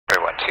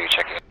2,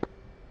 checking in.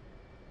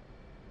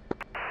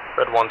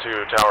 Red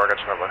 1-2, tower, got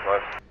you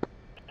by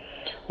 5.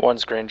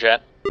 One's green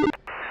jet.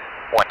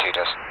 1-2,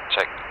 just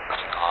check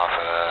off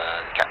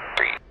Cat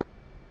 3.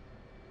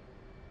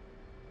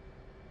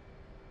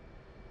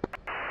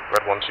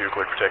 Red 1-2,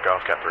 cleared for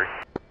takeoff, Cat 3.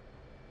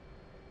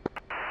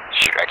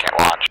 Shoot, I can't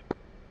launch.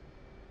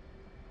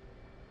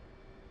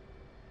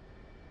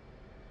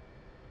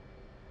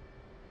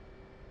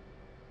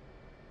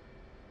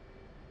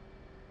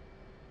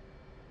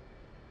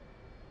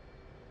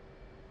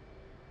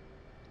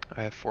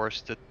 I have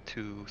forced it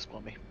to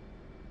spawn me.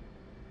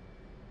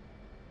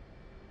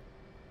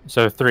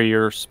 So 3,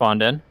 you're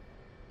spawned in?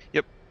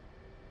 Yep.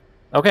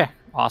 Okay,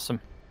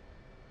 awesome.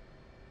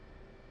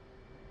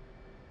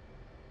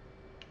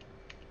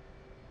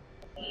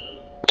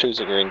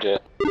 Two's a green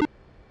jet.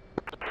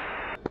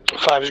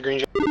 5 is green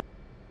jet.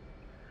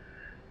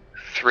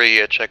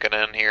 3 checking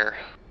in here.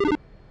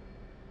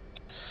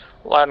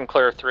 Loud and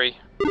clear 3.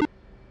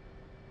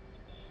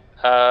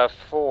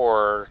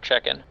 4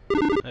 check-in.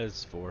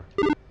 It's 4.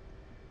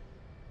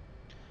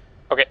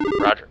 Okay,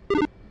 roger.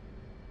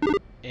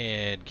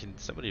 And can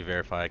somebody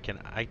verify, can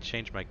I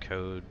change my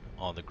code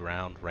on the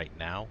ground right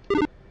now?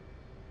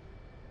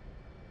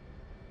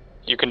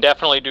 You can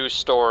definitely do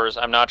stores.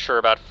 I'm not sure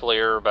about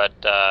FLIR, but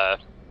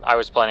I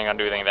was planning on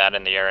doing that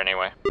in the air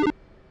anyway.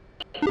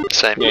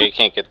 Same. Yeah, you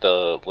can't get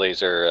the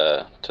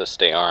laser to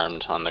stay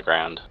armed on the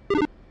ground.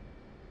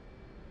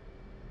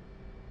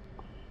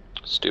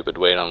 Stupid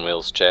weight on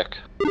wheels check.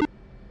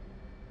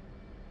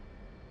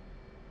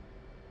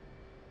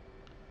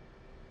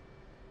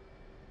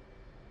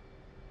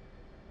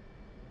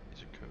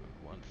 Laser code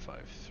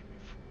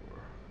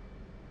 1534.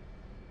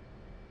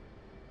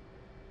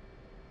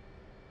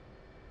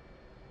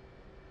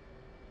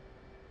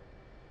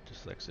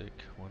 Dyslexic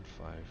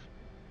 15.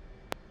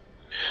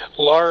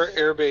 LAR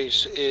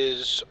Airbase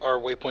is our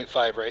waypoint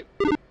 5, right?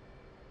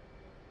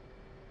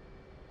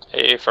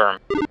 Affirm.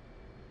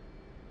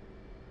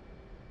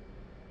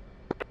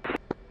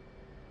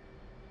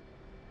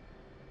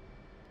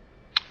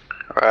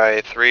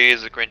 Alright, 3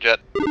 is a green jet.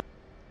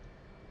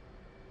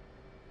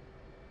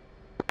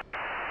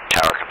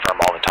 Tower, confirm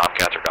all the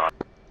Tomcats are gone.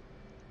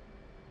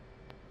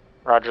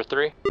 Roger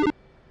 3.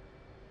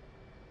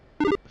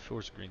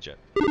 4's a green jet.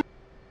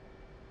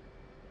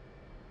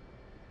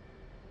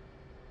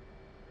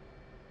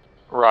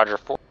 Roger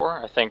 4.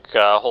 I think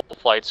whole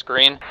flight's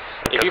green.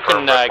 If you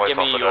can give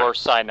me your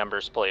side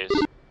numbers, please.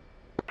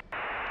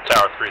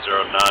 Tower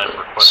 309,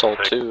 request Sol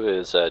to take 2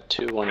 is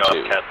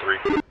 212. Cat 3.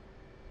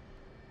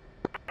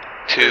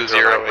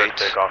 208.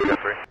 Take off, Cat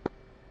 3.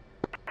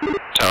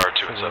 Tower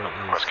 2 4 and 7,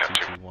 request Cat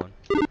 2.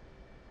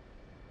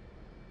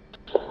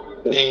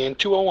 221. And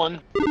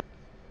 201.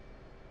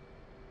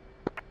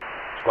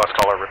 Last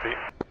caller, repeat.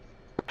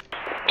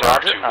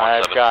 Roger. 217,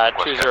 I've got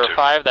request Cat 2.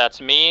 205,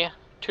 that's me.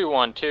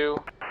 212,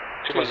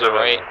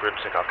 208, Cleared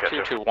to take off, Cat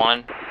 2.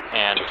 221,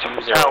 and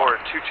 201. Tower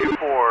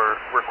 224,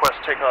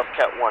 request takeoff,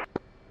 Cat 1.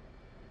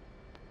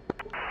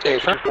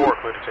 Affirm.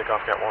 224, cleared to take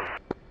off, Cat 1.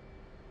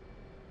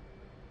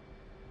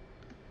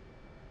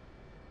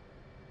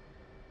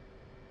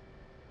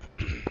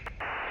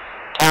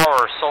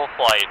 Tower Soul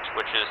Flight,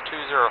 which is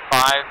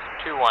 205,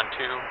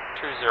 212,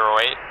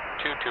 208,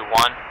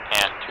 221,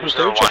 and Was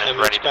there 201 is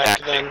jet ready to back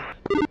taxi. then?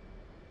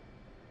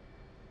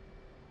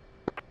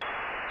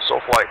 Soul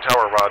Flight,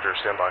 Tower, Roger,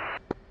 stand by.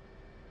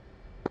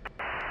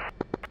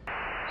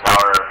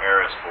 Tower,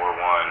 Aris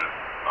 41,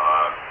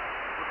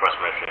 request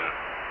permission,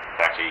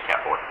 taxi,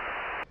 Cat 4.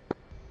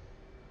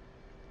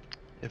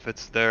 If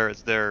it's there,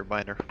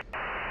 minor.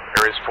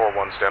 Aries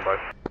 41, stand by.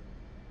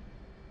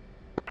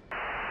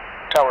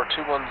 Tower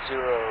 210,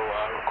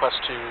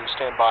 request to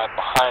stand by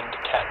behind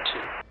Cat 2.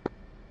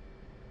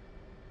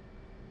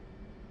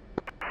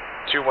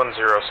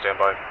 210, stand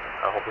by.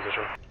 Hold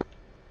position.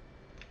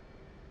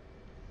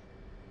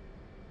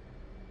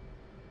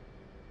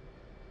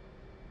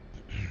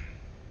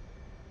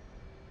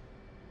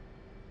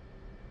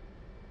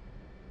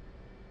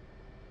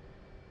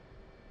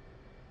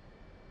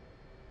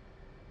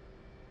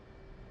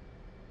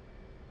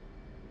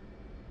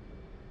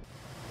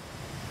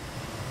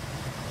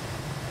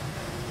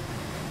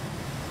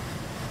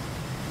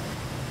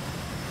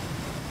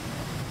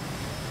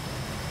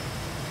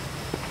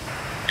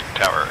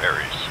 Tower,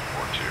 Aries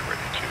 42,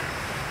 ready to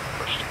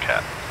push to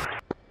Cat 3.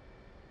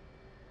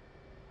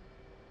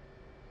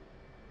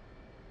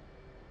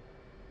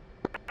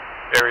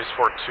 Aries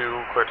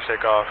 42, cleared to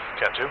take off,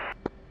 Cat 2.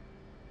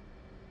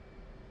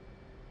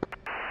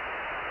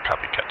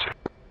 Copy, Cat 2.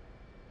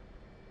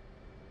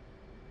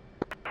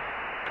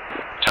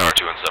 Tower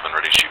 217,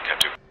 ready to shoot Cat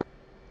 2.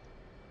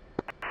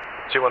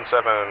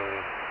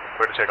 217,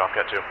 cleared to take off,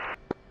 Cat 2.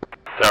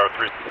 Tower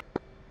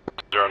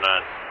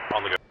 309,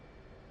 on the go.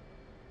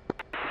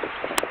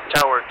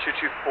 Tower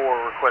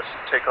 224, request to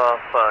take off,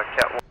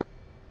 Cat 1.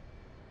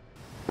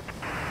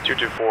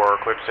 224,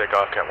 cleared to take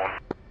off, Cat 1.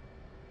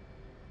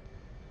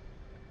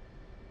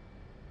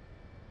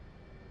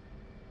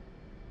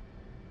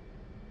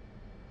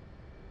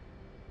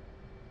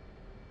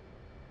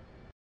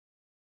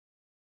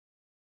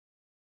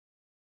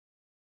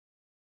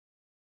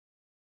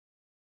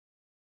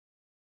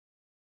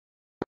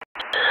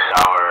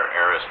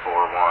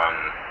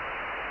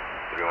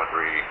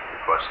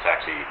 request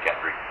taxi Cat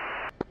 3.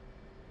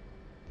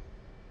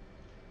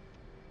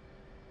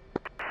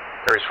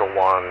 Aries for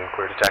 1,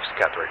 clear to taxi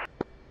Cat 3.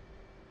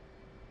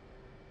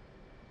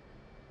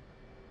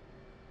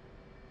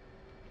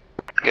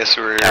 Guess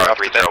we're Tower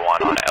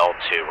 301 on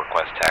L2,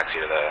 request taxi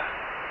to the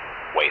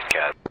Waste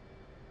Cat.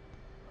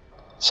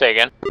 Say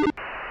again.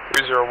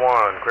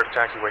 301, clear to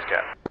taxi Waste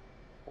Cat.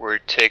 We're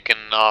taking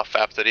off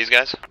after these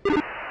guys.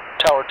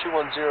 Tower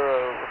 210,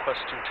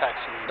 request to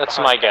taxi. That's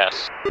behind my Cat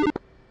guess.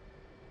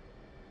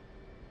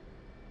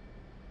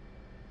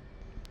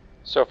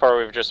 So far,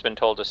 we've just been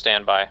told to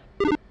stand by.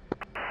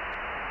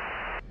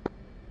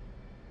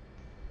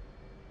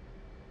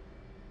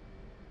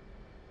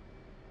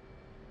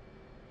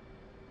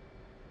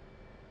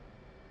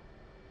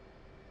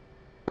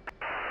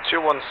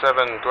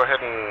 Go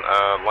ahead and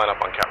line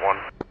up on Cat 1.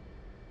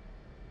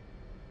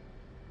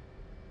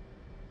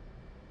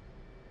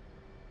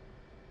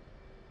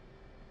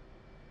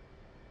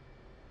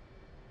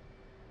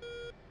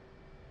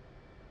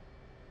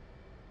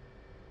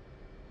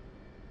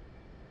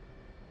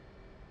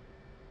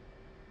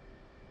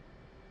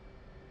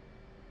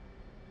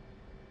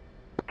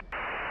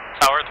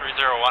 Tower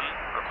 301,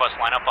 request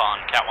lineup on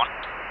Cat 1.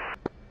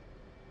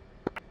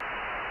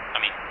 I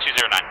mean,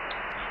 209.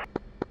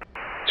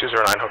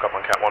 209, hook up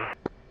on Cat 1.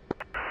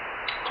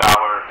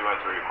 Tower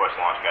 213, request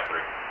launch Cat 3.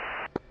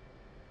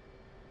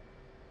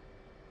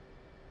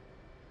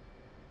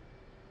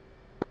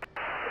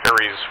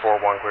 Aries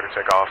 41, clear to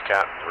take off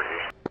Cat 3.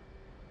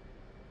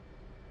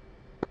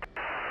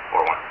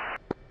 41.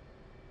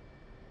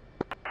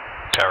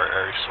 Tower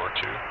Aries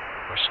 42,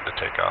 requesting to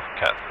take off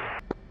Cat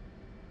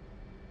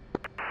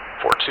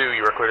 42,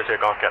 you are clear to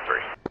take off Cat 3.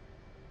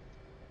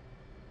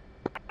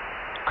 3.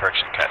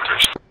 Correction, Cat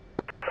 2.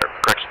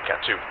 Correction,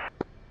 Cat 2.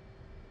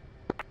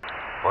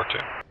 42.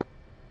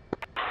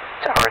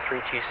 Tower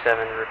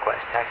 327,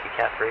 request taxi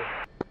Cat 3.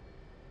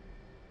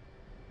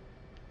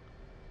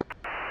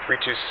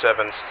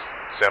 327,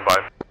 stand by.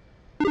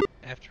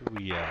 After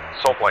we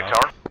Soul take Flight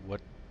off, Tower.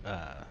 what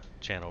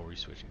channel are we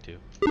switching to?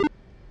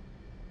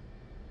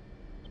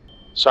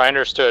 So I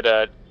understood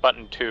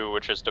button 2,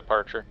 which is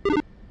departure.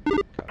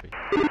 Copy.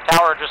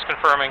 Tower, just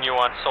confirming you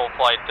want Soul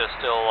Flight to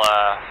still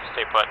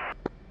stay put.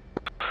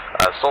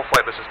 Soul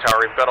Flight, this is Tower.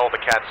 We've got all the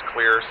cats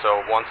clear,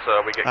 so once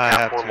we get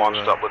Cat 4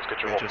 launched up, let's get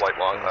your whole flight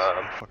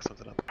fuck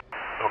something up.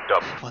 hooked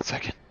up. 1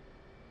 second.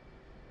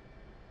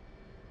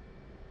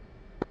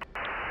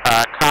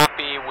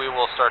 Copy, we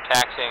will start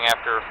taxiing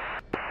after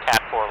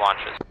Cat 4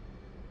 launches.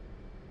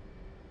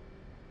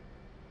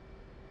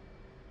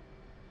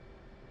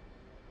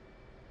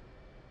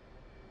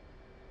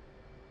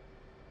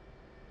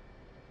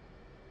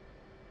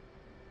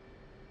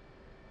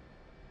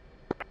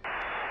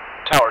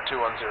 Tower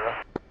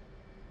 210.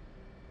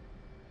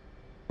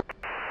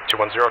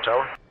 210,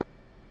 Tower.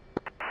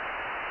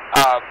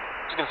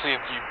 Just gonna see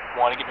if you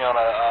want to get me on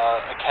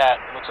a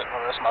cat. It looks like the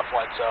rest of my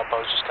flight's up. I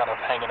was just kind of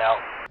hanging out.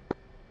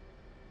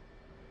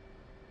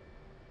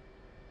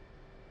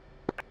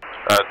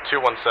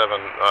 217,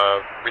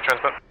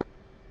 retransmit.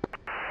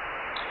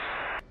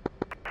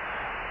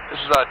 This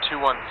is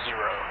 210,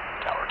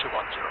 Tower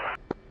 210.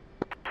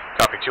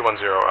 Copy,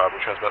 210,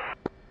 retransmit.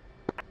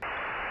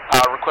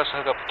 Request to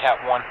hook up to Cat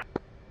 1.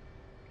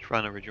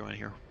 Trying to rejoin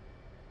here.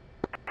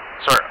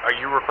 Sorry, are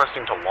you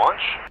requesting to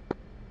launch?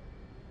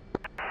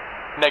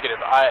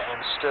 Negative. I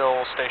am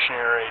still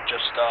stationary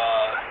just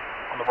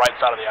on the right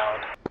side of the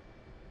island.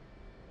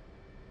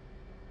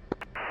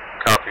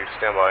 Copy,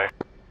 stand by.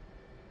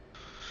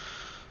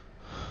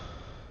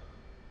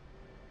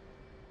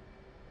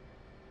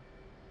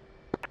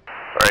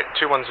 Alright,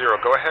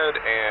 210, go ahead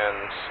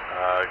and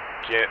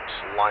get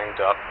lined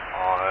up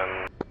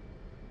on...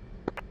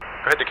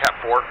 Go ahead to Cat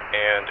 4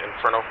 and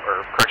Inferno,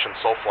 or correction,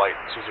 Soul Flight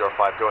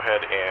 205, go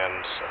ahead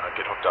and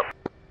get hooked up.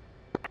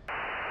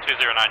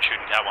 209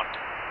 shooting Cat 1.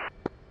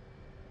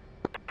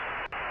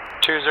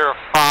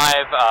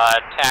 205,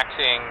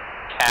 taxiing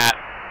Cat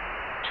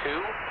 2,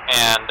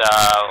 and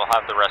we'll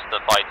have the rest of the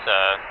flights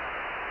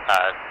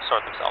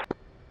sort themselves.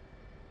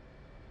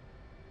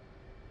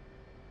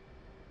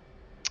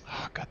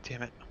 Oh, god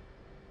damn it.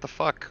 The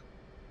fuck?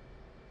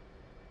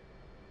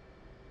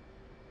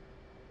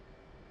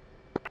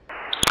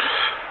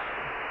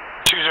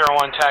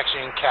 One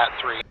taxiing Cat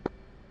 3.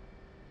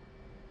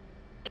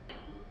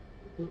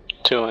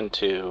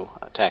 212,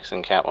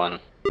 taxiing Cat 1.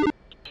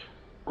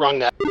 Wrong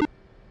net.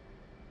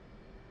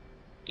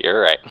 You're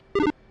right.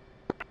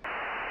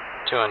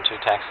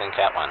 212, taxiing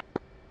Cat 1.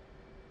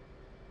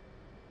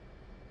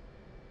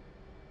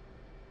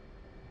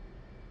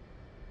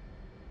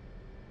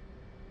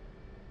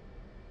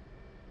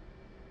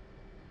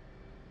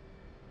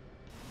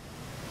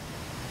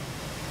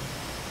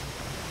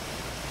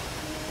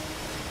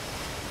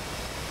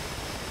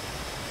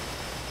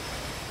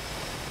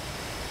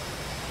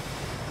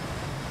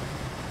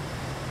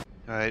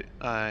 Alright,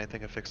 I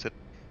think I fixed it.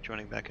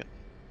 Joining back in.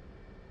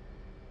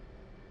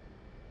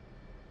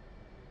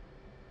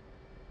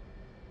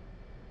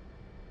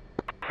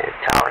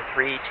 Tower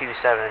 327,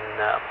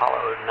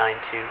 Apollo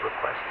 92,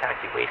 request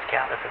taxi Waste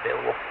Cat if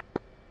available.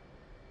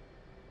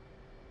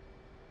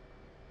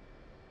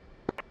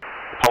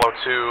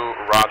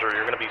 212, roger,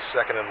 you're going to be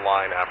second in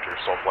line after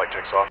Soul Flight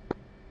takes off.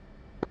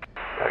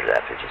 Roger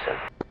that,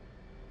 327.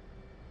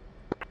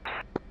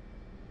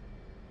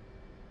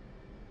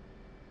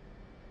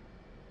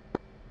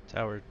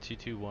 Tower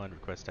 221,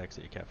 request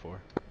taxi at Cat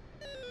 4.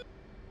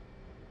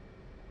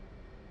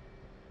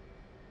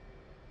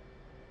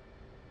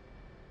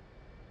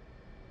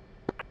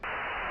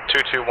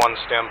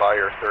 Stand by,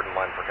 you're third in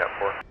line for Cat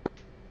 4.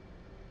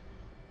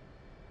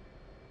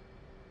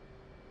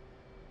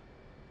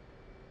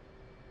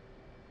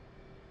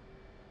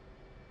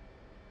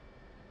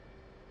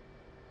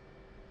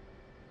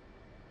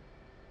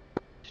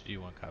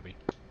 G1 copy.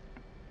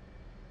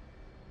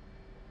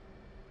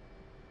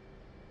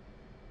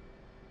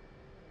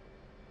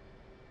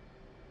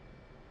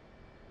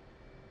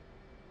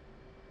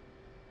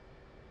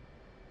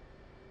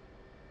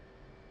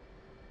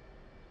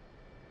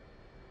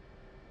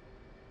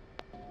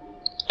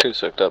 Two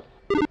hooked up.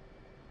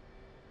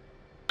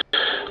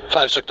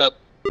 5's hooked up.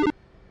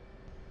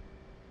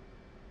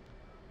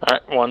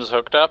 Alright, 1's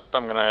hooked up.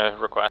 I'm gonna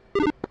request.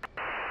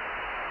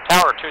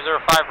 Tower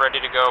 205 ready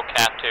to go,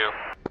 Cat 2.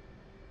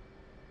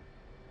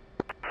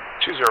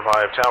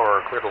 205,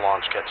 Tower, clear to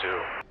launch, Cat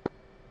 2.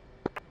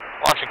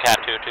 Launching Cat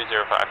 2,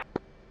 205.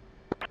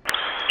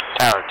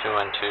 Tower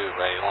 212,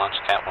 ready to launch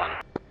Cat 1.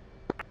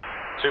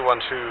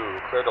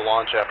 212, clear to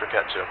launch after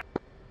Cat 2.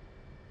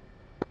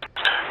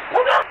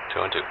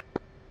 212.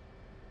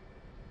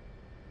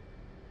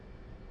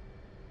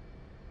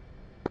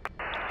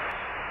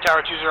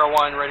 Tower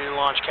 201, ready to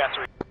launch Cat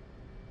 3.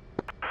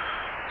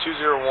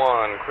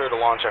 201, clear to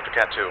launch after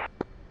Cat 2.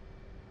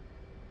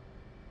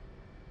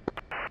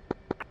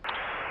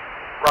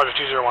 Roger,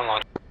 201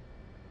 launch.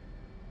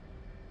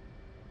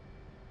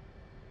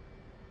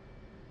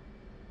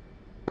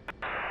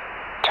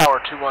 Tower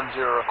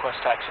 210, request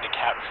taxi to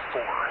Cat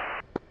 4.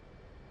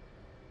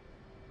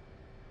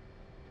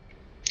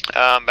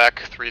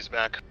 Back. 3's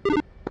back.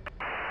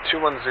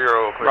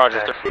 210, clear Roger,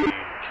 taxi,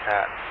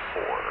 Cat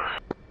 4.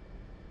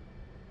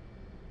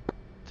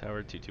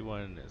 Tower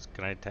 221,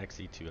 can I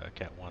taxi to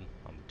Cat 1?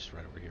 I'm just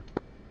right over here.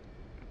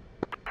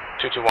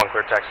 221,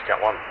 clear taxi,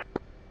 Cat 1.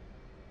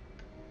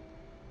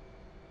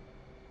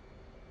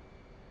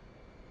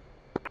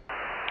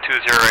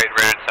 Ready to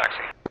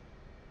taxi.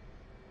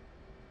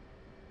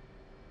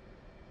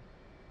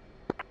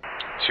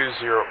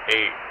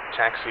 208,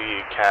 taxi,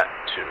 Cat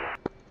 2.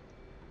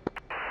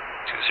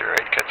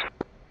 208, Cat 2.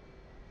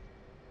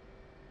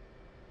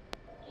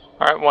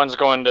 Alright, 1's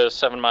going to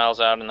 7 miles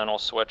out and then we'll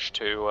switch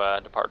to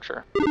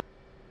departure.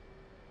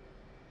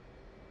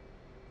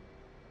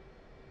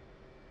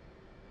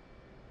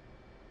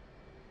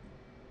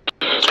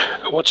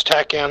 What's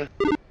TAC in?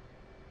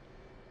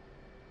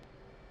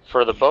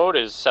 For the boat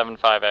is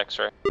 75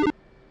 X-ray.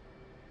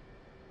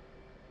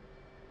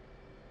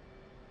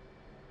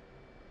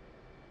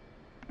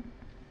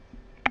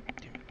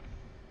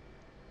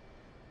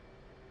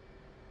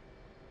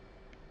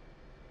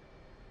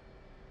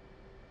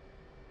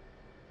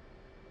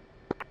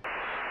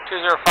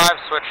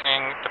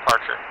 Switching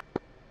departure.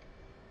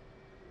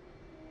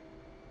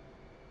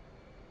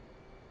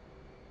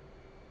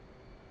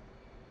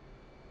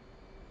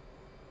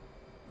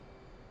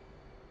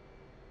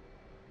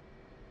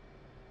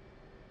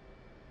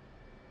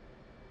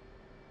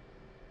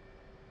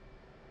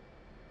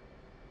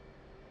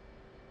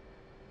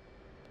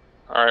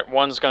 Alright,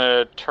 1's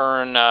gonna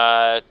turn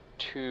to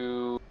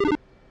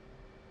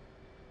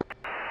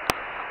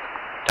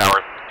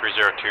Tower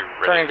 302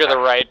 ready. turning to the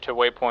right to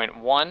waypoint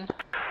 1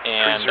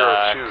 and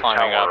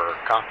climbing up.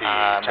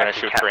 I'm gonna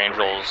shoot for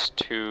Angels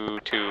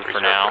 2-2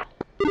 for now.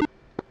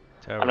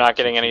 I'm not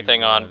getting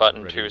anything on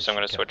button 2, so I'm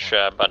gonna switch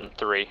button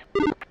 3.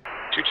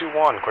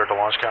 221, clear to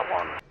launch Cat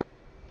 1.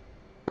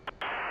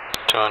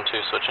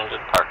 212, switching to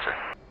departure.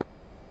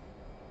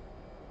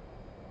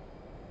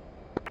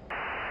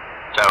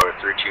 Tower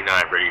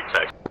 329, ready to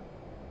taxi.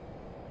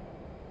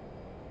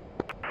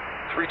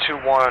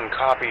 321,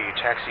 copy,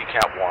 taxi,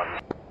 Cat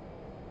 1.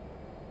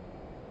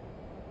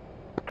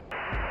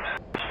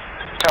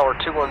 Tower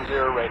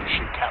 210, ready to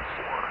shoot Cat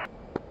 4.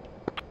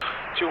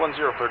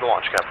 210, clear to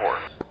launch Cat 4.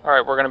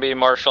 Alright, we're gonna be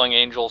marshalling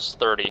Angels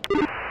 30.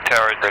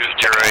 Tower 208, ready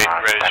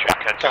to shoot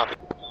Cat 2. Copy.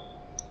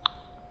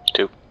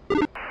 2.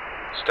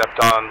 Stepped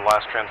on,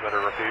 last transmitter,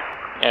 repeat.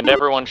 And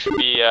everyone should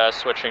be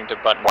switching to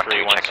button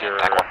 3 once you're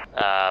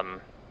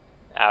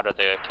out of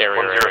the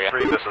carrier area.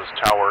 103, this is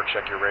Tower,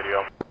 check your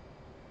radio.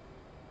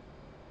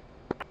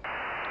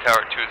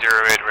 Tower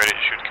 208, ready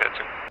to shoot Cat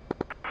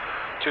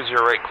 2.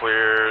 208,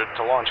 cleared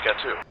to launch Cat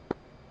 2.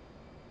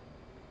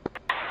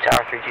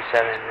 Tower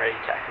 327, ready to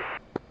taxi.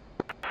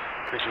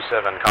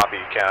 327, copy,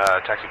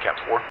 taxi Cat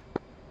 4.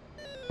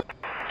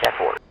 Cat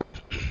 4.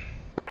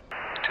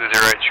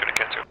 208, shooting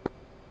Cat 2.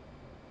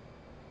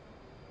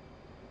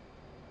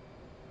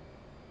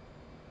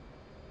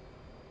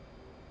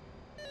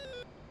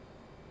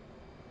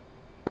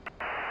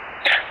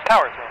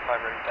 Tower 315,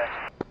 ready to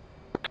taxi.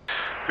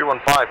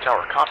 315,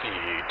 Tower, copy,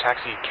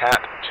 taxi Cat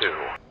 2.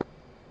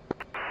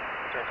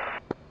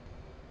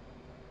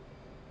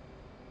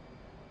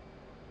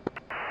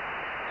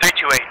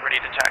 328, ready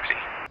to taxi.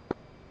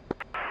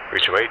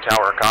 328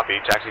 Tower, copy,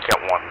 taxi Cat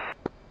 1.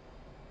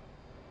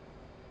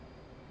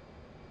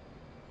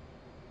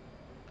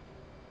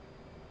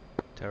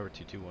 Tower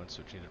 221,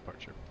 switching to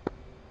departure.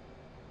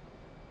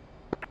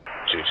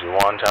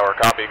 221 Tower,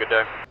 copy, good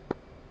day.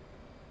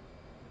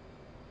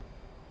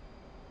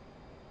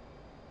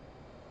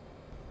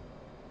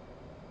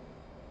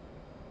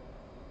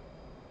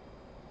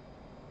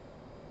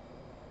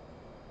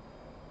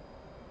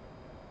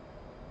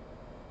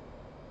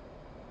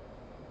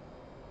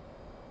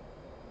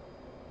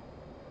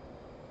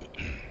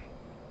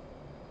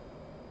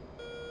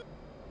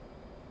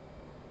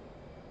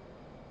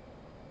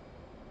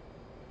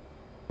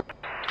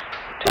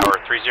 Tower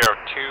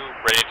 302,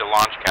 ready to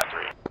launch Cat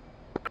 3.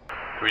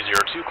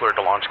 302, cleared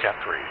to launch Cat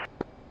 3.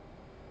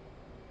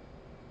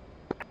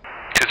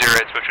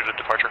 208, switch to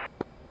departure.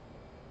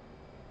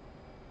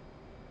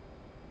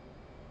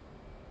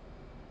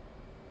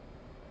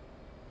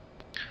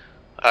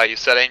 You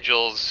set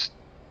Angels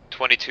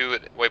 22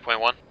 at waypoint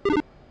 1?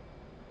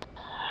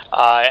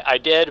 I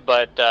did,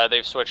 but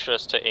they've switched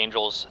us to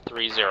Angels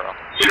 30. Tower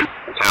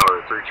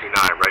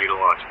 329, ready to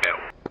launch Cat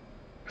 1.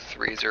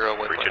 30,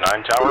 waypoint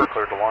 329 Tower,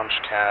 cleared to launch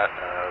Cat,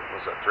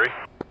 was that 3?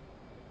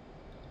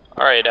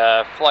 Alright,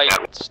 flight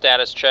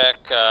status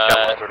check.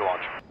 Cat 1, cleared to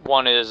launch.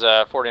 1 is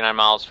 49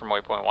 miles from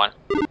waypoint 1.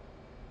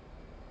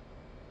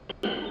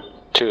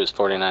 2 is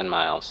 49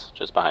 miles,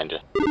 just behind you.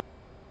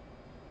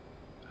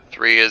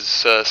 3 is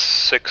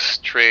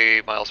 6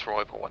 miles from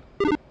waypoint 1.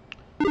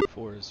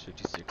 4 is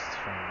 56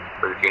 from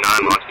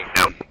 329, launching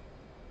now.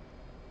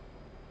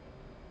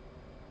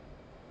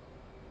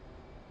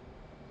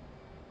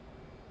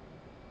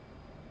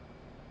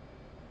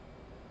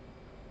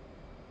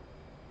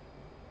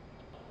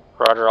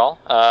 Roger all.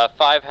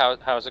 5,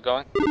 how's it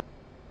going?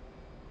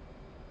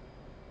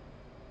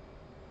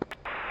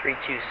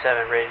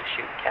 327, ready to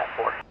shoot Cat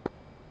 4.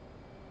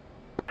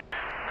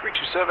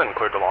 327,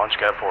 cleared to launch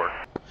Cat 4.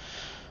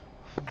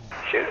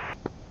 Shoot it.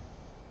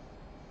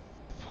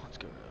 Let's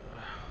go to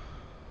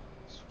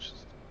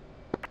switches.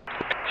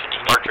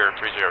 Departure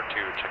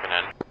 302, checking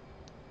in.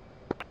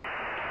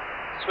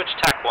 Switch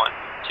TAC 1,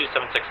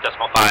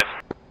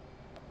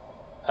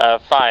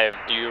 276.5. 5,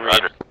 do you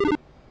read? Roger.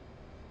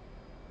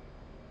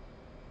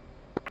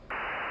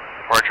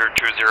 Departure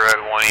 20,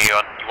 you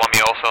want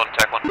me also on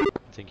TAC 1? I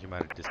think you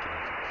might have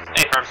disconnected.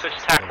 Hey, firm, switch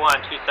TAC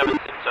 1,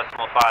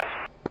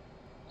 276.5.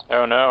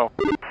 Oh no.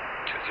 20.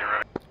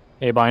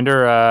 Hey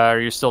Binder, are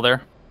you still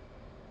there?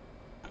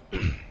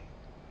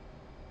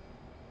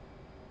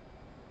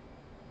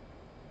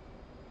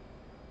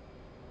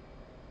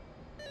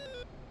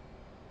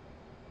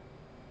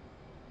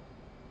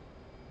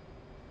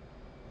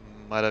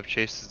 Might have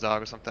chased his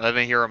dog or something. I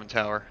didn't hear him in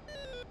tower.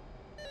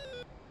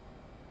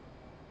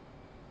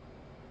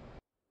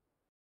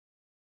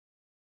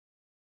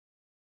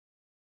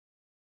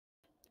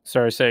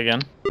 Sorry, say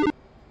again.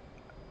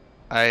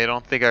 I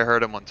don't think I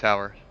heard him on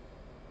tower.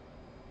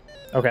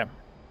 Okay.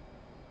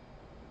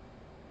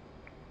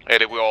 Hey,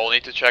 did we all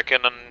need to check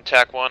in on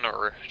TAC 1,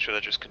 or should I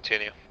just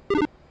continue?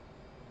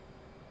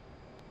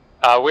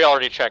 We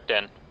already checked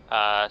in,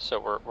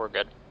 so we're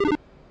good.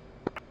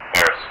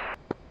 Harris.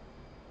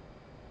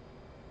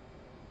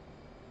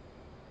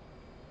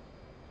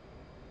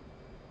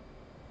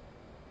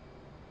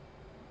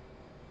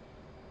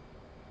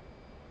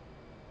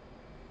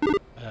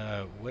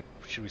 What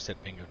should we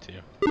set bingo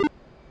to?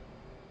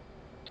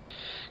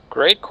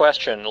 Great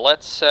question.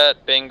 Let's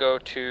set bingo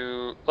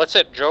to... Let's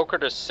set Joker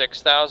to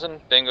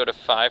 6,000, bingo to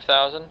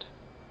 5,000.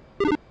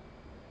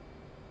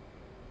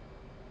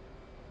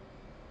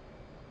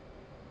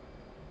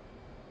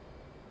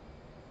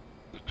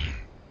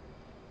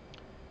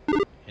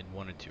 And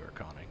 1 and 2 are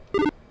conning.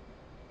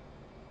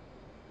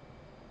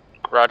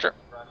 Roger.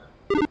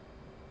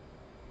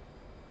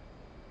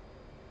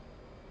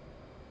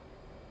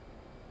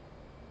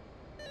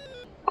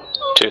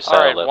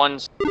 Alright,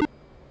 1's...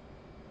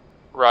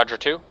 Roger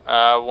 2.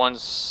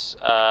 1's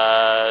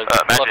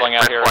leveling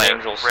out here at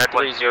Angels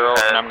 30,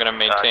 and I'm going to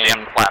maintain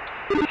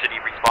City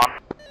respawn.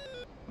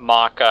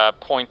 Mach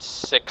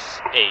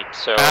 0.68,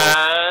 so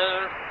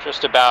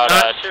just about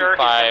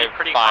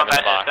 255 in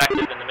the box.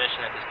 Effective in the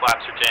mission if his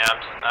flaps are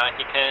jammed. I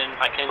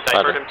can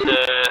divert him to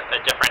a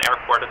different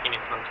airport if he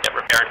needs them to get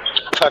repaired.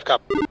 5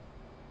 cop.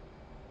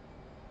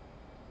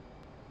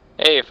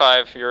 Hey,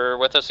 5, you're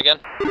with us again?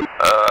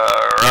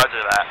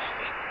 Roger that.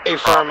 A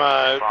firm,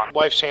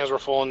 wife's hands were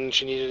full and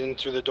she needed in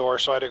through the door,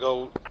 so I had to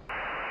go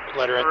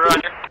let her in.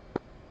 Roger.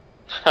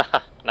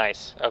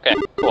 Nice. Okay,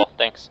 cool,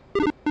 thanks.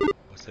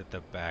 Was it the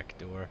back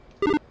door?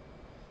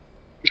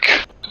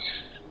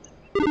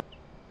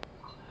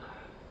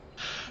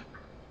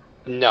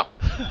 No.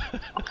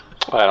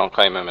 I don't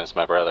claim him as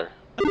my brother.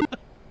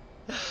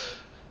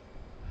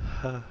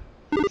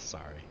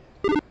 Sorry.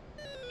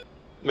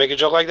 Make a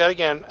joke like that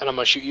again, and I'm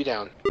gonna shoot you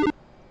down.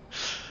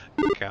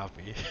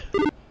 Copy.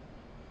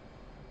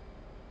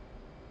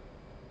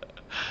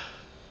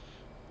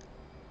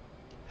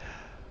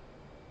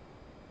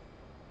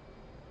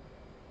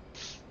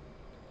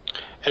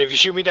 And if you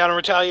shoot me down in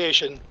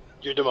retaliation,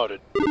 you're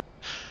demoted.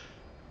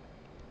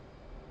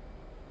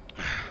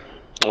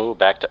 Ooh,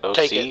 back to OC.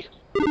 Take it.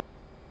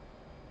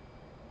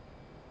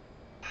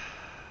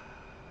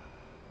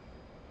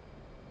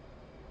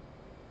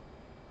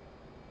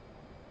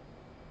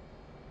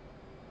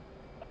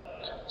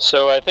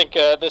 So I think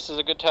this is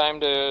a good time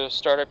to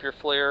start up your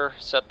FLIR,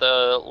 set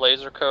the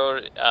laser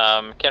code.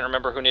 Can't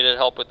remember who needed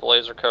help with the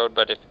laser code,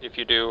 but if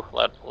you do,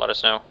 let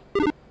us know.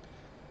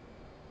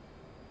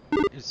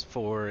 It's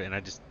 4, and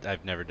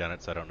I've never done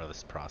it, so I don't know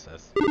this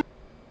process.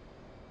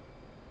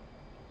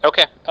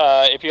 Okay,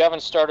 if you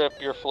haven't started up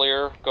your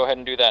FLIR, go ahead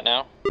and do that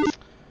now.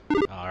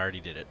 I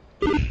already did it.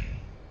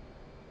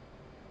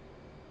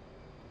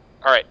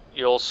 Alright,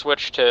 you'll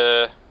switch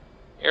to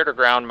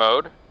air-to-ground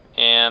mode,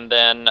 and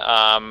then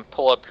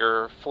pull up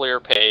your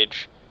FLIR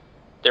page.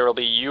 There will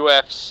be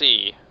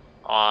UFC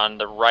on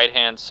the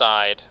right-hand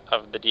side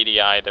of the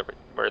DDI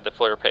where the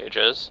FLIR page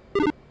is.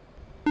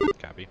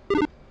 Copy.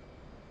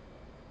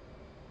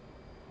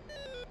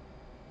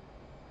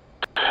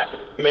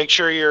 Make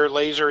sure your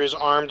laser is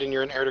armed and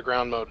you're in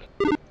air-to-ground mode.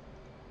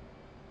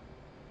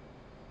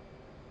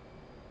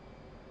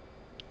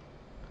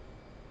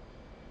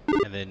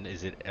 And then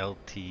is it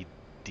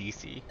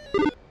LTDC?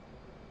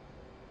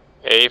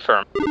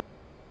 Affirm.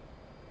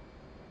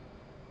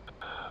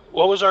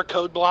 What was our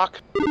code block?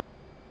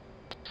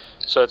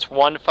 So it's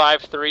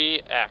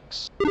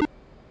 153X.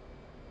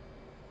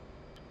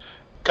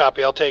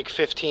 Copy, I'll take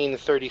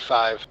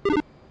 1535.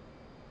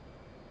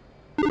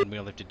 And we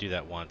only have to do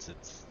that once.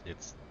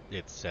 It's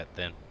set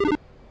then.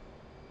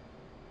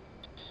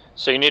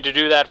 So you need to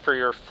do that for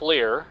your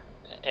FLIR,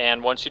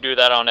 and once you do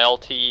that on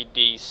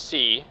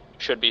LTDC, it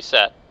should be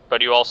set.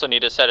 But you also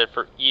need to set it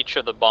for each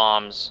of the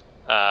bombs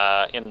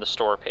in the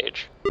store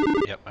page.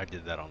 Yep, I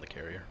did that on the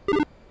carrier.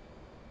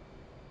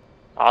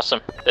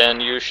 Awesome.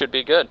 Then you should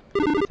be good.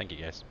 Thank you,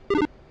 guys.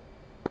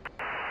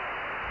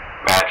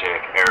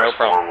 Magic, Ares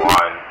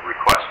 4-1,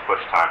 request push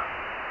time.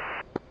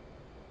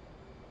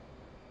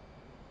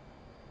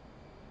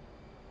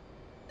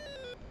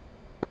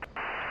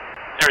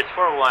 Ares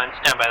 4-1,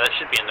 stand by, that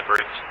should be in the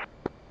brief.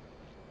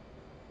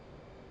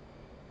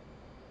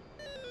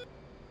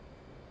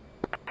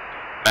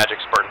 Magic,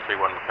 Spartan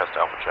 3-1, request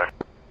alpha check.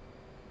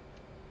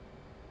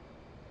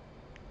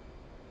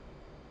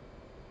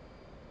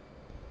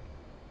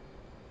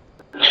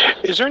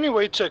 Is there any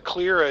way to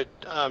clear a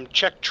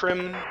check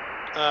trim?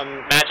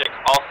 Magic,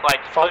 all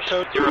flights push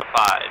code?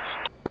 05.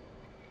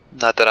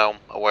 Not that I'm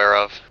aware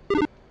of.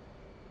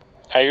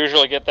 I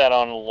usually get that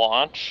on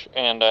launch,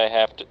 and I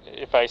have to,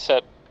 if I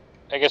set,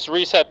 I guess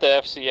reset the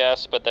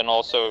FCS, but then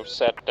also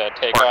set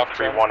takeoff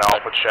trim. 3-1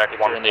 alpha check,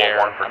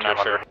 141 for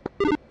 200. Sure.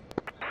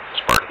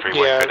 Spartan 3-1,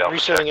 Yeah, alpha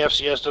resetting check.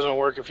 FCS doesn't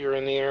work if you're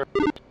in the air.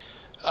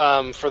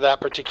 For that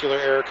particular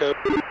error code.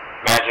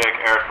 Magic,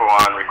 Air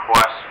 4-1,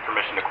 request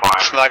permission to climb.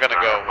 It's not gonna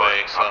go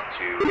away, so up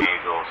to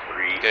Angels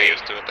 3. get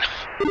used to it.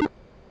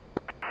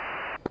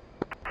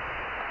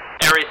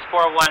 Ares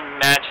 4-1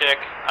 Magic,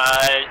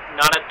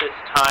 not at this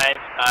time.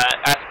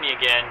 Ask me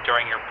again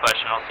during your push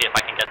and I'll see if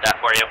I can get that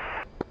for you.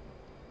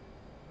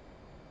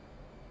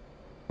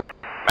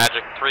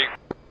 Magic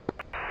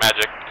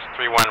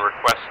 3-1,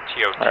 request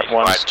TOT. Alright,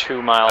 one's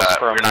 2 miles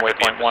from you're not gonna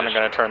be in waypoint 1, I'm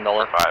going to turn the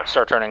left, five.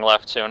 start turning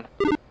left soon.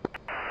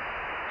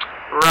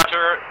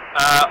 Roger,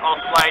 all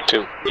flights,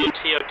 new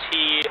TOT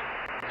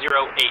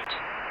 08.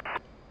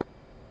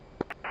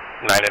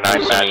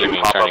 99 Magic,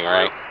 pop up turning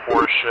right.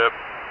 4 ship,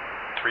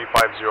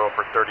 350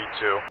 for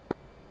 32.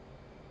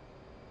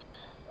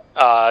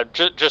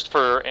 Just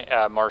for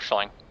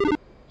marshalling. Oh,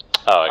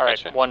 I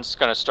Alright, gotcha. one's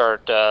going to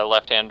start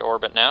left-hand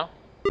orbit now.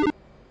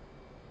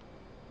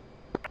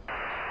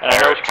 And I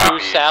know 2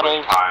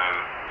 saddled.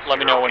 Let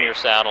me know when you're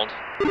saddled.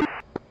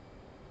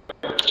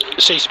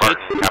 Say speed.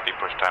 Spartan, copy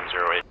push time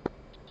 08.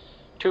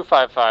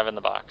 255 in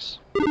the box.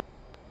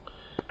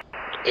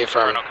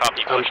 Affirm.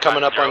 Copy, I'm push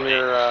coming time up on 08.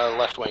 your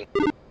left wing.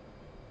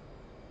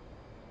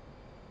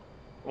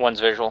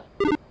 One's visual.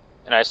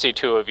 And I see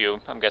 2 of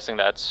you. I'm guessing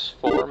that's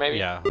 4 maybe?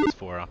 Yeah, it's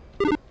 4.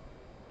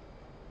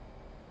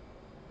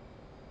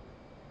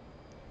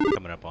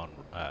 Coming up on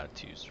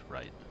 2's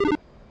right.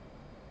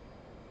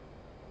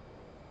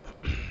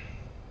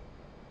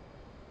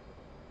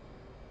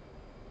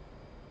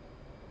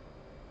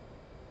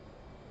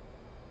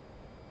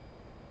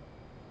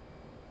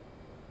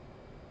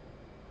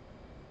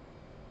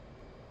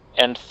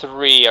 And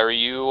 3, are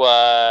you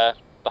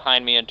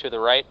behind me and to the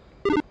right?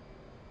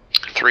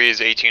 3 is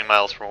 18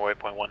 miles from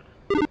waypoint 1.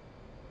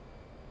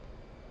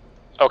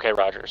 Okay,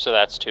 roger. So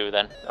that's 2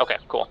 then. Okay,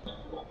 cool.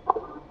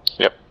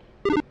 Yep.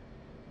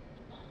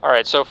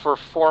 Alright, so for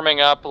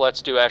forming up,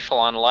 let's do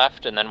echelon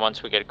left, and then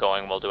once we get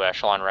going, we'll do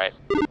echelon right.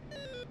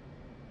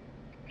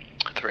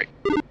 3.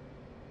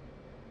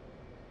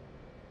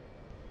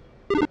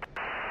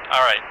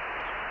 Alright.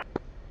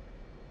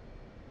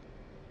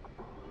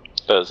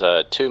 Does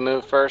 2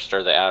 move first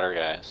or the outer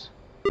guys?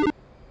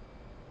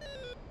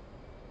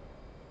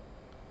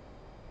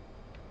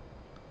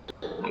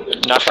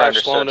 Not sure I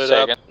Slowing understood. it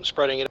Say up, again.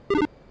 spreading it.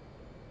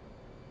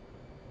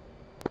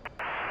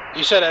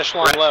 You said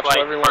echelon Red left, so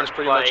flight, everyone's mark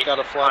pretty much flight, got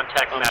a flop.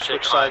 contact magic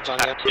Switch sides on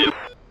you. TAC 2.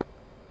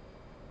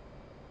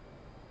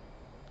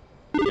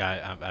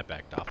 Yeah, I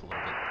backed off a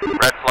little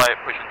bit. Red flight,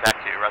 pushing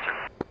TAC 2, roger.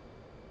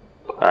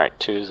 Alright,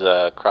 2's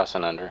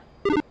crossing under.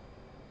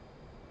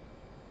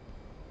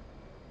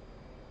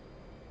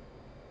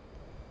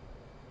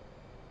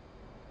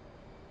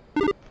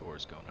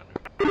 4's going under.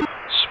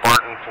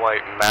 Spartan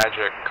flight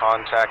magic,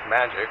 contact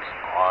magic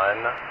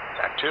on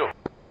TAC 2.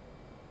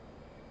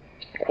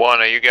 1,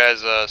 are you guys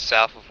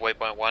south of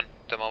waypoint 1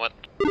 at the moment?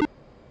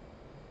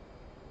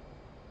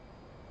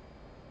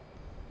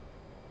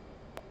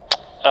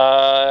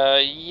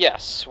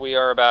 Yes, we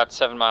are about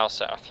 7 miles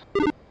south.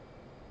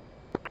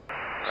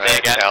 Right,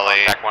 again,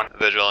 Tally, contact 1.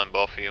 Vigil, and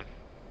both of you.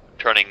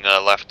 Turning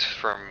left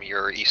from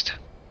your east.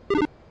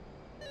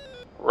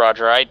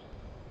 Roger,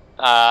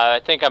 I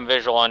think I'm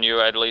visual on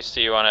you, at least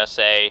see you on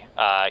SA.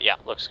 Yeah,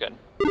 looks good.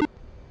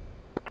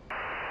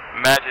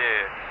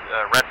 Magic,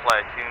 red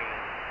flight,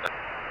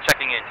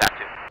 checking in, TAC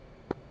 2.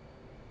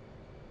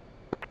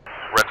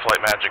 Red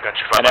flight magic, got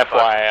you 5 And by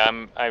 5.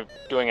 FYI, I'm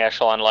doing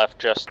echelon left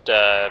just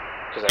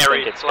because I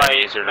think it's kind of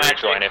easier to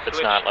rejoin. If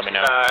it's not, let me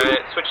know.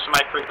 Switch to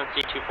my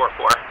frequency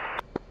 244.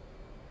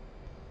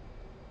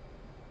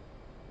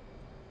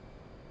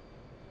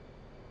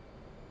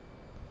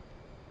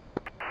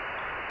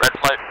 Red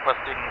flight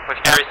requesting push.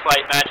 Aries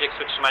flight magic,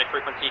 switch to my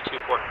frequency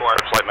 244.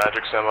 Red flight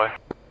magic, standby.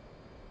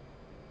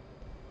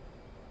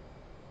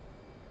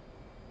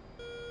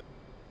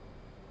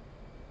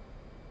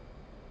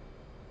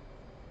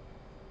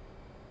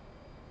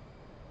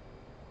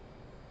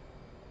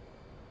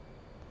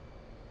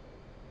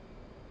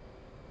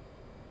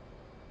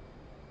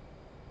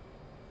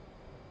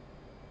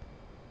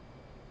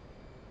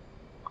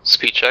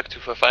 Speed check,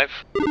 255.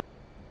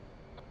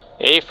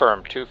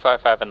 Affirm,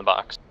 255 in the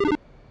box.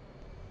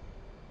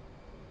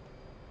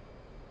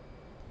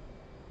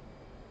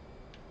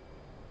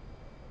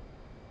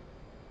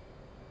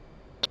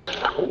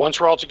 Once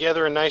we're all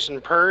together and nice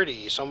and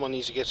purdy, someone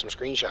needs to get some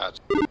screenshots.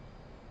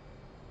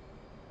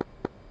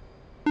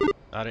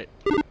 Got it.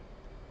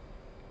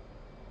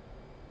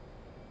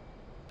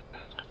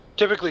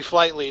 Typically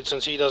flight lead,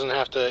 since he doesn't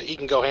have to, he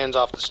can go hands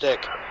off the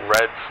stick.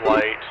 Red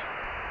flight,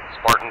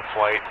 Spartan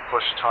flight,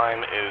 push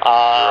time is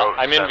 0-7.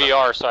 I'm in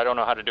VR, so I don't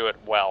know how to do it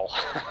well.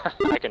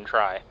 I can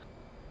try.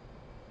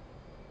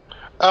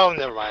 Oh,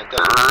 never mind.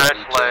 Red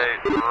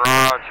flight,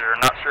 roger.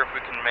 Not sure if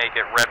we can make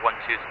it. Red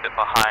 1-2's a bit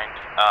behind.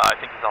 I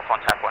think he's off on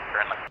TAC 1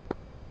 currently.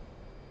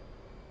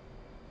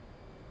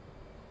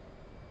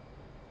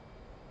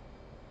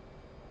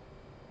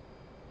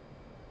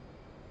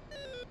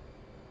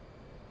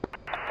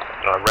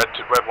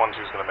 Red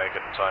 1-2's gonna make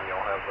it in time. You'll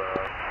have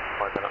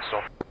 5 minutes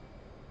still.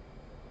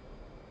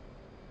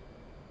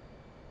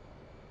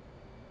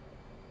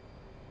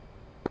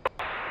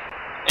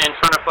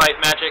 Inferno flight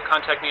magic,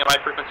 contact me on my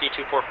frequency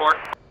 244.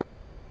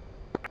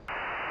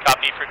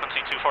 Copy,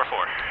 frequency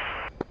 244.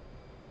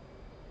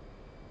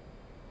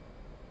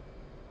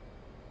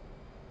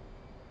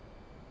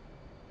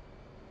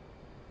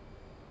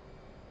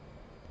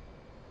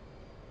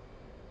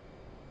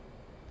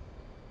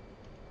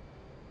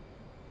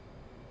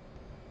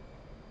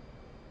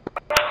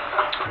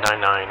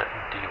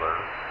 Dealer.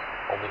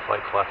 Only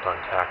flights left on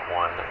TAC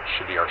 1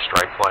 should be our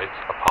strike flights,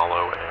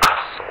 Apollo and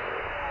Soul.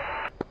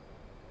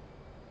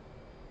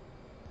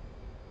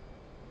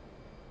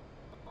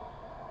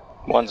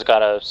 One's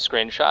got a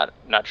screenshot.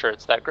 Not sure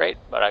it's that great,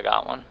 but I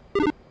got one.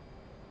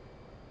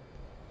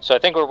 So I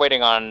think we're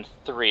waiting on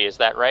 3, is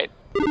that right?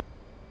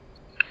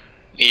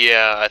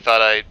 Yeah, I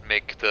thought I'd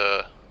make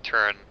the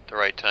turn the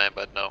right time,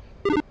 but no.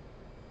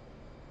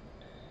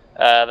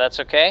 That's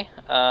okay.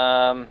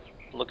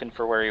 Looking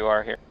for where you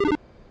are here.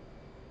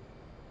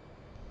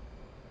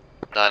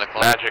 9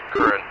 o'clock. Magic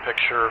current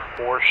picture,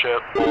 4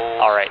 ship, Bulls.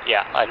 Alright,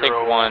 yeah, I think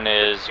 1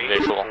 is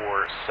visual.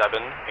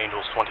 7,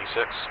 Angels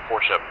 26,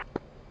 4 ship.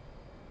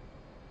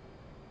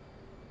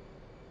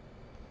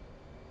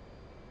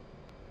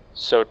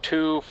 So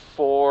 2,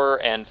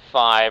 4, and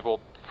 5 will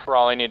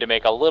probably need to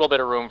make a little bit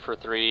of room for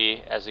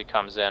 3 as he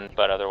comes in,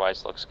 but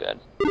otherwise looks good.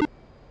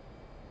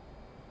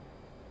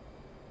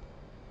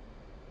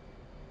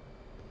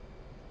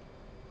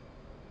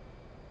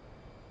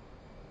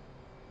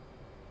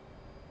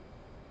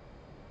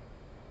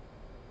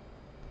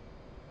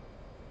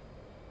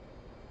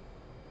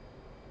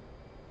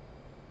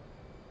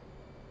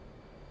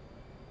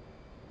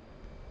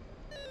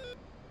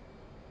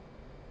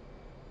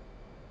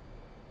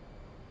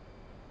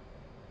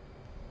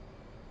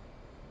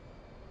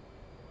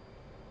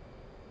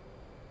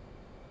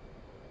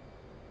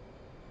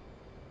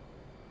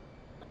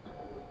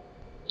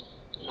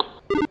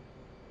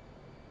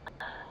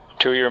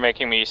 Two, you're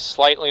making me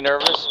slightly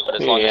nervous, but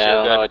as long as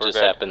you're good, what just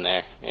happened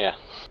there. Yeah.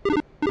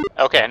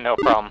 Okay, no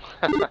problem.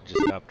 Just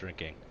stop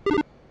drinking.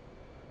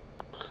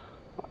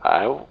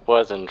 I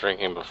wasn't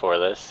drinking before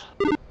this.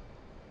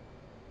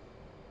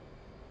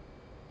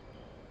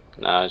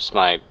 No, just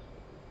my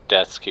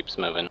desk keeps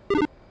moving.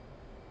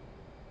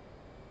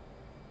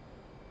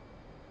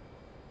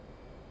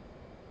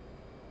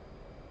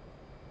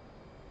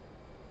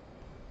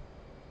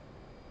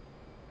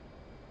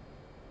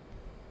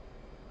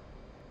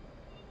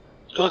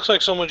 looks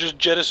like someone just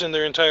jettisoned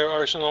their entire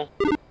arsenal.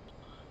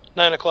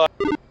 9 o'clock.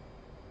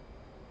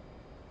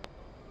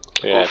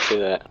 Yeah, I see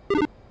that.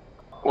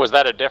 Was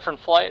that a different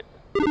flight?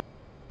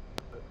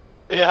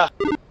 Yeah.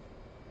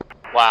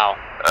 Wow.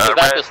 Is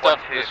that the stuff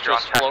 1-2, that's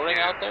just floating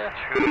out there?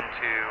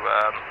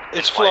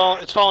 It's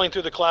falling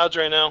through the clouds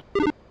right now.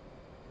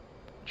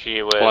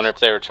 Gee whiz. I wonder if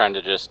they were trying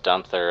to just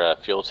dump their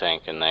fuel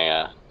tank and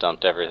they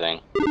dumped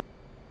everything.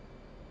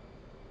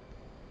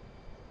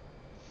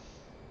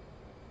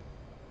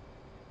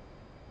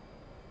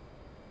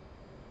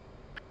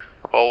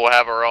 Well, we'll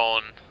have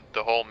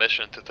the whole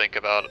mission to think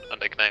about a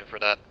nickname for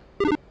that.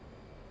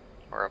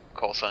 Or a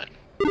call sign.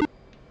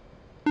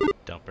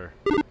 Dumper.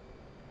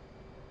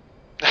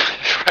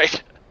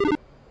 Right.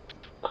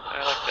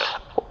 I like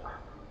that.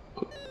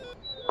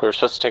 We were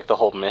supposed to take the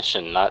whole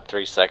mission, not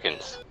 3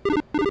 seconds.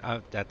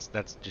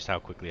 That's just how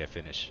quickly I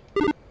finish.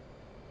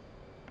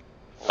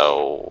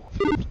 Oh.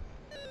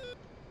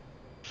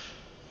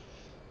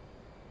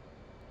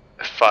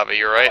 Favi,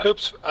 you're right.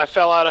 Oops, I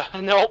fell out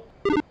of... Nope.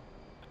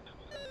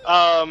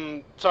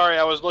 Sorry,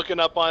 I was looking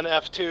up on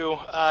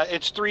F2.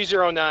 It's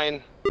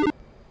 309.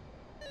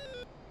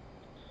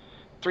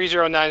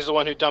 309 is the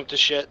one who dumped his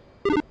shit.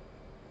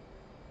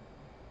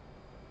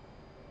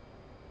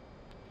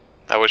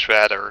 I wish we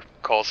had our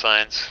call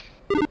signs.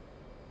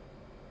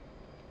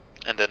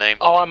 And the name.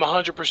 Oh, I'm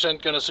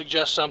 100% gonna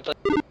suggest something.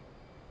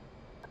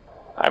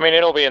 I mean,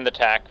 it'll be in the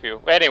TAC view.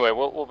 Anyway,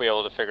 we'll be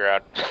able to figure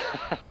out.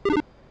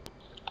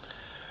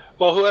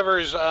 Well,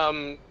 whoever's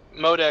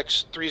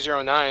Modex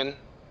 309,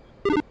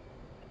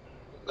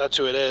 that's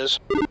who it is.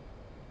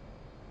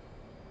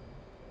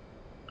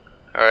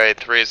 Alright,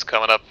 3 is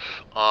coming up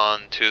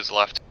on 2's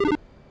left.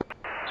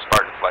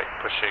 Spartan flight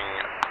pushing.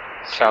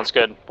 Sounds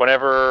good.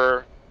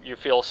 Whenever you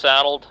feel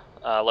saddled,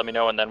 let me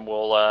know, and then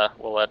we'll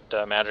let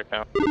Magic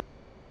know.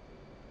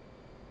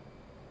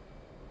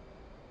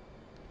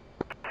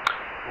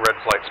 Red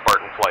flight,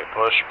 Spartan flight,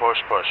 push, push,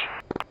 push.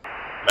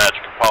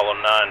 Magic Apollo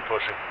 9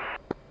 pushing.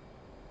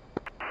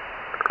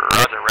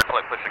 Roger, red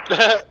flight pushing.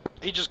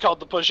 He just called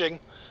the pushing.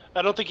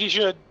 I don't think he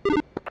should.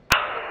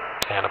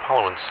 And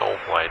Apollo and Soul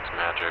flights,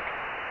 Magic.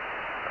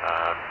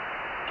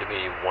 Give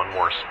me one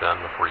more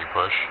spin before you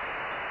push,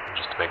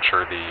 just to make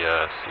sure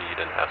the seed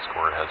and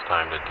escort has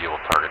time to deal with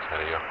targets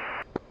ahead of you.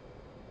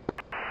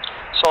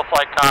 Soul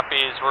flight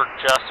copies, we're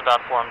just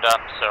about formed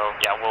up, so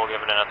yeah, we'll give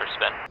it another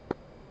spin.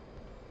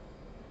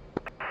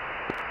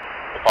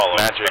 Apollo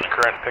Magic,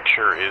 current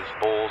picture is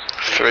Bulls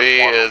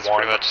 3 is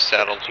pretty much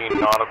settled. 16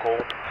 nautical,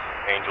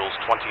 Angels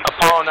 26.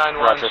 Apollo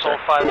 91, Soul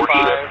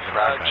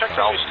 55. Check if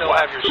you still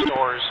have your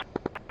stores.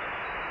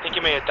 I think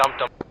you may have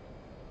dumped them.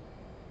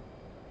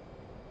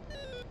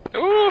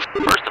 Ooh,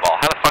 first of all,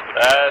 how the fuck would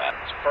you do that?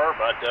 That's firm.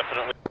 I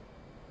definitely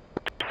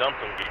dump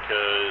them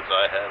because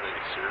I have a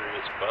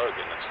serious bug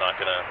and it's not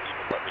gonna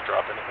even let me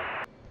drop anything.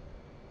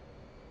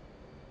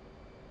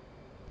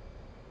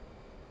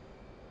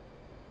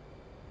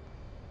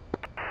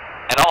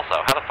 And also,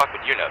 how the fuck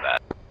would you know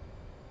that?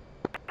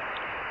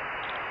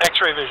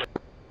 X-ray vision.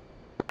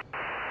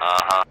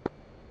 Uh-huh.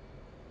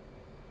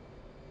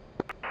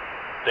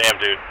 Damn,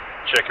 dude.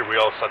 Check your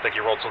wheels. I think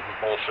you rolled something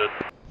bullshit.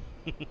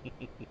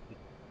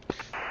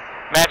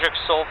 Magic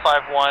Soul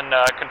 51,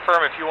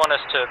 confirm if you want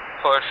us to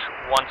push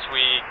once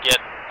we get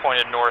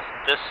pointed north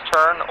this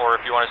turn, or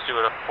if you want us to do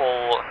it a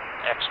full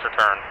extra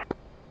turn.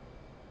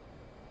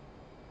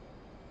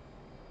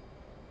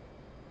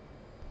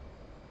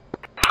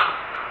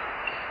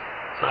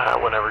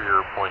 Whenever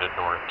you're pointed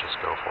north, just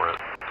go for it.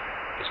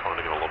 Just wanted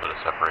to give a little bit of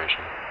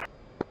separation.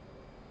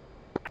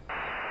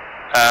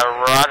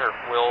 Roger,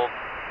 we'll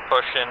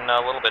push in a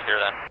little bit here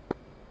then.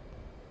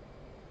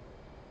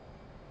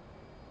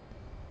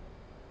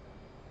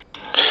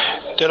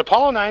 Did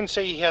Apollo 9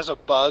 say he has a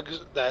bug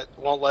that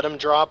won't let him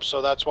drop,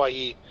 so that's why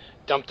he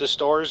dumped his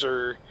stores,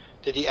 or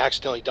did he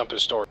accidentally dump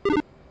his store?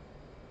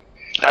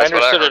 I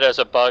understood it as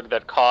a bug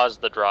that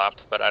caused the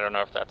drop, but I don't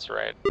know if that's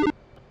right.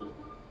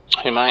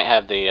 He might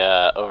have the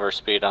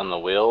overspeed on the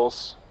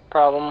wheels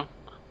problem,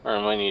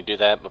 or when you do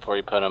that before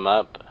you put them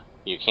up,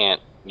 you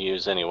can't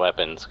use any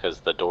weapons because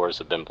the doors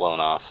have been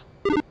blown off.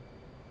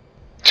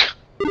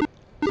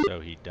 So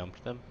he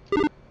dumped them?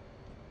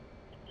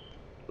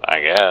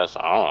 I guess,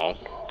 I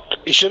don't know.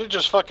 He should have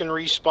just fucking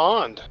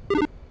respawned.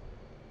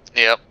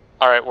 Yep.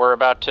 Alright, we're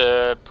about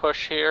to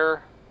push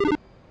here.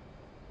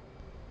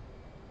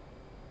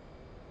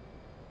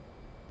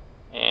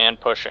 And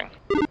pushing.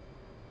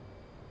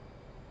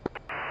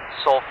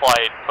 Soul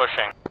flight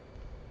pushing.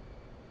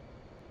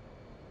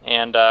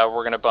 And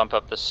we're going to bump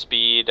up the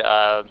speed.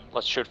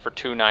 Let's shoot for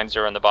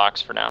 290 in the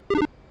box for now.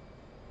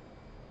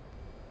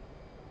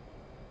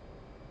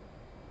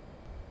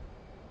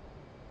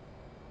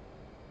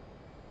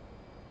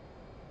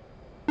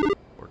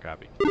 Or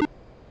copy.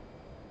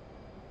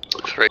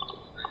 3.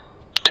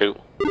 2.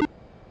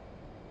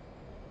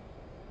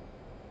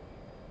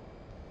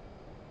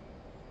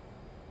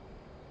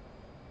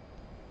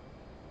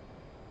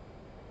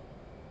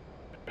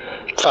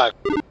 Five.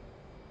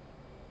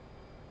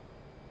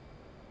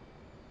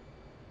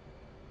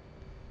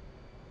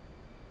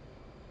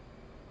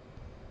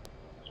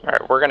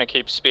 Alright, we're gonna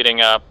keep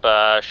speeding up,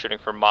 shooting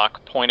for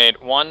Mach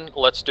 0.81.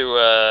 Let's do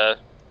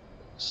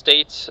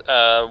states.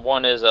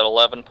 1 is at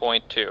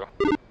 11.2.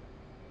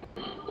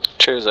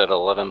 2 is at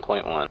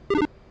 11.1.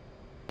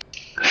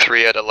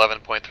 3 at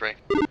 11.3.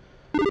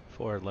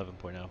 4 at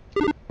 11.0.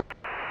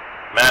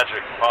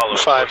 Magic, follow.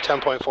 5,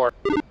 10.4.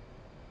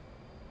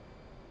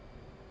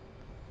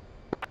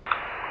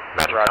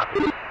 Magic.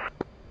 Roger.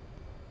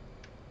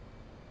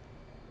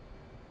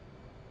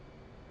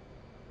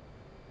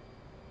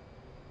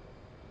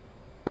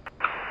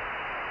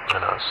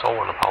 And Sol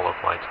and Apollo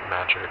flight,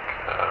 Magic,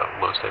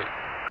 low state.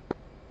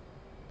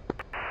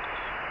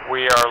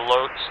 We are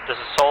low. This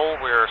is Seoul.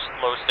 We are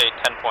low state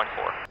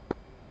 10.4.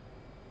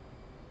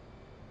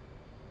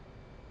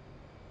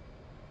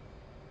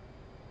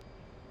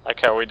 Like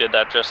how we did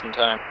that just in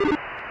time.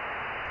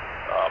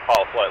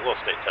 Apollo flight, low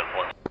state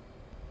 10.1.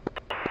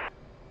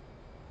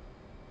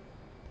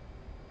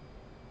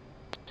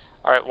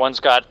 Alright, one's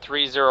got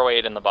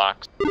 308 in the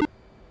box.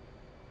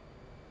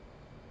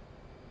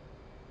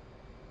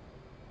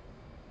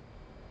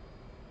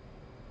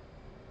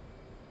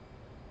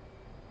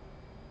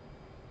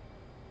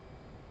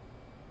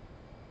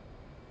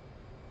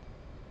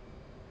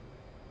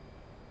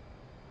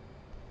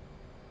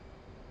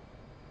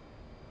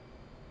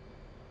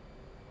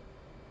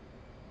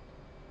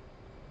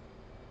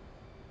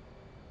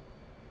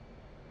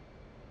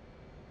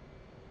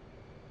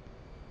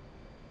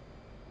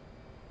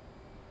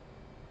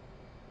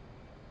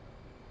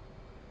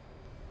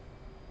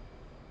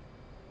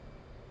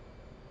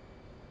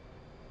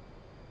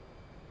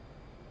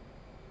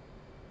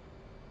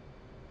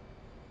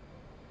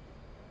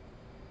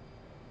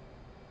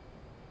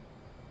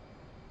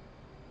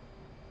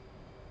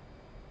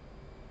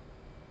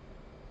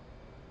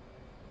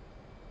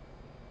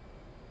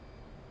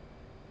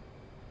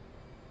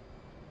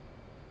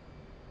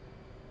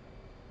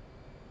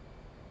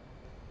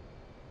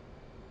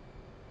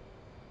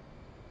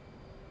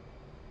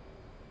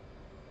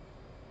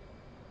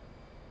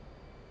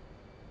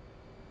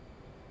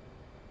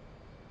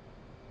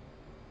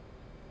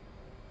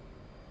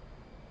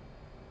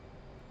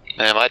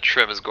 Man, my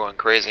trim is going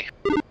crazy.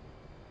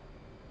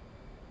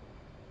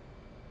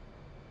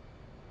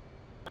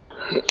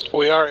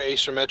 We are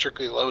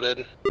asymmetrically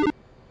loaded.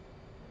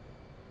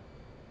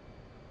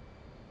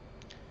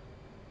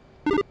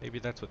 Maybe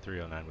that's what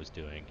 309 was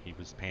doing. He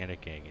was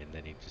panicking and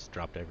then he just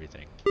dropped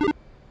everything.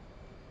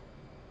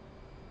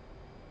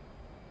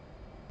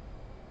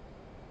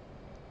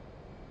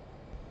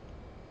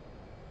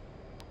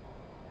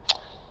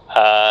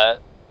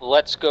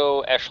 Let's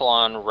go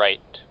echelon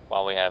right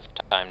while we have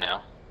time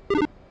now.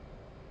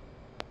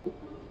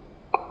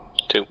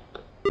 2.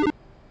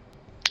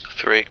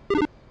 3.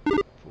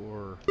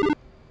 4.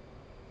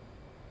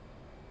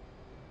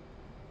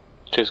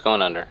 2's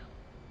going under.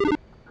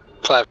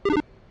 5.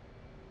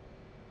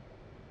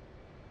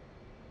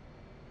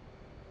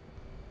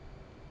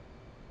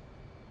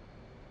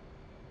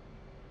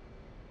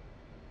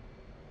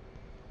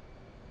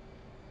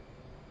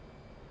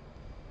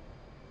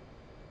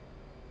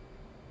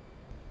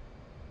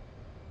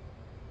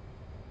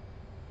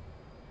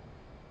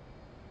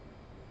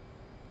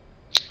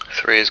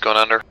 Three is going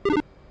under.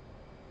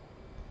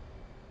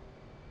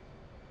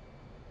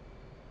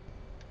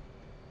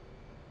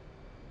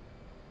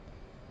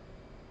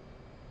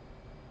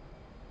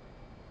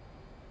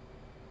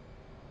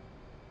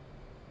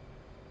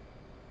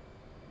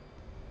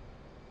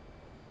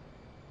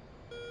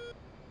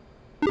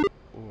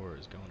 Four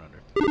is going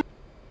under.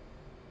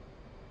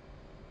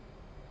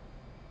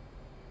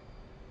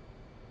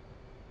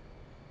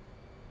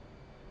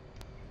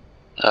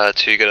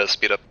 Two, you gotta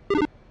speed up.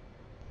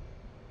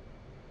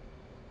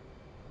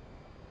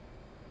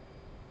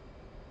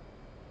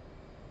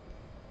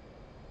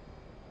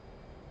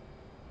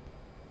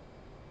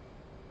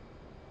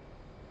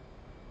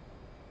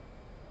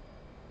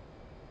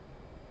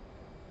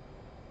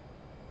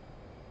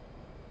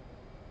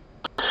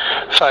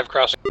 Five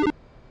crossing.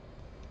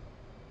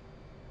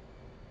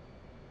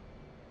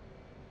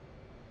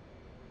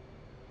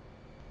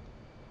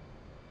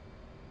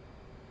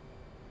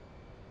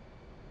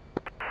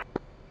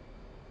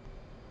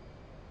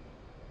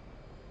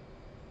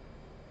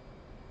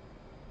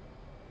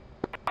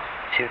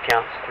 Two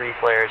counts, 3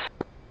 flares.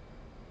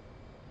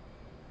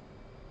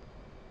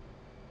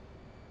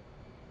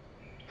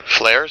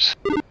 Flares?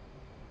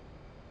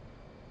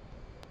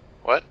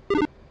 What?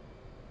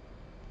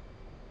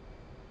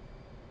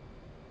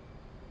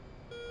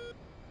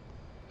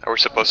 Are we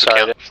supposed to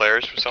count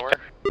flares from somewhere?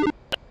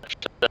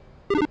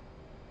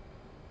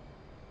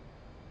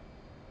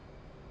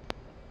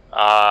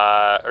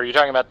 Are you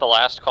talking about the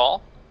last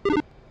call?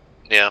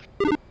 Yeah.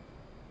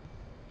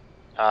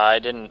 I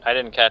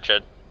didn't catch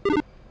it.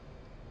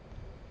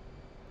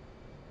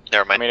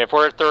 Never mind. I mean, if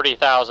we're at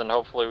 30,000,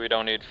 hopefully we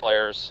don't need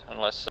flares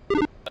unless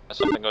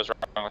something goes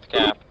wrong with the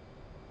cap.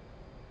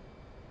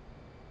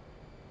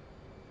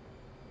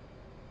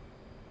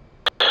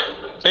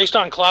 Based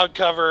on cloud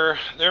cover,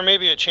 there may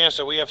be a chance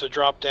that we have to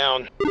drop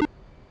down.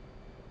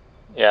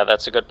 Yeah,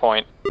 that's a good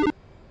point.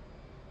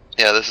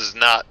 Yeah, this is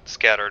not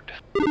scattered.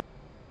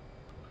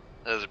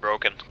 This is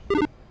broken.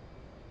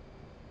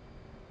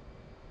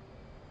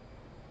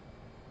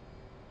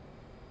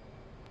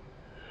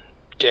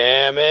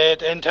 Damn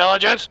it,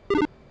 intelligence!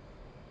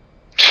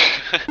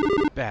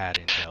 Bad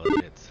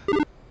intelligence.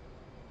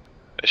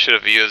 I should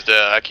have used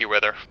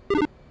AccuWeather.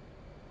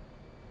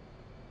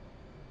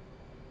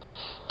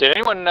 Did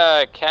anyone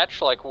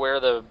catch like where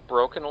the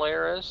broken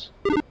layer is?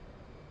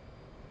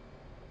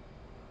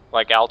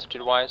 Like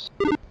altitude-wise?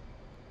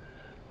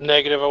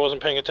 Negative, I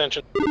wasn't paying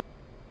attention.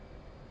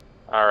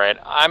 Alright,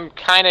 I'm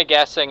kind of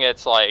guessing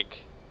it's like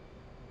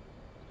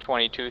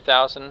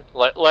 22,000.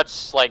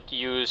 Let's like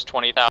use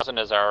 20,000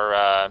 as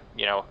our,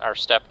 you know, our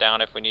step down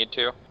if we need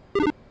to.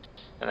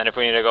 And then if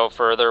we need to go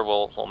further,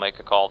 we'll make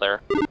a call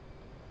there.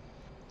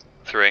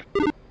 3.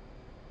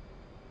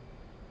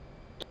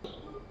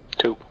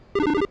 2.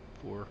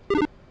 4.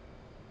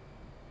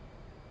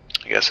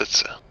 I guess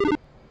it's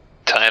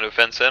time to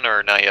fence in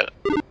or not yet?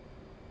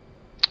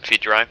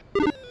 Feet dry?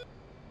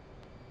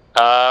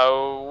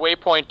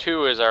 Waypoint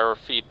 2 is our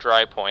feet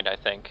dry point, I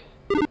think.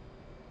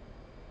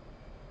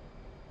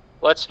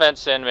 Let's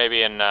fence in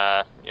maybe in,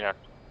 you know,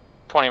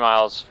 20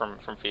 miles from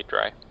feet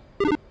dry.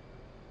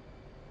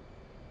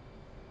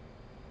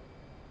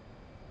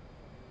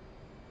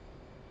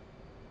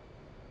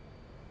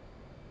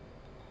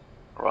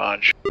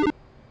 Raj.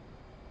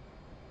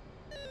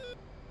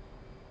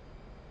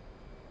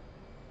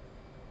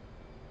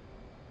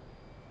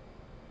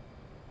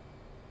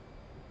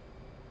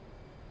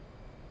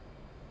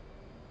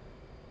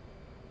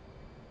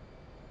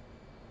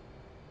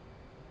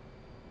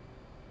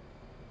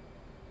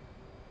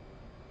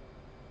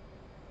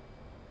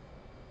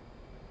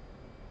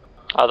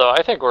 Although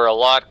I think we're a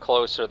lot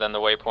closer than the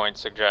waypoint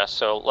suggests,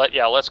 so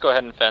let's go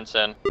ahead and fence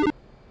in.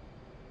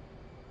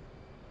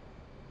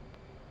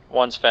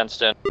 One's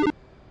fenced in.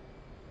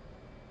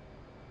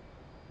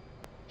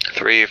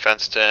 3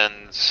 fenced in,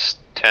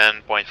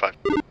 10.5.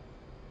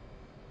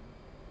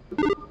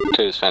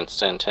 2's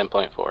fenced in,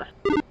 10.4.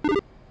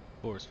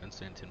 4's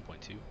fenced in,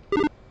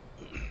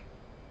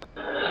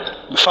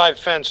 10.2. 5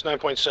 fence,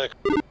 9.6.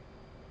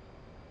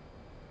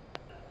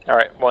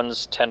 Alright,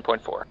 one's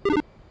 10.4.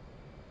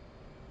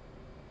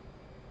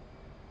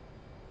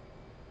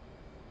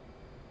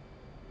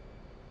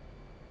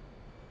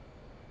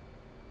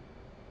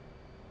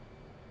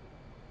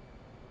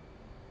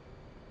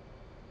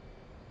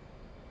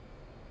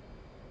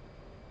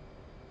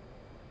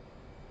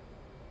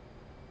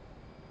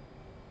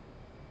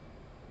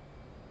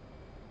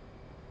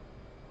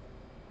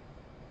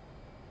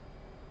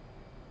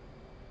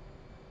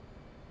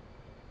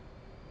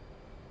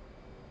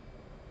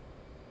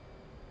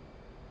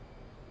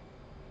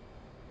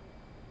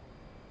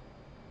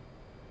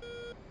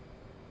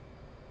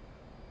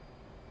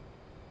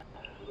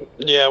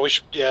 Yeah,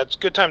 yeah, it's a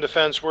good time to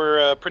fence.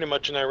 We're pretty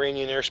much in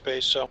Iranian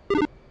airspace, so.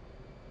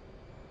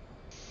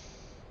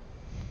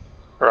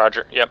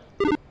 Roger, yep.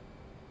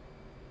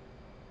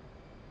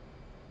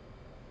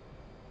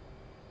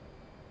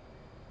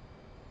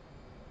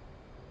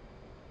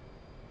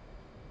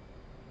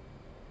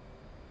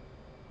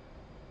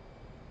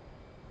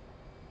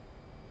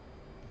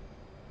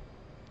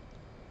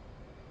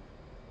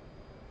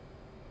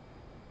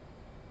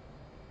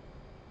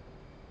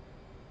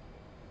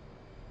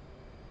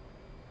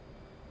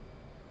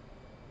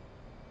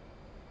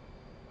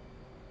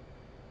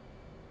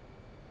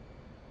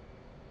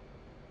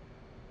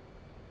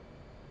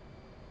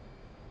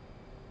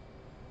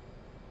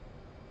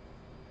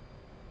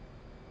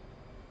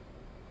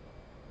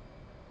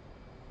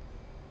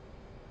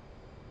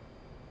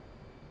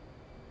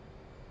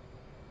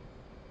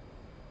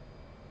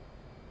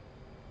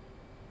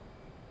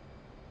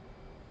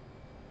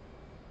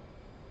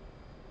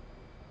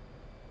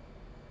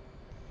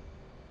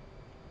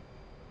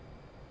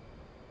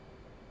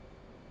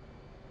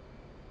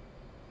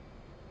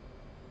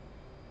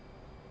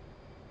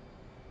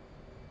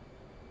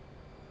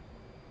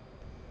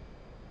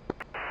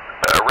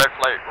 Red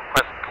flight,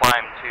 request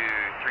climb to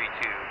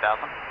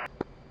 32,000.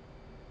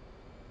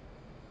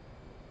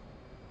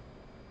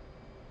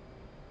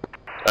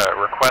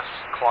 Request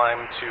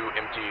climb to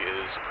empty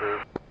is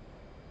approved.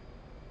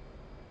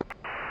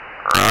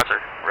 Roger,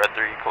 red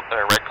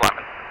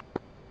climbing.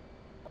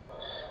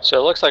 So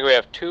it looks like we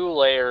have 2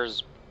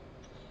 layers,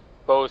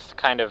 both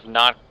kind of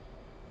not,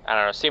 I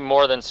don't know, seem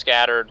more than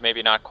scattered,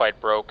 maybe not quite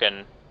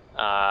broken,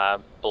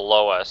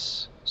 below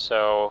us.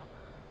 So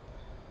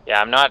yeah,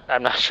 I'm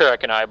not sure I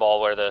can eyeball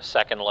where the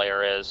second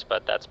layer is,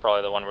 but that's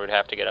probably the one we would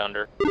have to get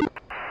under.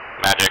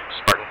 Magic,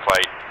 Spartan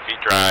flight, feet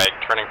dry,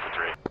 turning for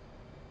 3.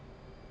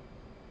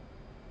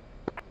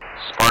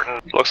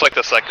 Spartan. Looks like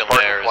the second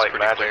layer is flight,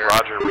 pretty Magic, clear.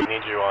 Roger, we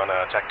need you on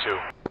Tech 2.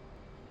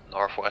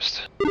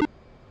 Northwest.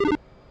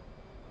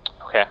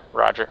 Okay,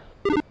 roger.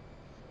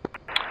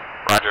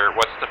 Roger,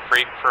 what's the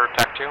free for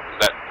Tech 2? Is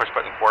that push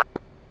button 4?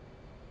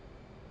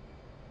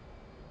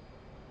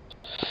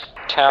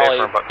 Tally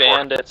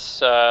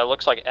bandits,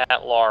 looks like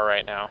at law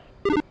right now.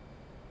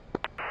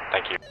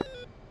 Thank you.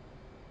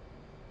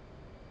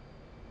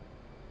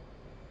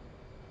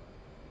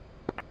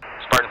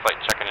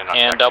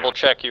 And double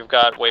check you've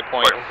got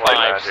waypoint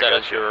 5 set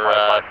as your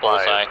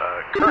bullseye.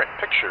 Current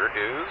picture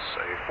is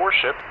a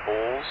 4-ship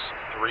Bulls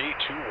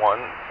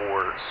 321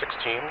 for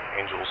 16,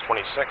 Angels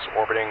 26,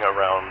 orbiting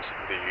around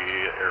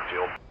the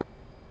airfield.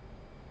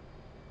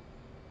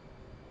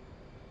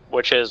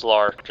 Which is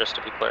LAR, just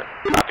to be clear.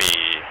 Copy.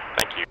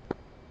 Thank you.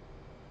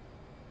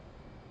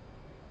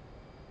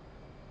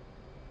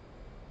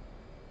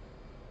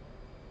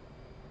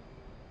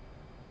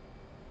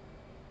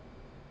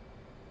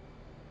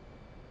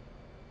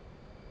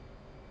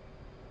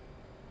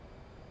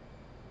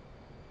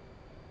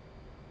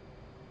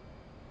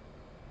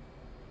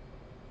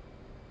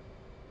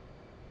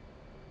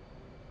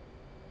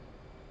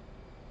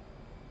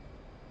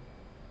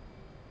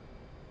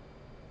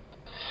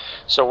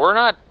 So we're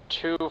not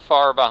too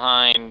far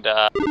behind,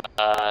 I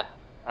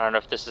don't know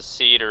if this is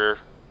seed or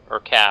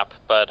cap,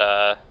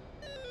 but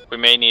we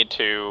may need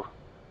to,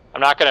 I'm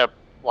not going to,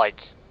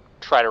 like,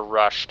 try to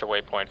rush to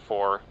waypoint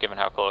 4, given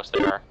how close they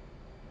are.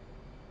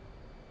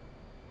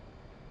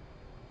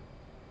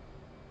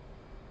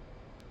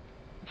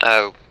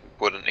 I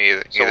wouldn't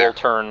either. So we'll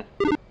turn,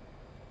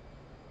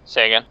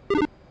 say again?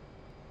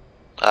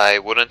 I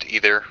wouldn't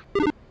either.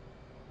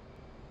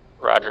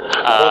 Roger.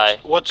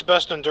 What's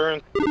best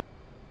endurance?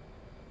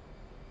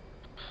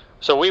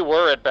 So we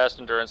were at best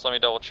endurance, let me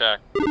double check.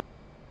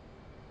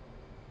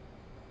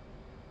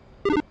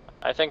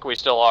 I think we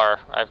still are.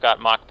 I've got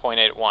Mach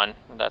 0.81.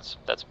 That's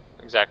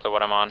exactly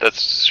what I'm on.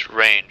 That's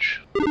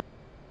range.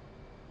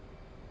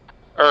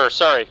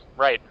 Sorry,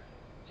 right.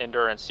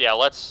 Endurance. Yeah,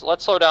 let's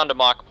slow down to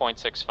Mach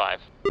 0.65.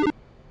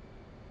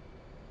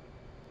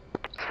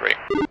 3.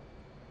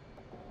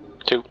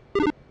 2.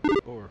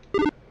 4.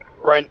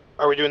 Right,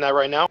 are we doing that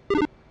right now?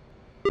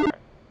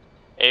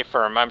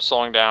 Affirm, I'm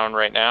slowing down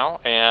right now,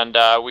 and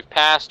we've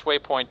passed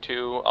waypoint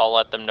 2. I'll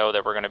let them know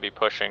that we're going to be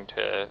pushing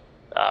to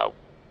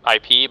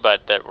IP,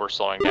 but that we're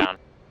slowing down.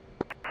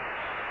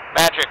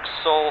 Magic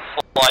Soul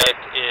Flight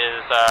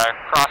is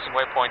crossing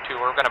waypoint 2.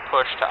 We're going to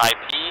push to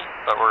IP,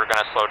 but we're going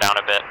to slow down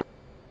a bit.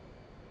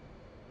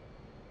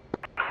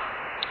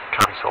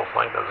 Copy Soul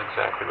Flight, that's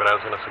exactly what I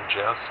was going to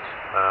suggest.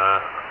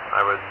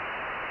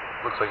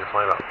 Looks like you're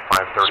flying about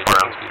 530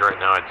 ground speed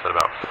right now. I'd set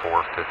about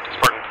 450.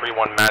 Spartan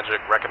 3-1 Magic,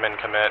 recommend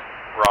commit,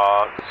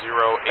 raw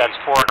 08. That's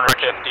 450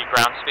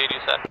 ground speed, you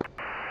said?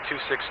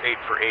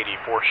 268 for 80,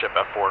 4-ship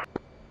F4.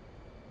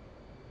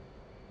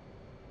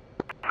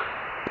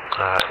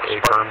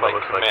 A-firm, but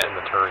looks like in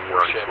the turn you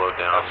already slowed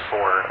down.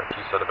 F4. If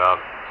you said about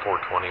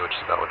 420, which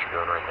is about what you're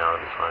doing right now,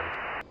 that'd be fine.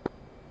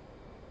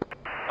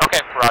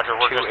 Okay, Roger,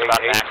 we're just about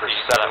max for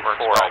speed, so that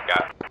works well. I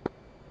got.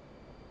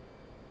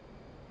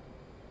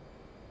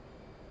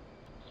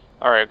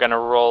 Alright, gonna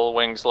roll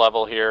wings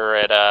level here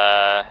at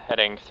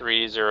heading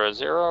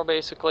 300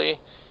 basically,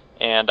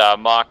 and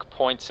Mach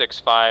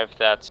 0.65,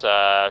 that's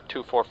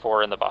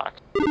 244 in the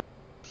box.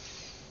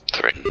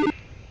 3.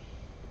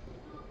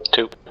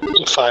 2.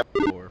 5.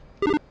 4.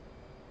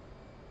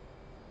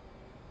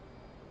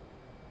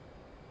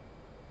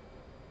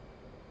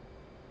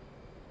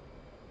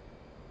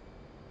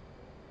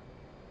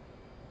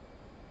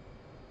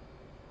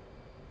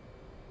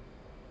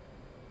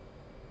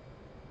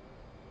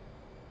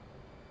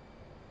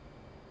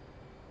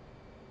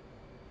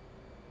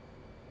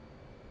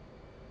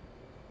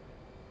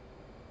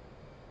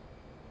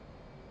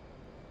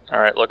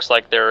 Alright, looks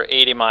like they're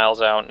 80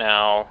 miles out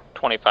now,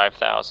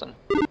 25,000.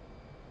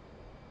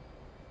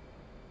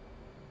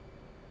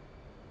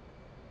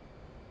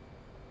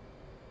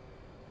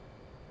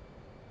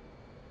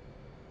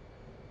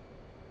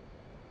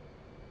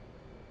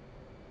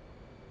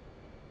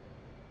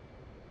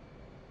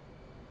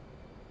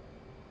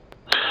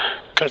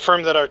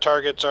 Confirm that our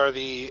targets are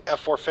the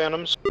F4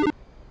 Phantoms.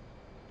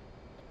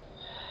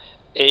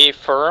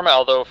 Affirm,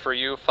 although for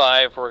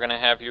U5 we're going to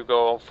have you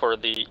go for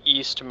the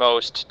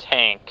eastmost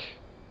tank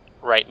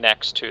right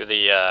next to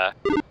the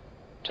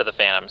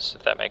Phantoms,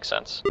 if that makes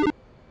sense.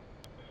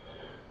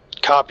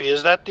 Copy.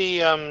 Is that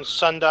the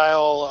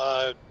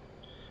sundial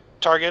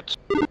targets?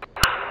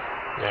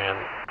 And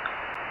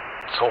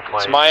Soul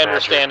Flight, It's my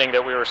understanding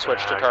that we were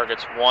switched to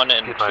targets 1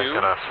 and 2,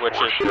 which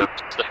is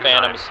the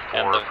Phantoms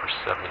and the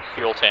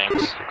fuel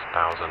tanks.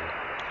 6,000.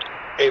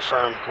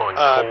 Affirm.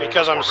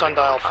 Because I'm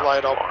sundial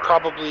flight, I'll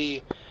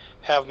probably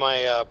have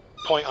my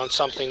point on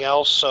something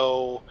else,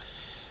 so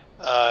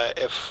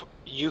if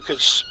you could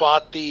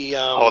spot the...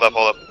 Hold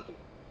up.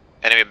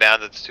 Enemy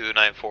bandits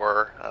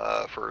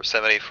 294 for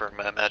 70 for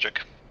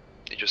Magic.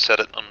 You just said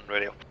it on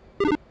radio.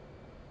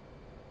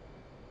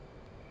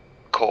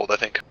 Cold, I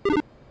think.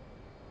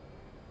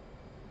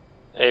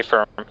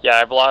 Affirm. Yeah,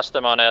 I've lost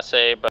them on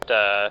SA, but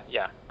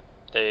yeah,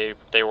 they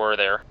were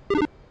there.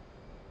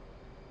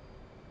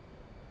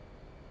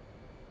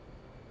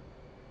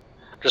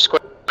 Just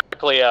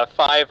quickly,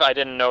 5, I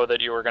didn't know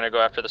that you were going to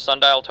go after the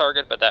sundial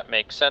target, but that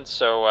makes sense.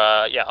 So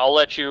yeah, I'll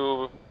let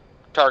you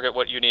target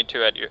what you need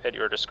to at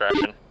your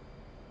discretion.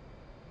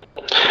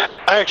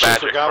 I actually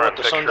forgot what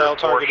the sundial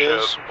target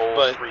is,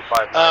 but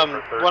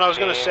what I was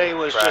going to say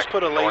was just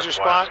put a laser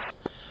spot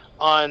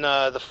on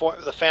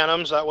the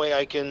Phantoms. That way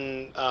I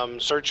can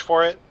search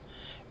for it,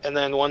 and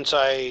then once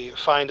I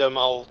find them,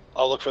 I'll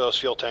look for those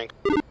fuel tanks.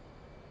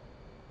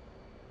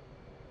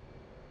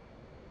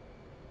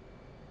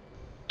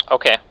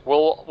 Okay,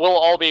 we'll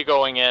all be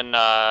going in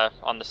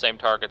on the same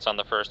targets on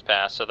the first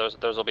pass. So those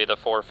will be the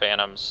 4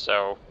 Phantoms.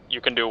 So you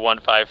can do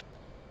 1, 5,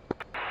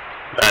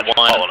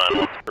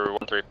 1 through 1,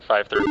 3,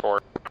 5 through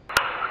 4.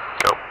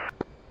 Go.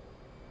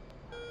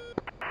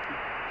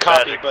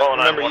 Copy, but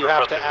remember you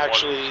have to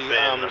actually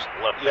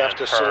you have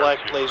to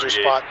select laser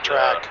spot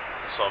track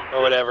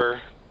or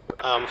whatever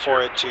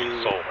for it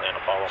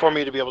for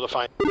me to be able to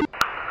find.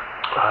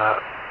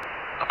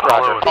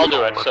 Roger, I'll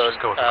do it. So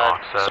go with an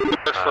offset.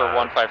 Search for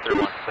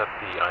 15331. Set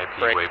the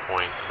IP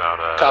waypoint about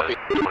Copy.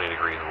 20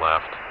 degrees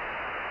left.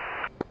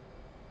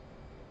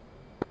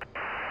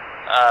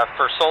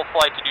 For Soul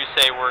Flight, did you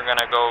say we're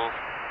gonna go?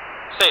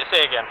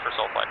 Say again for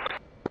Soul Flight, please.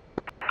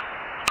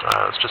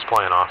 Let's just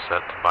play an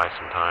offset to buy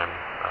some time.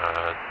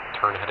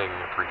 Turn heading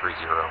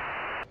 330.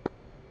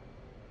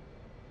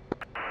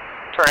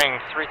 Turning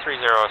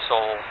 330,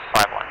 Soul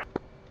 51.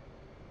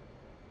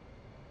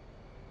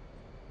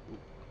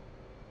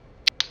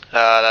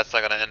 That's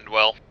not gonna end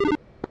well.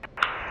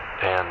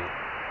 And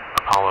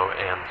Apollo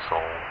and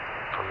Soul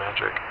for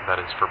Magic, that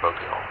is for both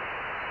of y'all.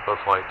 Both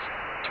flights,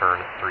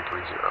 turn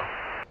 330.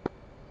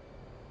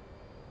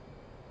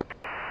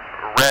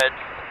 Red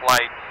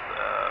flight,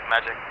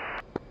 Magic.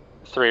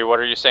 3, what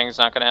are you saying is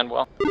not gonna end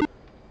well?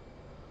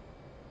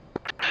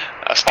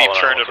 Steve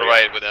turned it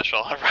right with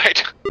echelon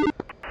right.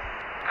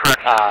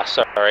 Ah,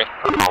 sorry.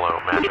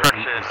 Apollo, Magic.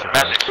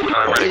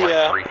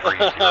 Yeah,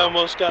 I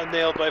almost got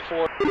nailed by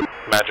 4.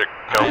 Magic,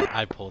 go.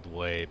 I pulled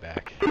way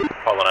back.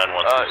 Apollo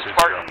 9-1,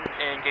 Spartan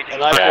engaging.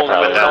 And I pulled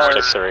probably hard.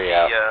 pushed 3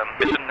 out.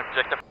 Mission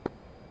objective.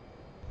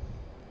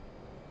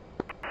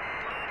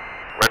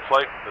 Red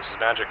flight, this is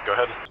Magic, go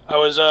ahead. I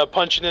was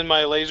punching in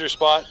my laser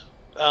spot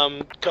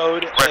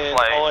code, and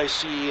all I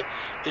see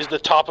is the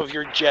top of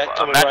your jet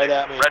coming Magic, right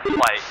at me. Red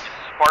flight,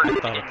 Spartan I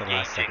thought at the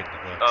last engaging. second to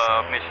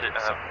look, Mission,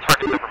 so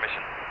targets over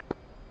mission.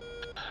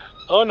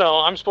 Oh no,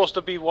 I'm supposed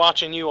to be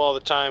watching you all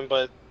the time,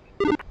 but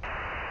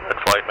Red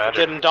flight, Magic.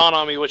 it didn't dawn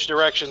on me which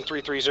direction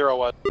 330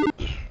 was.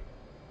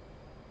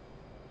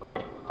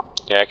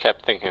 Yeah, I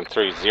kept thinking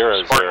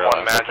 300. Spartan 1, I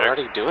was Magic.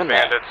 already doing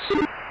that.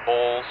 Bandits,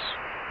 Bulls,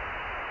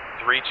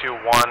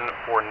 321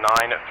 for 9,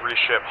 3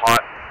 ship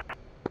hot.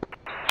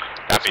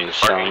 Copy,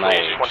 showing my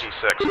age.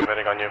 26,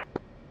 depending on you.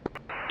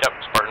 Yep,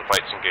 Spartan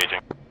flight's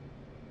engaging.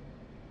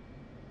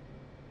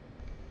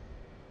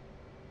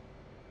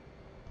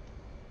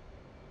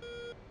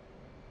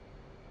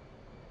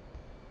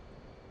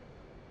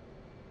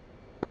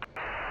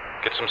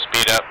 Get some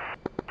speed up.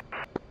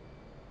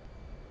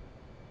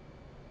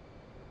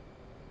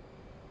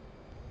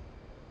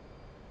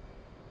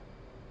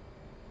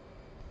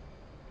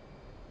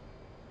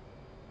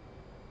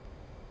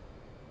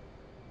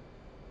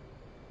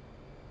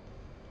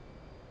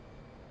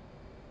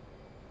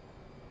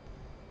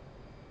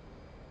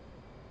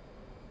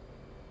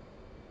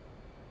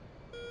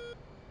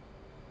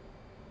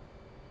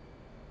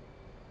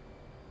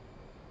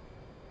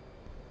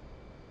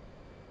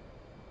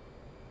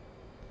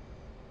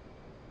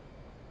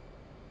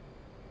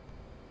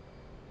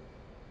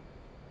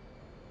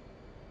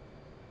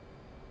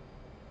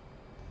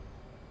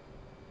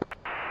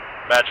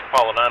 Magic,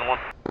 Apollo 9-1.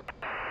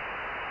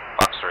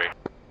 Fox 3.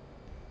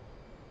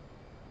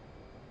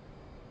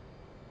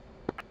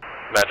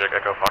 Magic,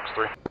 Echo Fox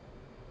 3.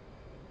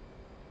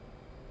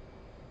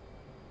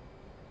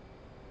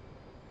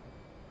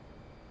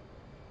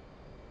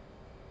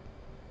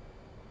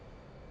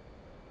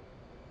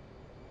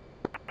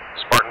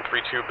 Spartan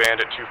 3-2,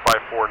 Bandit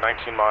 254,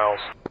 19 miles.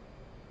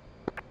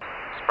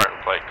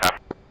 Spartan flight, copy.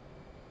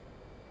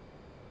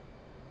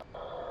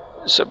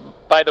 So,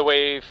 by the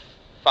way,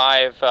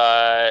 5,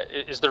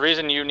 is the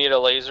reason you need a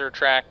laser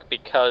track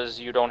because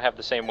you don't have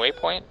the same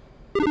waypoint?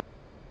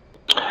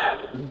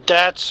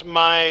 That's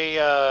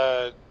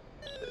my,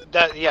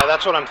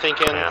 that's what I'm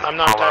thinking. And I'm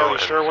not entirely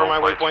Apollo sure where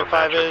my and Soul waypoint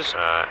Flight 5 is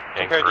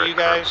compared to you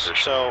guys,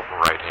 so,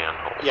 right hand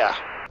hold. yeah,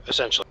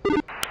 essentially.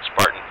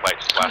 Spartan flight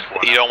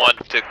 /1. You don't want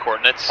the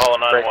coordinates? Apollo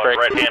 9-1, break.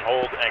 right hand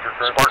hold, anchor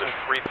current. Spartan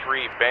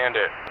 3-3,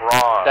 Bandit,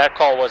 Broad. That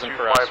call wasn't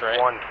for us, right?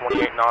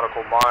 28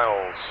 nautical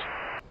miles.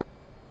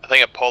 I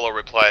think Apollo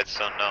replied,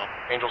 so no.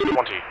 Angels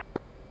 20.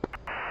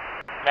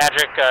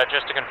 Magic,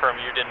 just to confirm,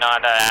 you did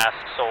not ask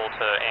Soul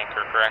to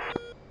anchor, correct?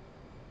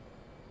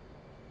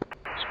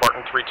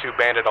 Spartan 3-2,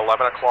 Bandit,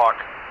 11 o'clock,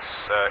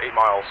 8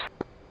 miles.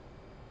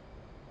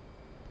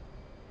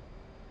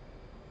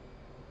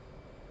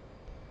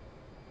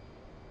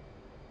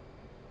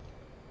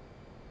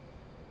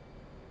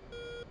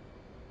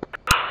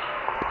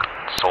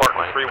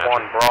 Spartan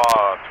 3-1,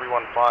 Bra,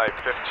 315,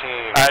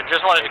 15.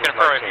 Just wanted to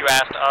confirm if you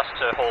asked us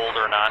to hold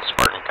or not.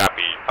 Spartan,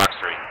 copy, Fox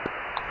 3.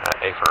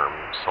 A-firm,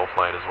 Soul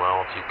Flight as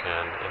well, if you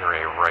can enter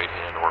a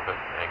right-hand orbit,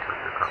 anchor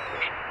your current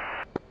position.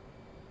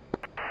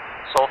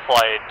 Soul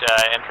Flight,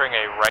 entering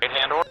a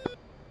right-hand orbit.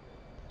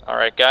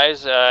 Alright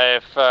guys,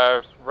 if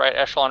right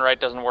echelon right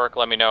doesn't work,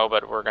 let me know,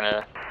 but we're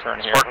gonna turn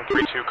here. Spartan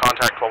 3-2,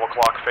 contact 12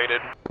 o'clock,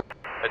 faded.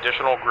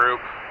 Additional group,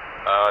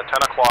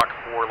 10 o'clock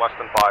for less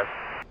than 5.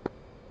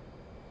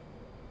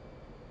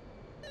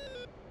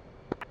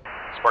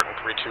 Spartan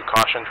 3-2,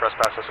 caution,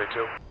 trespass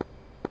SA2.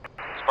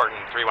 Spartan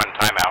 3-1,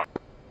 timeout.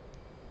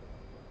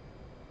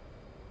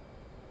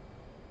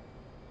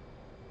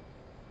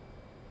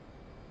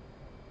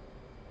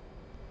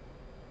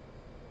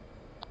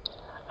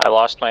 I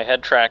lost my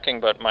head tracking,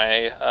 but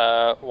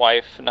my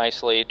wife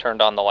nicely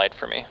turned on the light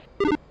for me.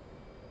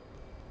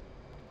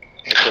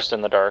 It's just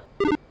in the dark.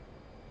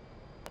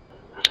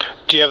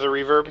 Do you have the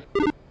reverb?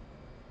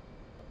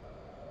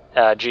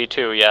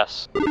 G2,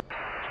 yes.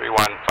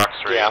 3-1, Fox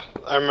 3. Yeah,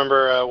 I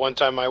remember one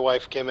time my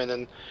wife came in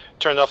and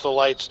turned off the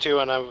lights too,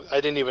 and I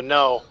didn't even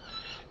know.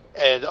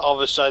 And all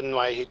of a sudden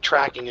my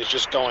tracking is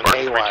just going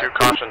haywire. 3-2,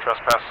 caution,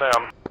 trespass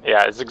Sam.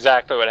 Yeah, it's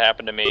exactly what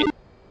happened to me.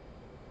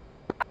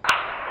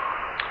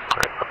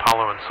 Alright,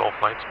 Apollo and Soul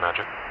flights,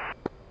 Magic.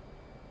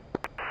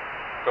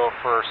 Go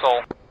for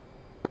Soul.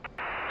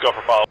 Go for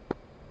Apollo.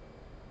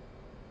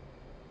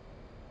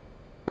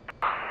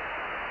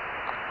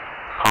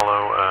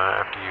 Apollo,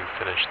 after you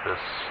finish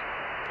this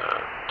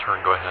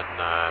turn, go ahead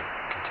and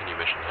continue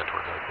mission, head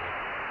toward Helico.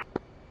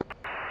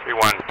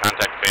 3-1,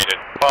 contact faded.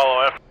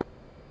 Apollo, after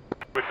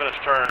we finish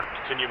turn,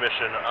 continue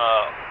mission.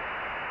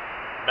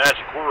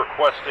 Magic, we're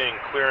requesting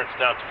clearance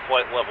down to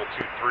flight level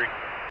 23.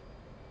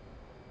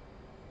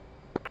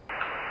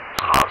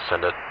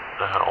 Send it.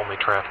 Only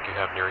traffic you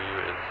have near you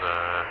is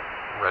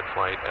red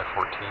flight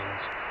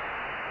F-14s.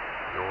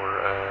 You're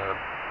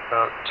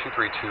about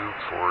 232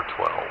 for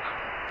 12.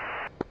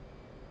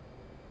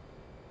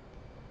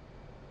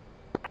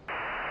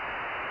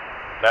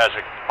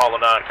 Magic, Apollo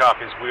 9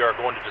 copies. We are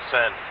going to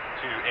descend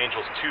to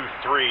Angels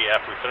 2-3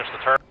 after we finish the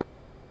turn.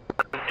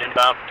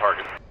 Inbound for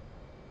target.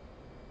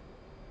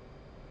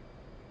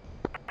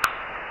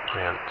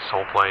 And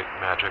Soul Flight,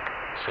 Magic,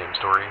 same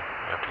story.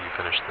 After you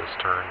finish this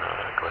turn,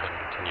 go ahead and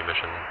continue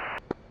mission.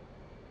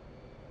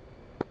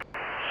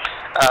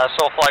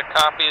 Soul Flight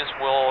copies,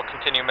 we'll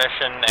continue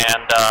mission,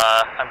 and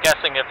I'm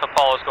guessing if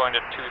Apollo's going to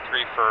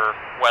 2-3 for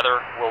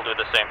weather, we'll do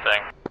the same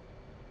thing.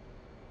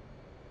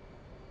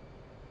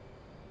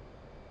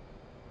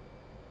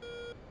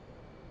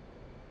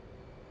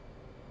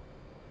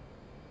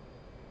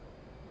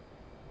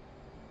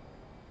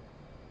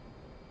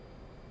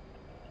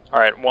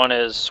 Alright, one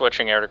is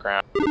switching air to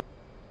ground.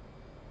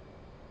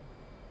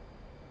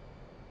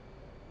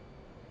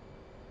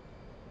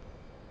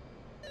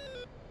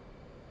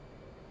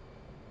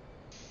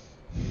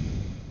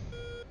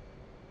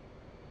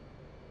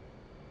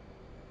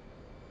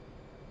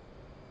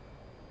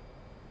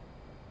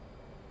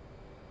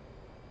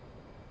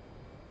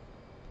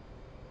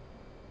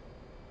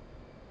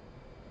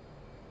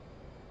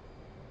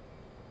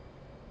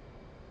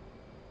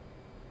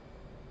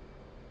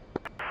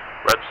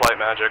 Red Flight,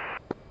 Magic.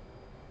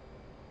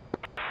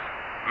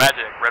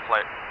 Magic, red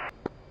flight.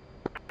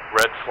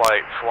 Red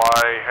Flight,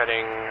 fly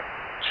heading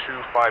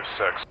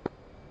 256.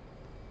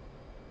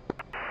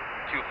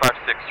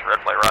 256,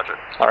 red flight, roger.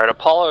 Alright,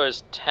 Apollo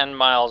is 10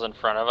 miles in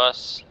front of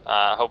us.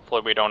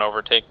 Hopefully we don't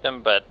overtake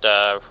them, but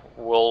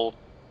we'll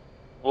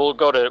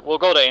go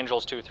to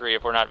Angels 2-3.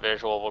 If we're not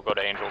visual, we'll go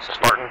to Angels 2.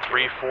 Spartan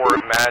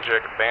 3-4,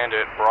 Magic,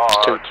 Bandit, Bra,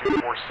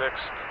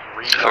 246,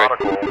 3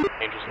 nautical,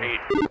 Angels 8.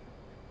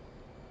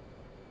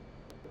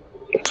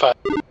 5.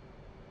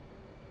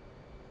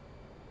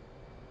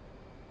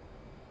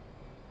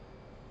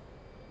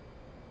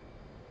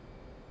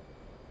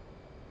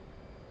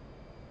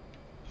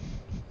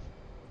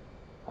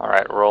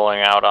 Alright,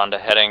 rolling out onto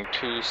heading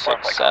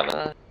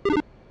 267.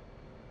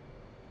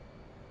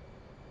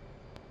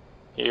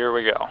 Here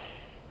we go.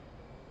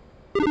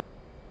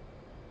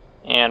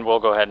 And we'll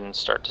go ahead and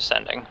start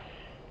descending.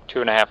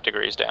 2.5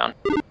 degrees down.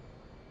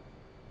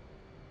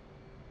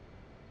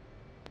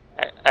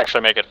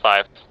 Actually make it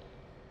 5.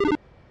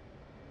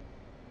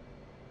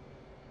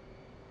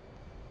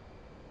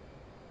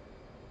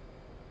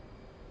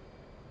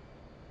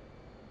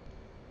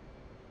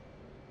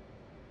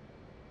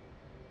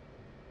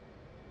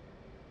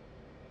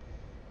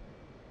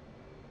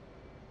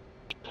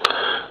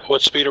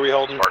 What speed are we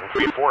holding? Spartan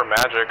 3-4,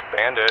 Magic,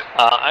 Bandit.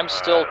 I'm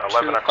still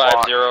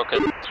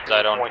 250 because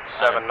I don't.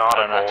 I'm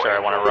not sure I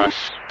want to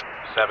rush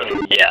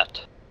 7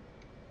 yet.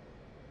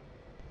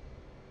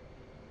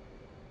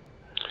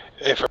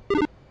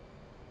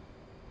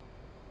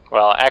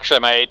 Well, actually,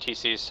 my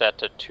ATC is set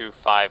to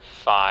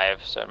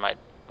 255, so it might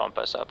bump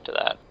us up to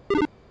that.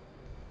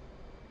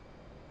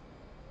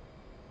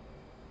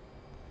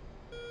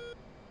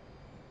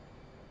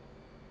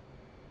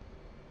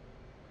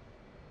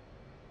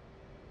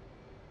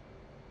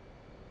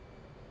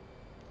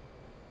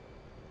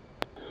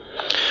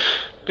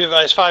 Be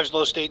advised, 5's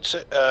low state,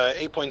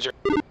 8.0.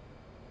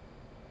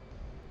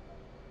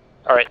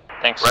 Alright,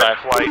 thanks, Red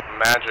Flight,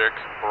 Magic,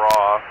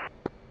 Bra,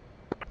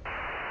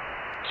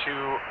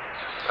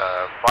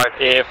 5.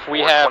 If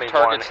we have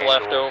targets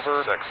left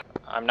over, 6.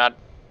 I'm not,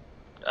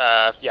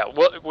 yeah,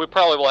 we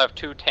probably will have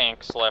 2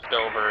 tanks left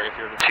over if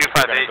you're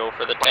going to go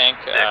for the tank.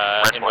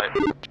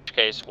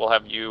 case, we'll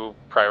have you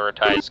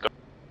prioritize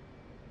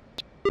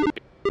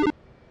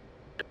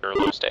your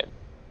low state.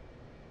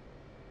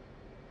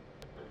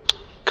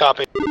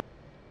 Copy.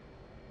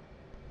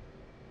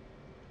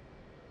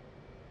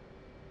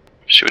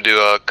 Should we do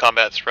a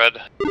combat spread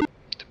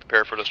to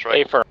prepare for the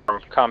strike? Affirm,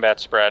 combat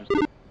spread.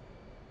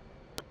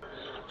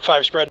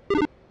 5 spread.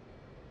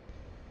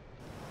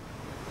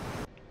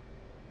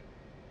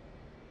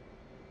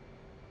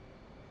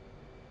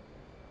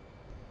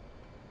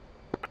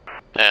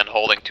 And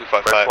holding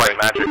 255. Red flight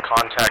magic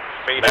contact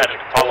faded. Magic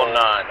Apollo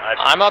 9.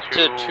 I'm up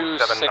to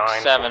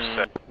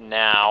 267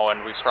 now,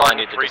 and we probably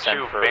need to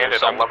descend further.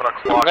 So I'm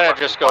going to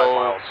just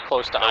go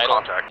close to idle,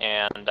 contact.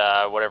 And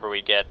whatever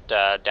we get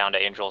down to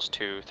Angels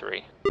 2,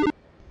 3.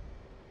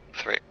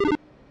 3.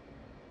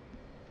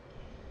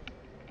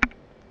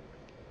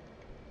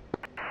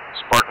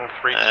 Spartan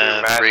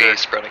 3-2 magic. 3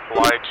 spreading.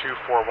 Fly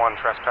 241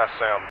 trespass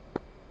Sam.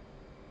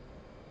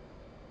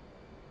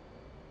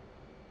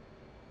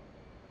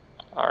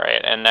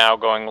 Alright, and now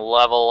going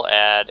level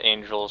at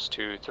Angels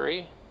 2,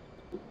 3.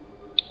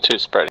 2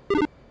 spreading.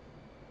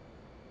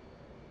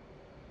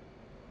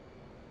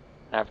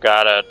 I've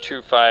got a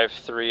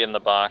 253 in the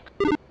box.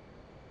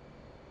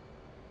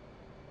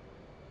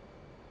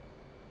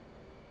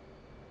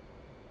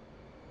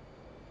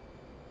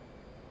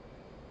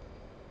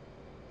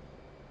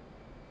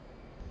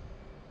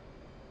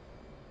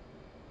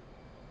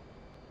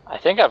 I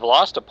think I've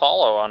lost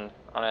Apollo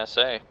on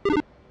SA.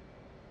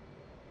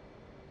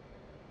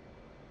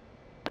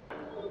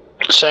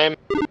 Same.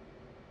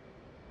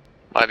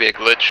 Might be a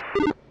glitch.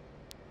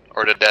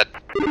 Or the dead.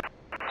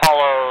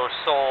 Apollo,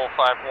 Sol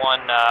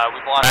 5-1,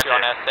 we've lost you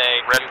on SA.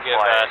 Can you give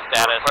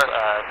status,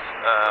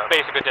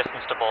 basically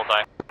distance to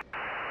bullseye?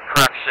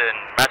 Correction,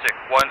 Magic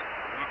 1.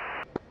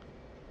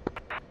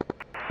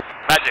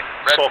 Magic,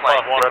 red Sol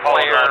flight, 5-1, red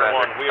Apollo player,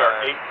 9-1, we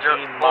are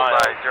 18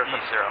 miles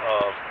east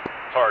of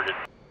target.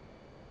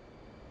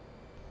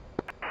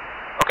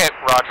 Okay,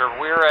 Roger,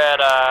 we're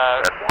at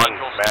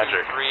Angels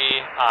magic.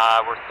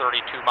 2-3, we're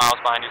 32 miles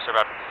behind you, so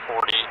about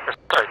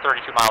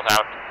 32 miles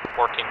out,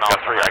 14 miles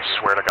Got 3, I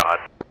swear to God.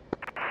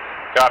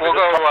 Copy. We'll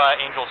go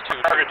Angels 2,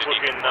 3. Target's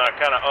looking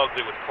kind of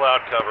ugly with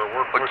cloud cover.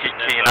 We're pushing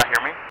Can you not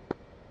hear me?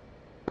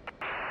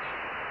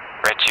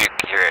 Red 2,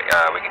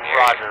 we can hear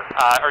Roger.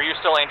 Are you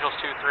still Angels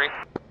 2, 3?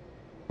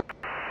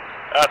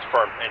 That's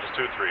firm. Angels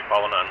 2-3,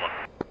 Apollo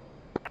 9-1.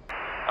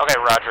 Okay,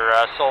 Roger.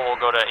 Sol will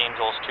go to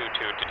Angels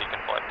 2-2 to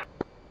deconflict.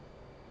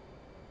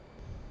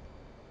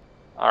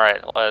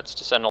 Alright, let's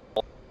descend a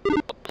little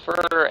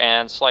further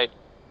and slight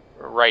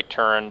right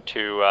turn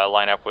to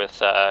line up with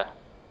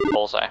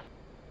bullseye.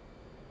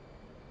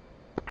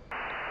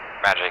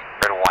 Magic,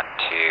 red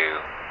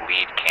 1-2,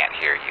 lead can't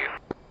hear you.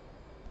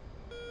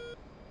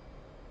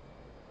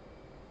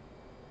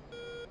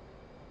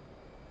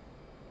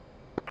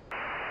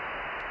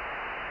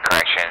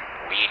 Correction,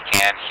 lead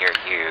can hear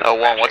you. Oh,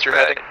 Juan, what's your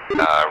heading?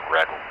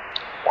 Red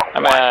 1-1.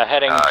 I'm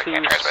heading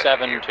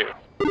 272.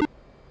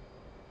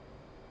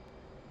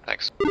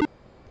 Thanks.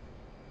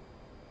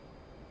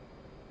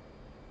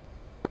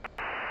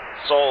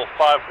 Sol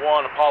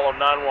 5-1, Apollo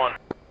 9-1.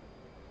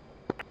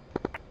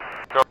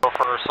 Go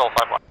for Sol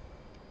 5-1.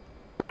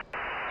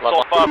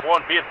 Sol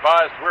 5-1, be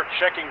advised, we're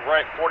checking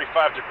right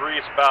 45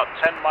 degrees, about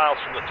 10 miles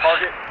from the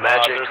target.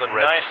 Magic, there's a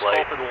red nice flight,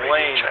 open radio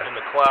lane check. in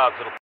the clouds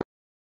that'll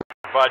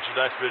provide you a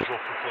nice visual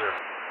for clear.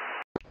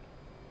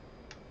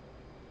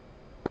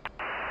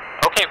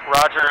 Okay,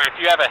 Roger. If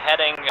you have a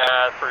heading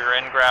for your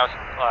in-grouse,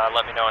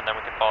 let me know and then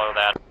we can follow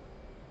that.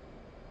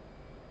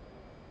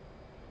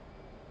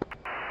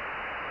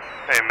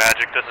 Hey,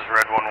 Magic, this is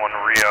Red 1-1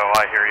 Rio,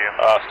 I hear you.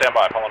 Stand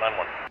by, Apollo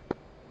 9-1.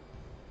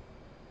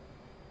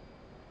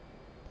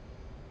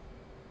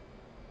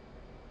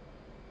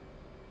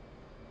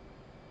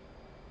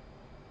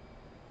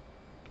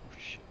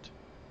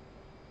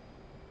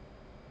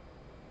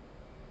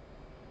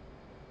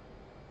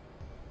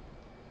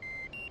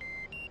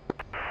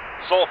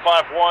 Sol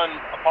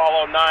 5-1,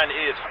 Apollo 9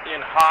 is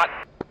in hot.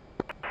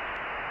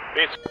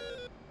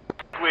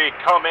 Basically,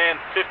 come in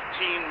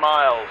 15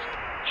 miles.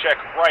 Check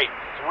right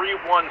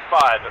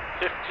 315 at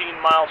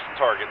 15 miles from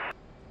target.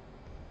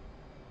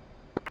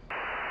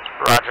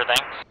 Roger,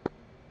 thanks.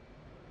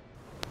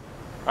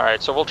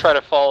 Alright, so we'll try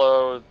to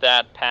follow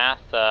that path.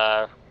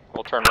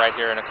 We'll turn right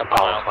here in a couple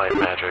miles. Flight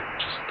magic,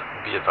 just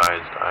be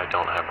advised, I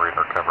don't have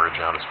radar coverage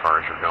out as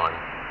far as you're going.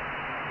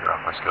 You're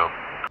off my scope.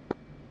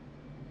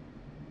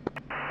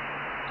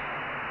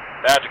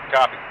 Magic,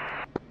 copy.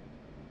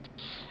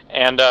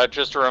 And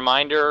just a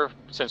reminder,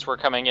 since we're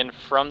coming in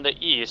from the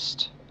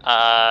east,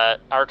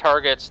 our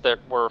targets that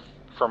were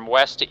from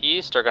west to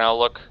east are going to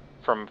look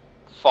from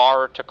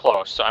far to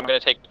close. So I'm going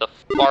to take the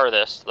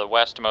farthest, the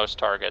westmost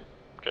target.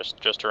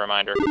 Just a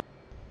reminder.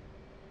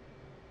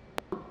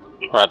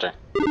 Roger.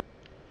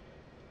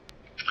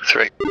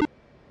 3.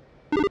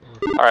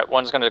 Alright,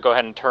 one's going to go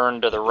ahead and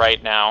turn to the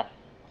right now.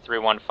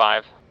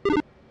 315.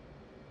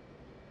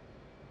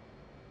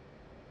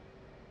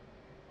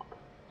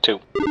 2.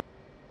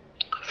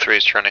 3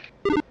 is turning.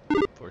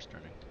 4 is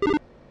turning.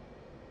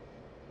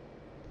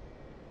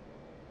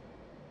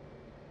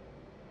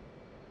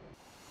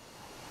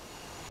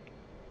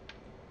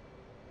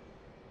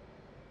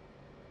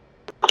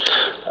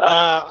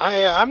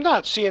 I'm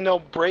not seeing no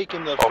break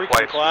in the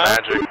freaking cloud.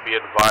 Magic, be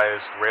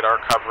advised, radar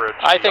coverage.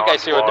 I think I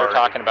see what they're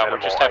talking about. We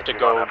just have to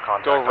go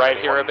right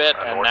here a bit,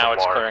 and now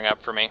it's clearing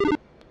up for me.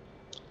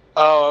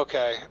 Oh,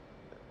 okay.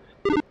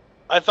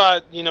 I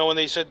thought, you know, when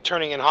they said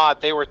turning in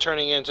hot, they were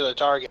turning into the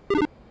target.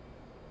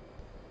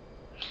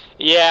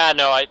 Yeah,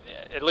 no,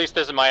 at least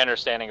this is my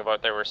understanding of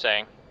what they were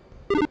saying.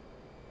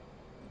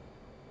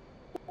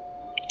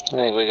 I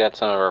think we got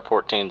some of our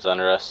 14s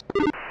under us.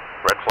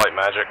 Red flight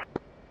Magic.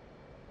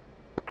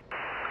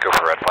 Go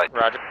for red flight.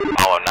 Roger.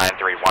 Apollo 9-3,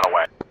 1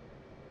 away.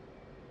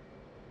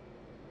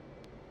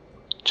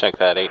 Check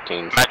that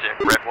 18. Magic,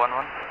 red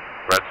 1-1.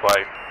 Red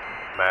flight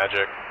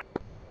Magic.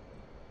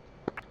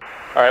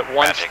 Alright,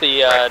 once Magic,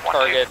 the red,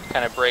 target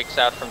kind of breaks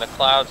out from the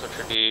clouds, which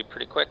should be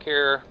pretty quick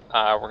here,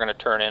 we're going to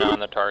turn in on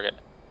the target.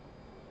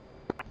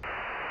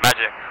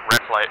 Magic,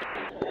 red flight.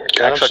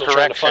 I'm still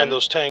trying to find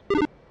those tanks.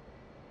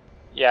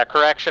 Yeah,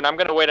 correction. I'm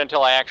going to wait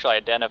until I actually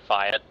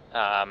identify it,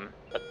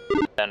 but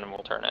then we'll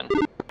turn in.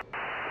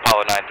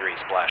 Apollo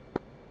 9-3, splash.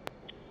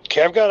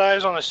 Okay, I've got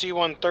eyes on a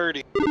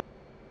C-130.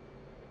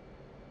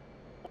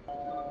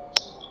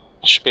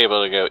 Should be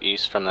able to go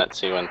east from that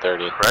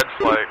C-130. Red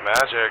flight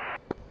Magic.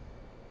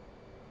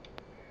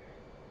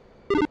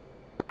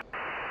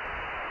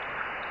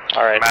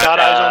 Alright, got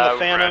eyes on the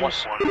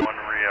Phantoms.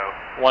 1-1 Rio.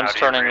 One's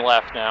turning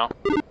left now.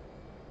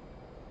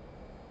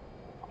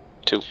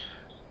 2.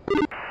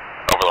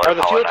 Overlord, Are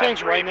the Apollo fuel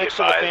tanks 9-3, right next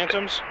to the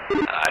Phantoms?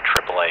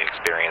 AAA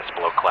experience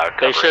below cloud cover.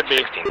 They should be.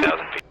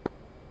 16,000 feet.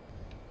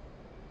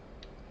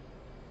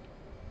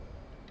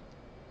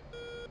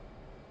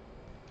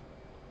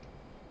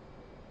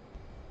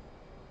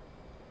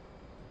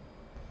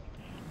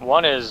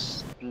 One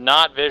is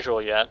not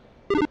visual yet.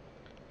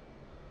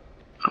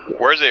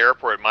 Where's the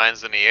airport?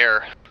 Mine's in the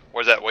air.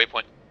 Where's that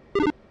waypoint?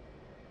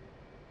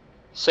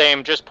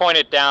 Same, just point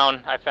it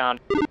down. I found.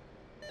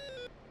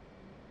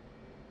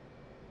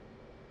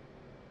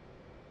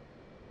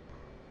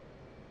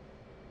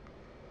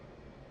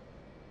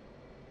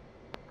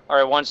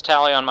 Alright, one's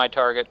tally on my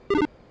target.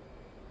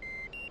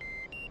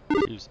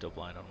 2's still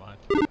blind on mine.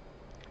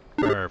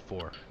 Or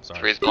 4,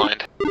 sorry. 3's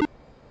blind.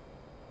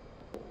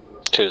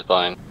 2's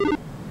blind.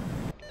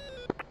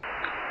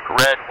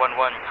 Red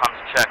 1-1,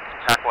 comms check,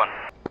 TAC 1.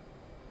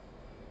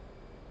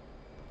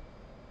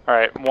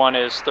 Alright, one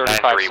is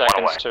 35 9-3,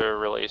 seconds to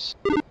release.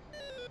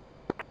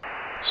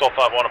 Sol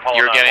 5-1, Apollo 9-1.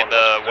 You're getting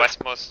the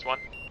westmost one?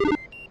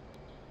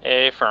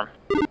 Affirm.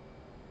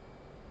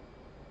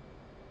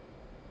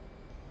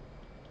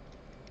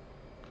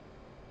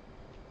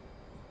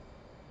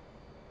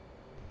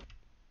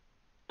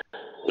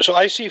 So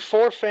I see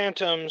 4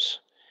 Phantoms,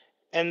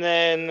 and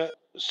then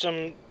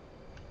some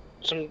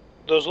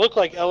those look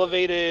like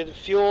elevated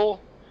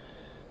fuel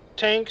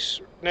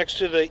tanks next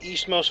to the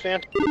eastmost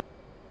Phantom.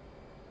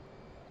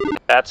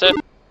 That's it.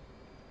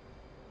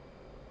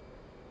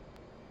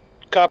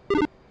 Copy.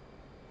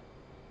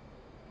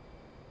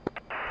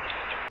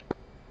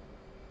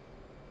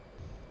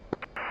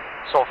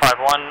 Sol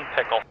 5-1,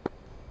 pickle.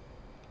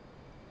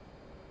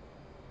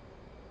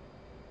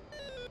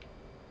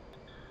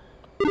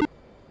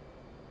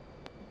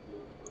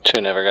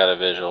 Two never got a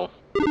visual.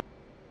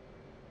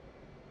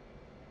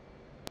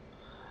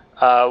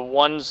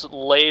 One's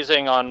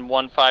lasing on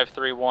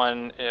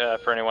 1531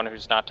 for anyone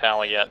who's not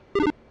tally yet.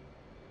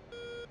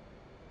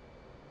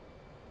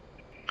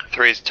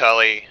 3's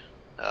tally,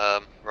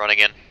 running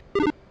in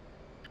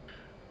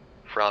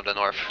from the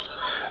north.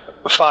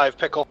 5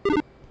 pickle.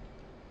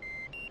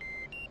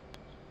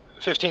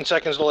 15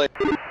 seconds delay.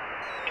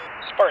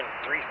 Spartan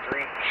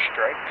 3-3,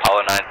 strike.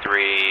 Apollo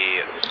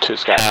 9-3,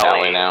 2's got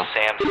tally now.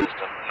 SAM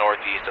system,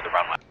 northeast of the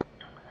runway.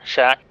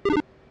 Shack.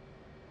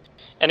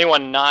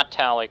 Anyone not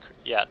tally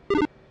yet?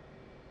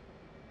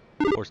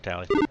 4's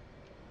tally.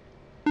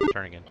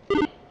 Turning in.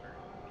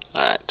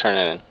 Alright, turn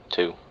it in.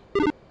 2.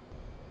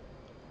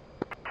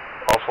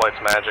 All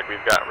flights Magic,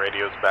 we've got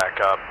radios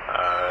back up.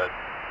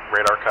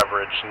 Radar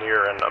coverage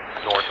near and up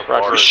north of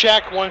Roger.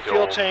 Shack, 1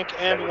 fuel tank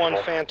and 1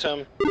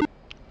 Phantom.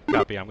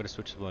 Copy, I'm going to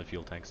switch to the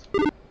fuel tanks.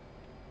 Sol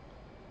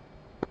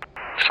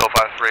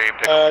 5-3,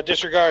 pick.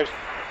 Disregard.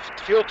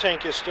 Fuel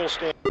tank is still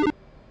standing.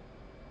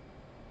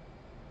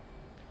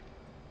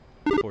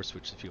 4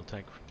 switch to fuel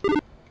tank.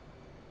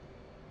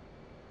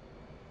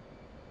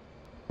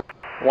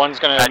 One's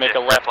going to make a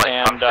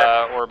left-hand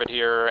orbit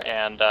here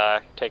and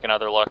take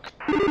another look.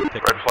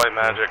 Red flight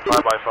Magic,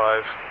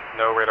 5x5,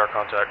 no radar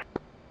contact.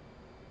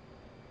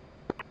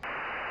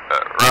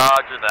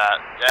 Roger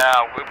that.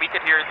 Yeah, we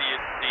could hear the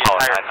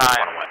entire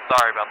time.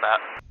 Sorry about that.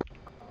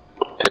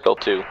 Pickle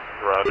 2.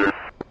 Roger.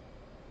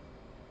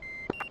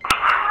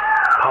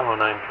 Apollo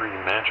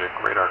 9-3 Magic,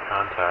 radar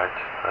contact.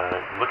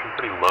 Looking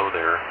pretty low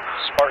there.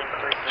 Spartan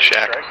 3-3,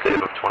 Shack. strike.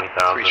 Save of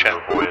 20,000 to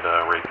avoid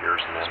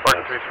rapiers and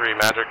Spartan then 3-3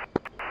 Magic.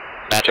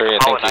 Magic, I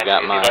think you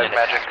got mine.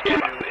 Magic 2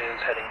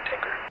 is heading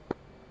tinker.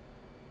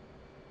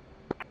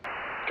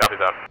 Copy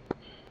that.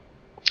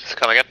 It's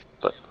coming in.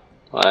 But,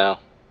 well,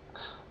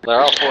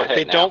 they're all 4 hit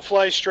They now. don't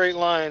fly straight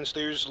lines.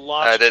 There's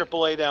lots of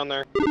AAA down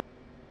there.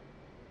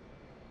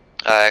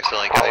 I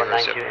accidentally got Apollo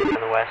yours. 92 in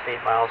from the west,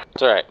 8 miles.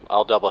 It's alright,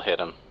 I'll double hit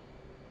him.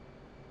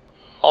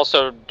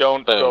 Also,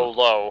 don't go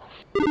low.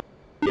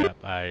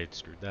 Yep, I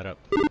screwed that up.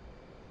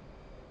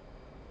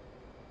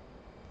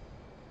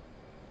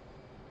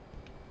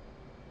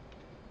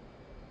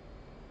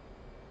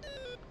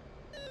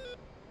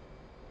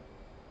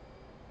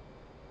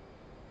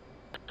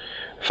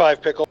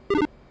 Five pickle.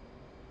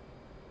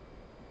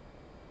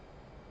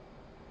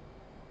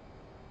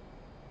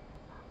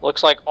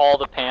 Looks like all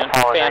the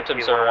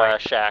phantoms are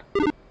shack.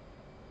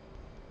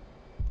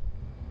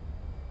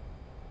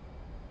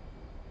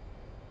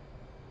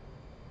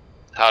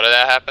 How did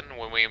that happen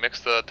when we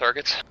mixed the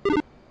targets?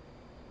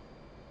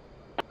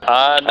 Not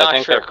I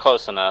think sure. they're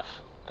close enough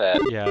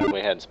that we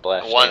had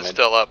splash One's damage.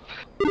 still up.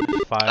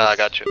 Five's,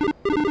 got you.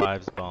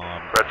 Five's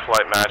bomb. Red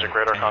flight magic,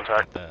 radar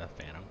contact. The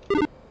Phantom.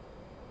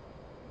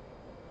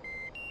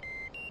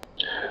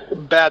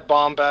 Bad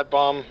bomb, bad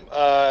bomb.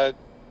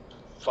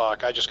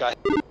 Fuck, I just got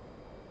hit.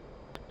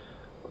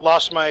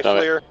 Lost my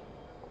FLIR.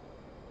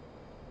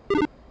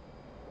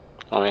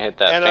 Let me hit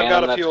that And I've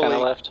got a that's fuel kind of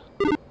leak. left.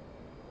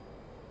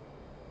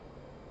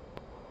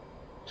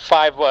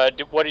 5, what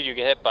did you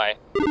get hit by?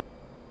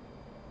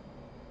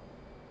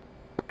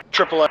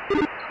 Triple F.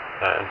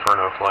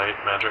 Inferno flight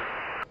magic.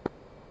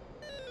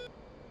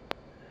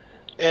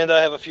 And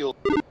I have a fuel.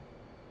 Red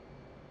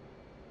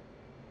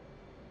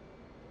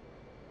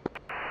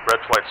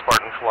flight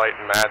Spartan flight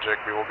magic.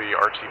 We will be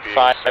RTB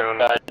 5,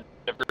 soon.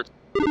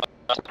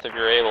 if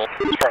you're able.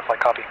 Start flight,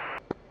 copy.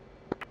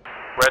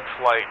 Red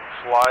flight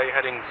fly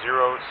heading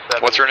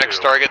 072. What's our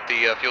next target?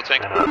 The fuel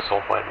tank? And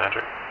soul flight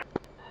magic.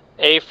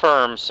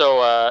 Affirm,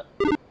 so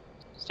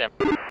stand.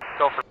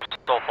 Go for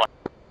soul flight.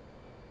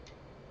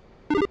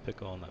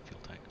 Pickle on that fuel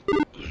tank.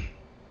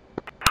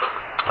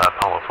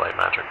 Apollo flight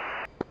magic.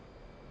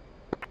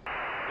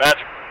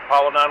 Magic,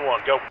 Apollo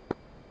 9-1, go.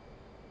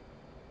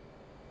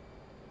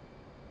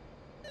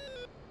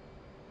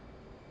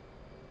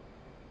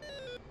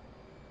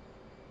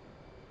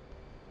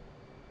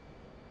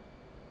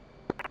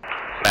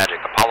 Magic,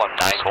 Apollo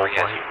 9-3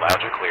 has you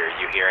loud and clear.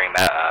 You hearing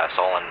that,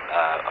 Sol and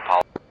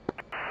Apollo?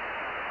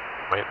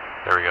 Wait,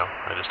 there we go.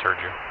 I just heard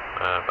you.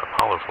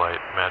 Apollo flight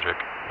magic.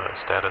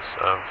 Status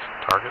of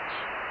targets.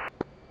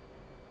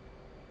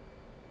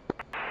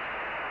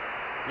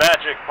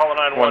 Magic, Apollo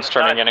 9-1. One's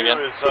turning in 9-2 again.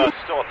 is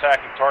still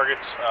attacking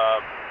targets.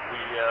 We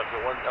have the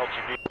one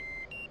LGB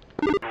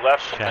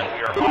left, and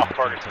we are off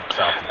targets to the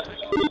south.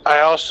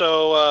 I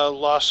also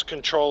lost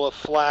control of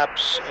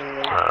flaps, and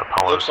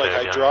it looks like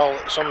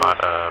hydraulic. Some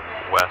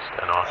west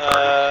and off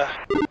targets.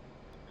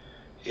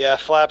 Yeah,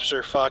 flaps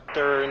are fucked.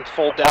 They're in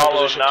full down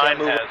Apollo position. 9 Can't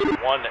move. has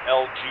one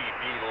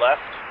LGB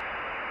left,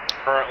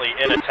 currently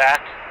in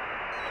attack.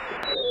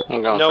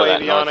 I'm going No for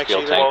that avionics north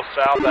fuel either. tank.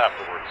 Close south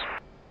afterwards.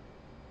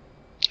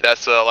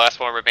 That's the last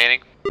one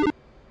remaining.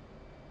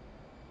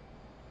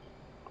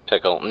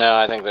 Pickle. No,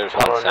 I think there's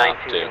Apollo one south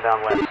 92 too.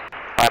 inbound west,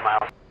 5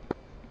 miles.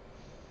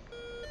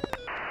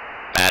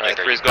 Magic, Alright,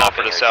 are 3's you going copying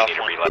for the or south you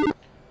need one. to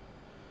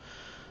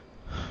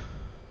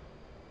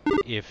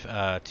reload? If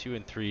 2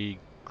 and 3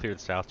 cleared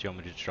south, do you want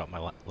me to just drop my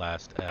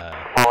last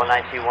Apollo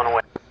 92, 1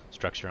 away.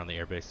 structure on the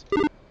airbase?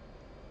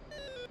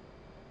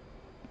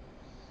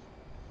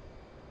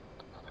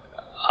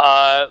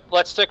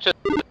 Let's stick to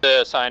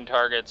the assigned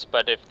targets,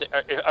 but if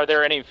are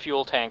there any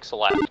fuel tanks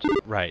left?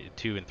 Right,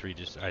 2 and 3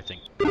 just, I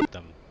think, got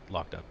them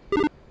locked up.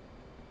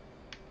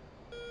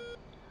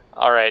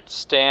 Alright,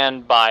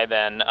 stand by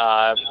then.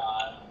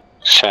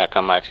 Shack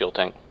on my fuel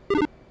tank.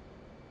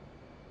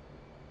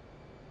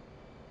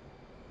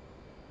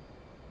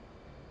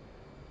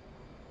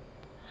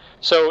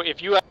 So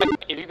if you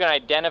can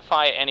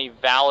identify any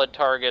valid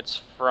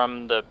targets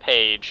from the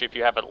page, if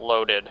you have it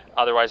loaded,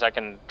 otherwise I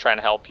can try and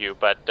help you.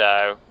 But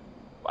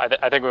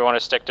I think we want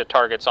to stick to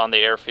targets on the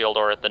airfield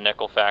or at the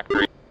nickel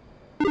factory.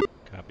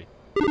 Copy.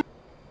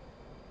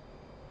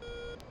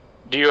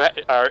 Do you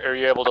are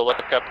you able to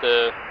look up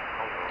the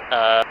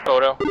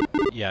photo?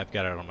 Yeah, I've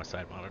got it on my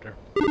side monitor.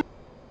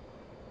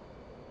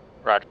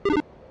 Roger.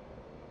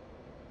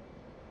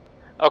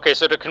 Okay,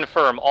 so to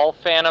confirm, all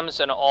Phantoms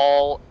and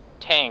all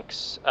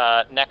tanks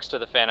next to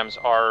the Phantoms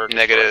are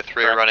Negative destroyed,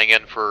 3 correct? running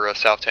in for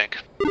south tank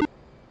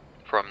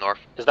from north.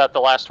 Is that the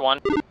last one?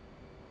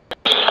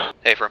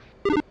 Affirm.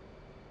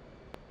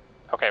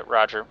 Okay,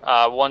 roger.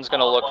 One's going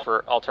to look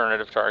for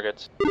alternative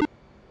targets.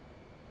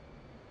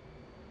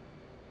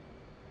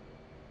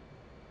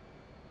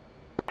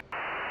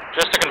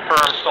 Just to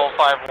confirm, Sol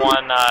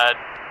 5-1,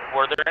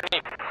 were there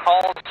any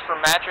calls for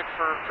magic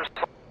for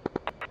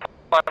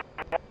Sol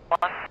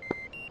 5-1?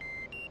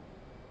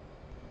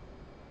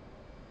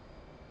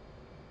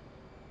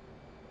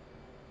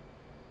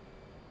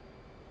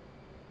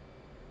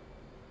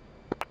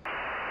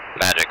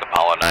 Magic,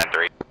 Apollo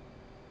 9-3.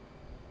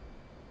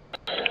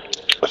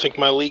 I think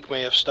my leak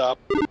may have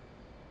stopped.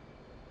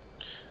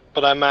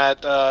 But I'm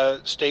at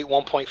state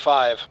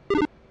 1.5.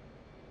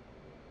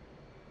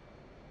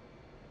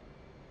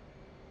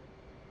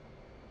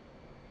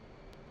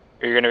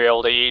 Are you going to be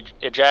able to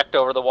eject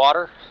over the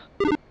water?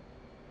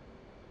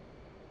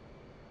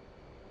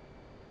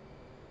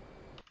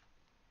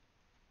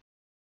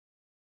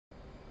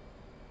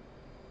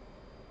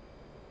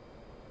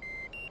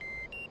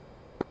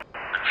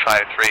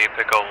 5-3,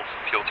 pickle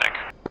fuel tank.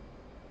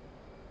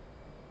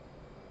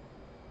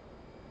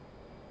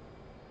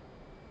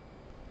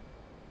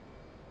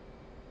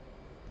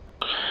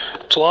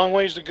 It's a long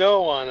ways to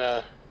go on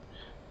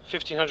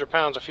 1,500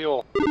 pounds of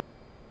fuel.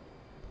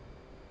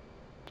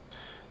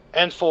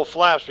 And full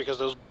flaps because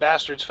those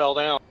bastards fell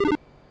down.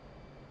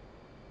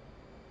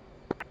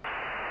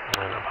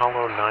 And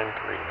Apollo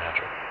 9-3,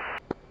 Magic.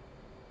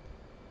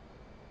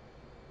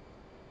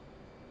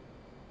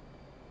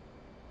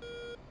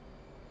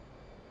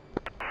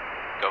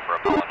 Go for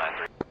Apollo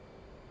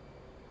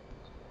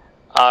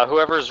 9-3.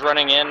 Whoever's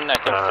running in, I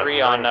think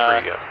 3 on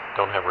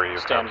don't have radio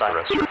comms the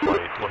rest of your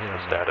flight. What's the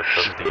status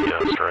of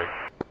the strike?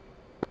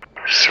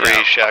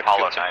 3 Shack.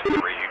 Apollo 9-3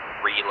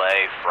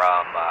 relay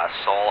from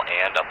Sol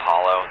and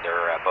Apollo.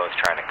 They're both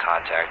trying to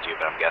contact you,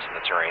 but I'm guessing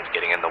the terrain's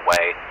getting in the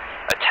way.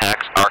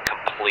 Attacks are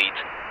complete.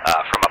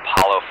 From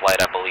Apollo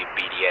flight, I believe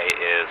BDA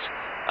is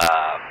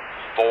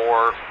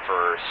 4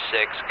 for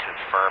 6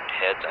 confirmed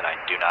hits, and I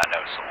do not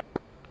know Sol.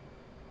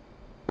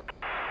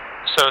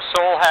 So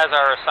Sol has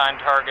our assigned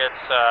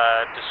targets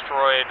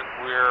destroyed.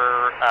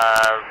 We're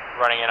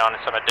running in on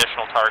some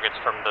additional targets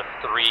from the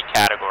 3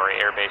 category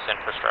airbase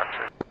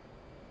infrastructure.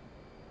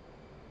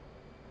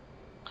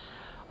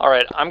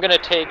 Alright, I'm going to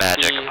take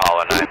Magic,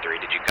 Apollo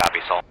 9-3, did you copy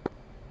Sol?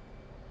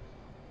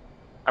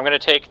 I'm going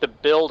to take the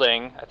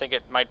building, I think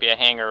it might be a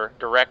hangar,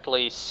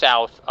 directly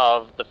south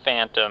of the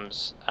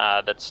Phantoms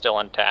that's still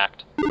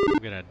intact. I'm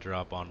going to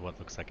drop on what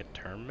looks like a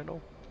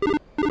terminal,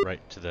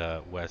 right to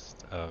the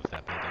west of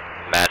that building.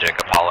 Magic,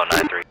 Apollo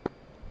 9-3.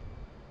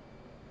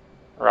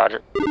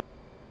 Roger.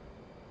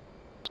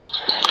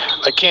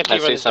 I can't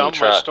even dump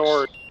my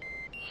storage.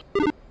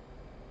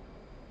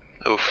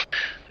 Oof.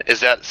 Is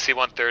that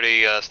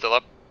C-130 still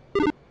up?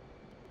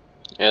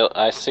 Yeah,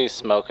 I see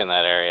smoke in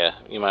that area.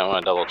 You might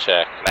want to double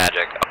check.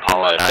 Magic,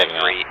 Apollo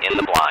 9-3 in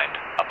the blind.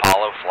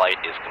 Apollo flight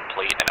is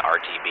complete and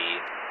RTB.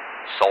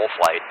 Sol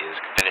flight is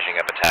finishing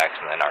up attacks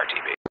and then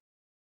RTB.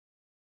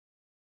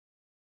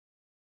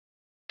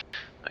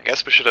 I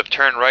guess we should have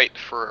turned right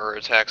for our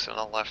attacks on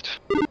the left.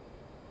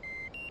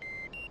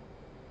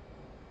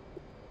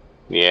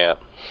 Yeah.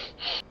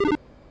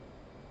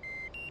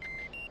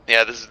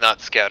 Yeah, this is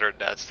not scattered,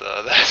 that's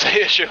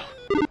the issue.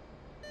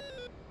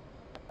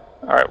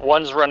 Alright,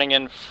 1's running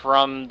in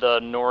from the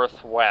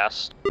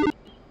northwest.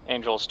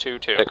 Angels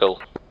 2-2. Pickle.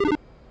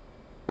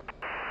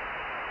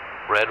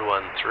 Red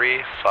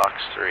 1-3,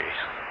 Fox 3.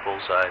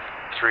 Bullseye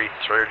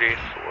 330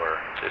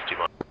 for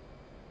 51.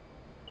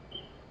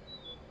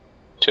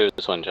 2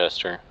 is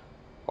Winchester.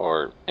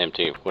 Or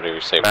empty, whatever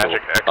you say.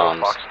 Magic, Echo,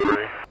 bombs. Fox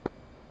 3.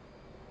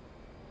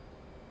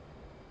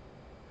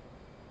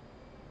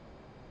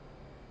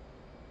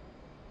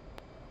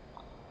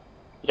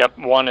 Yep,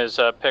 1 is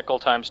pickle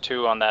times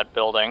 2 on that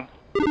building.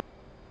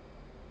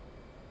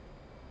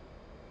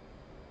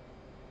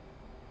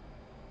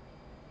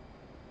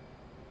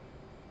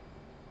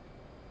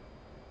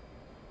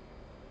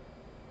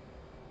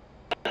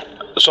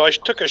 So I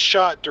took a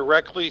shot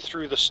directly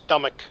through the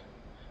stomach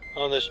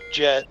on this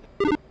jet.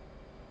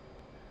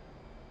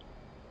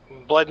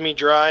 Bled me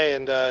dry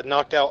and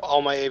knocked out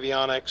all my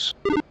avionics.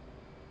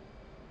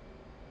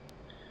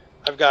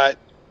 I've got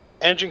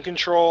engine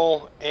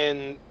control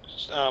and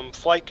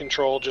flight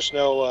control, just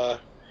no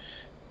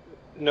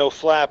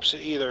flaps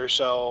either,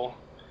 so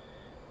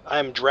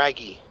I'm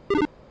draggy.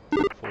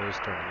 You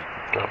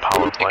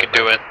can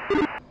do it.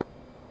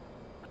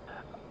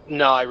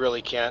 No, I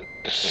really can't.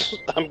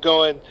 I'm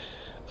going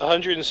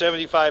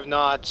 175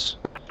 knots.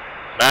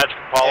 Magic,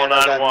 Apollo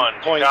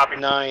 9-1. Copy.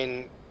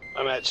 0.9.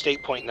 I'm at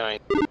state point 9.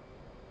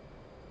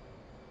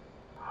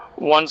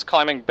 1's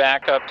climbing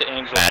back up to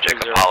Angels. Magic,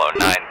 2-0. Apollo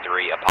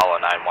 9-3. Apollo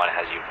 9-1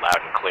 has you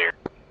loud and clear.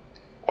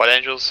 What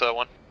Angels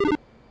 1?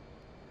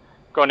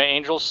 Going to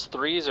Angels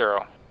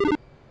 3-0.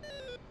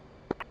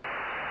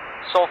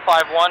 Sol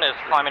 5-1 is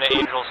climbing to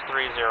Angels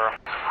 3-0.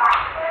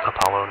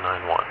 Apollo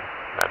 9-1,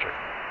 Magic.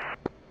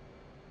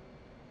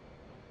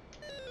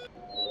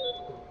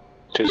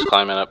 2's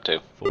climbing up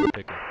to.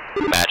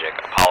 Magic,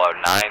 Apollo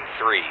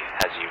 9-3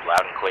 has you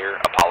loud and clear.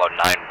 Apollo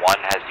 9-1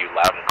 has you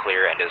loud and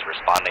clear and is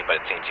responding, but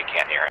it seems you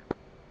can't hear it.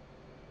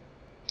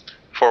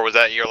 4, was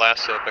that your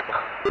last pickle?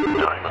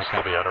 No, he must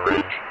still be out of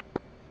range.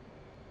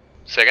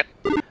 Second?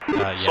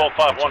 Yeah, Sol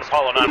 5-1,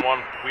 Apollo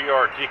 9-1. We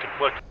are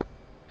deconflicted.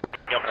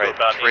 Up to Alright,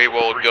 about 3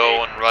 will 3-8.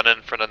 go and run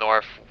in from the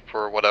north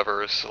for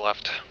whatever is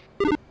left.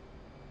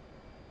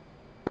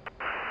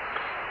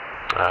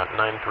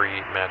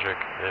 9-3, Magic,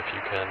 if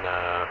you can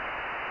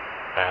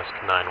ask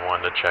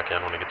 9-1 to check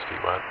in when he gets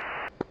feet wet.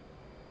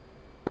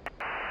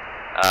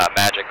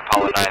 Magic,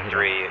 Apollo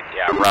 9-3,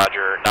 yeah,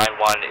 Roger.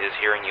 9-1 is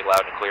hearing you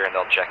loud and clear, and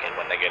they'll check in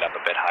when they get up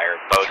a bit higher.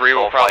 Both 3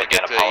 will Sol probably flight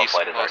get and to Apollo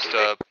flight is eastmost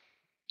RTB.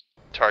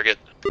 target,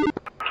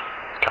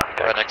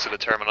 Copy, right next to the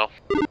terminal.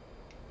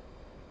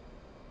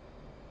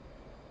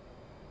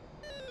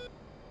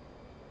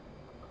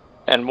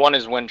 And 1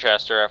 is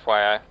Winchester,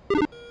 FYI.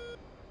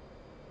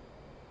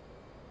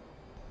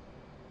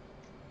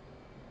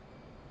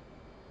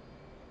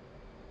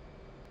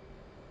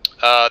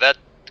 That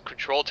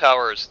control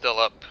tower is still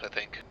up, I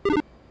think.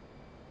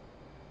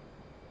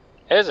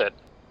 Is it?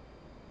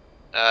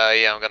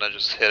 Yeah, I'm gonna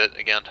just hit it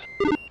again.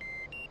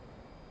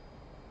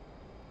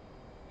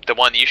 The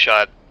one you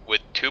shot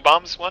with 2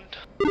 bombs, one?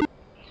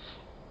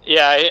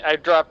 Yeah, I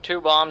dropped 2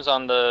 bombs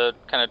on the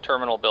kind of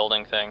terminal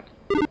building thing.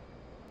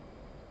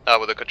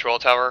 With the control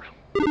tower?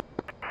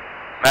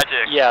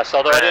 Magic. Yes,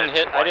 although I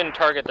didn't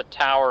target the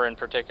tower in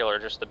particular,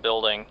 just the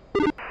building.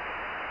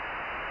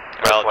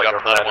 Well,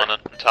 drop another one on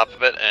top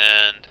of it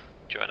and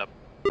join up.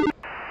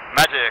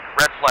 Magic,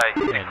 red flag,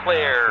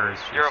 clear,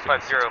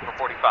 050 for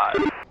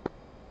 45.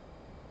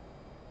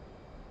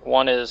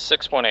 1 is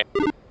 6.8.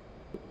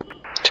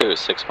 2 is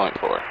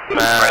 6.4.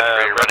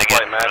 Red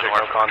flight magic,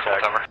 no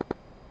contact.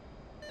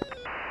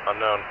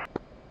 Unknown.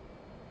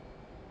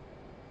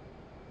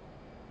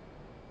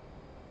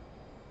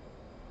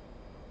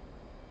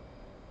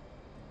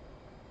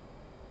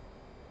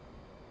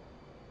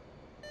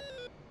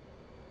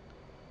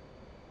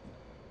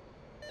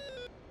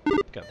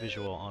 Got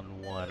visual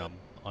on 1, I'm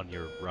on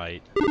your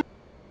right.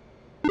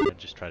 And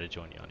just try to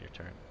join you on your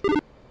turn.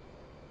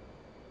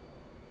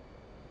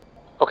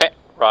 Okay,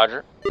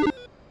 roger.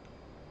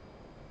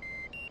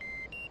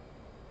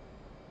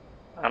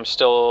 I'm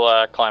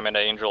still climbing to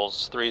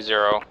Angels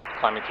 3-0,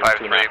 climbing through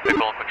 2 now.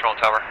 Pickle control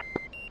tower.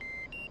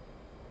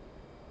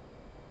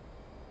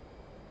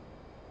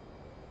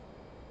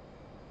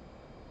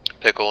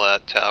 Pickle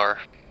at tower.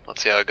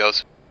 Let's see how it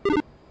goes.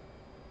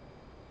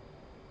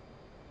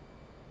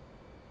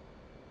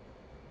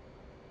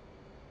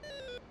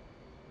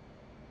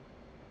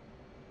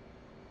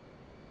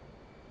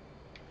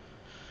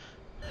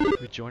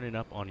 We're joining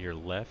up on your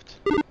left.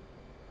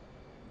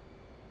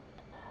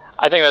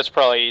 I think that's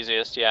probably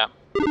easiest, yeah.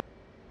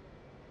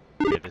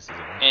 Okay, this is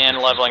and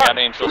leveling out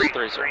Angels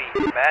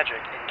 3-0.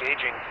 Magic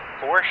engaging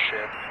 4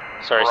 ship.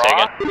 Sorry, say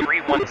again.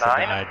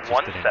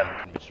 31917.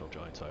 Conventional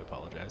join, so I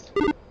apologize.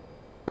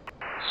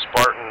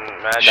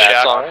 Spartan magic.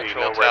 Shack Copy,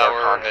 control no radar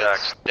tower contact.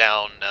 is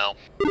down now.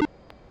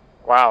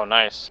 Wow,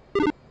 nice.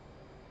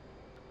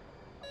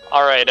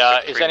 Alright,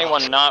 is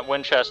anyone not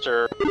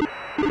Winchester?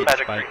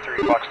 Magic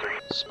 3-3, Fox 3.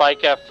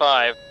 Spike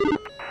F5.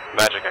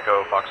 Magic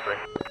Echo, Fox 3.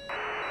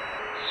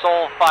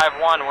 Sol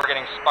 5-1, we're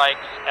getting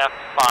spikes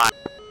F5.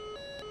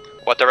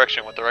 What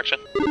direction? What direction?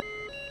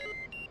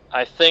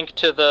 I think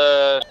to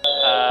the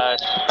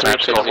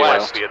to the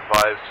west. Be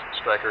advised,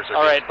 strikers are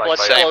Alright,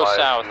 let's go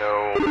south.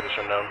 No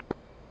position known.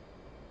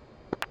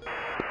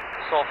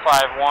 Sol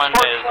 5-1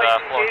 is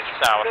flowing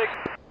south.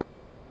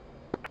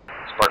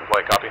 Spartan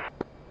flight, copy.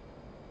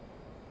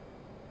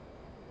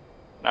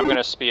 I'm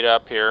gonna speed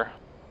up here.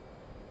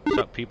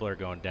 So people are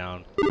going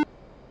down.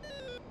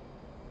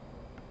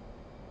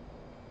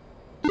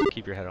 So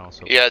keep your head on.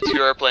 So yeah,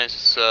 2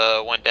 airplanes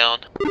went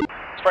down.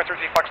 Spartan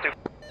 3, Fox 2.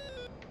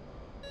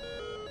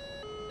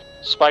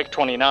 Spike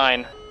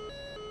 29.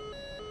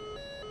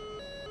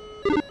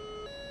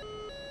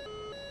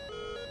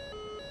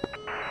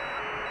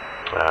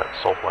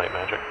 Soul flight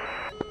magic.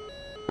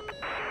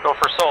 Go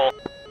for Sol.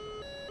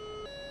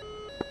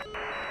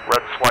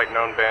 Red flight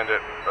known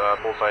bandit,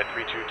 bullseye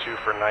 322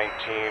 for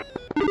 19.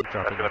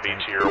 That's gonna be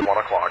to your 1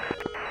 o'clock.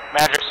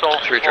 Magic Sol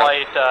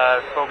flight,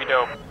 bogey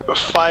dope.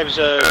 5's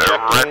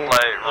ejecting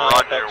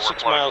Roger, about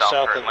 6 miles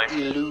south of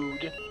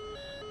Elude.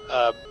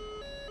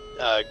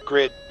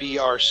 Grid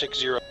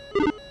BR60.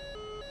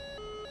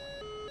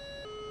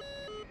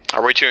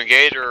 Are we to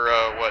engage or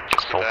what?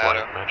 Just get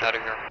out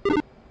of here.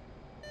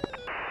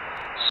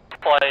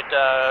 Flight,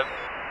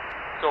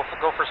 go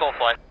for Sol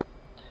flight.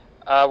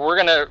 We're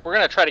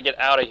gonna try to get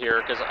out of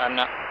here because I'm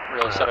not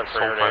really set up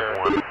for air to air.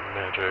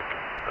 Magic.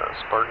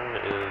 Spartan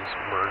is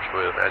merged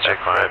with Magic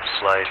 5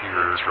 slide to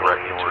your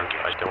direct north.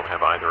 I don't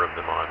have either of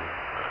them on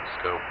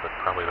scope, but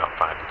probably about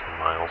 5 to 10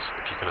 miles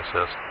if you can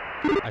assist.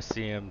 I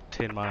see him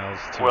 10 miles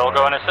to we'll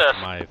go and assist.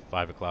 my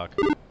 5 o'clock.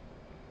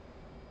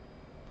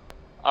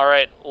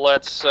 Alright,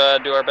 let's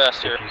do our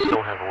best here. If you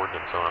still have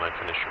ordnance on, I'd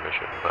finish your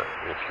mission, but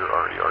if you're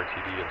already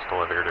RTD and still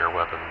have air-to-air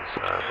weapons,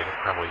 they could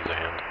probably use a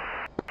hand.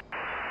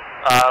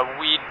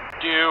 We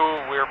do,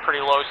 we're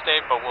pretty low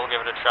state, but we'll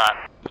give it a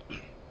shot.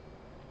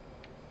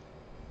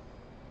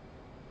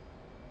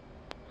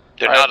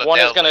 They're All right, not one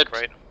a is gonna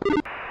right?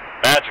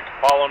 Magic,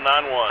 Apollo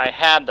 9-1. I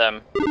had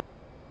them.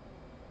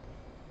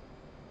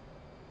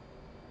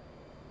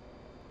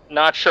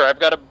 Not sure. I've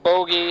got a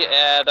bogey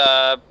at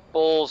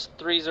Bulls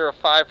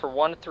 305 for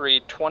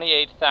 13,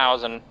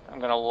 28,000. I'm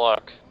gonna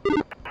look.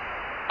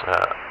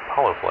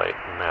 Hollow flight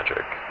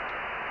magic.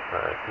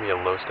 Give me a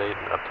low state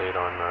and update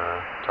on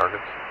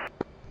targets.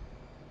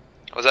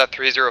 Was that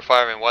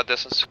 305 in what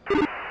distance?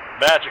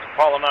 Magic,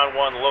 Apollo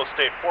 9-1, low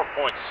state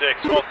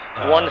 4.6.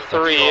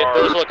 13.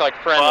 Those look like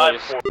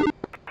friendlies. No,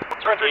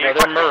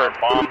 they're mirrored.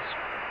 Bombs.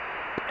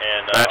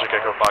 And Magic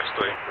Echo Fox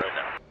 3 right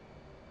now.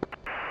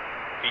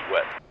 Feet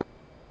wet.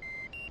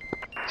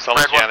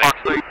 Someone's jamming.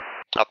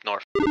 Up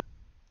north.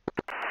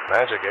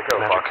 Magic Echo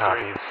Fox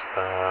copies.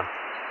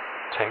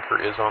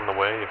 Tanker is on the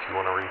way if you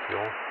want to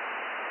refuel.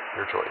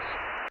 Your choice.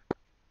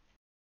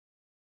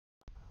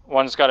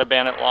 One's got a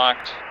bandit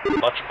locked.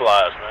 Much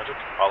obliged, Magic,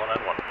 Apollo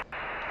 9-1.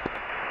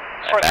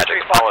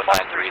 Magic Apollo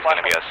 9-3 is going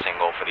to be a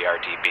single for the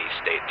RTB,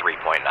 state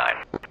 3.9.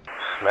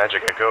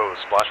 Magic Echo,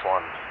 Splash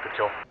 1. Good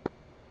kill.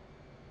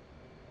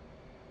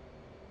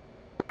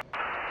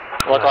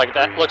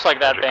 Looks like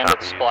that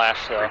bandit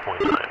splashed though.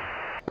 3.9.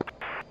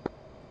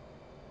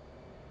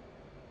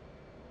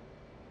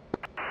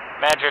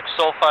 Magic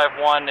Soul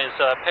 5-1 is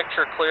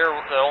picture clear.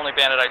 The only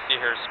bandit I see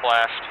here is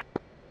splashed.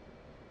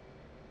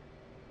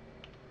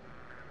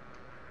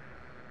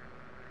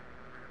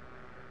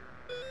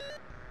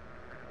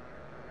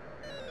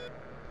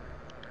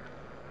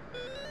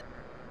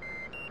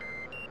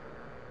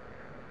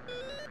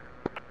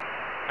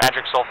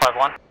 Magic Soul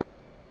 5-1.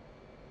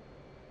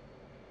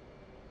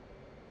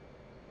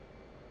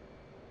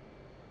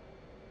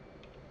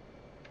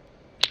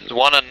 There's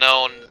one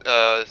unknown,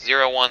 010.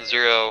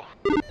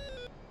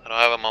 I don't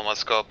have him on my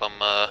scope.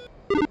 I'm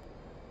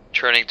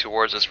turning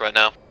towards us right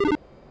now.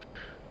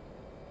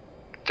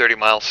 30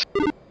 miles.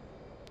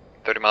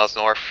 30 miles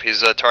north.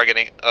 He's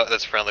targeting. Oh,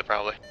 that's friendly,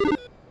 probably.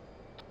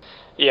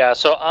 Yeah,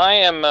 so I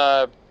am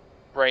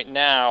right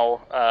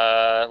now.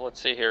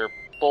 Let's see here.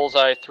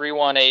 Bullseye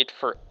 318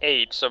 for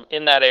 8. So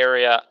in that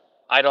area,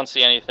 I don't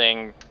see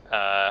anything.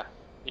 I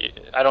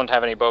don't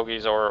have any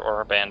bogeys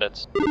or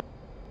bandits.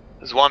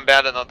 There's one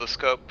bandit on the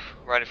scope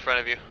right in front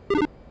of you.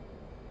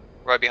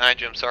 Right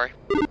behind you, I'm sorry.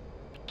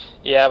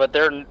 Yeah, but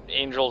they're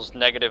Angels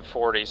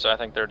 -40, so I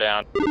think they're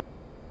down.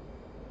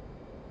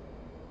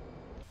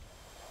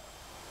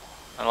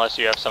 Unless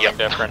you have something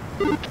different.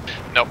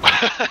 Nope.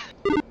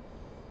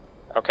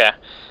 Okay.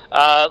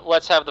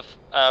 Let's have the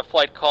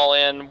flight call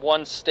in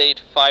 1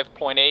 state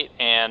 5.8,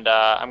 and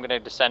I'm going to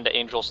descend to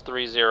Angels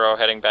 30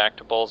 heading back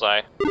to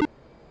Bullseye.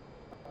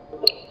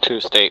 2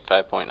 state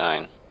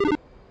 5.9.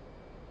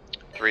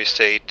 3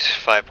 state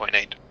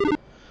 5.8.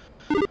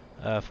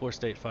 4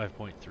 state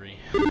 5.3.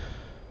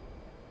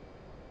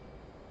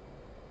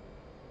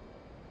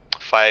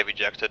 5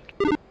 ejected.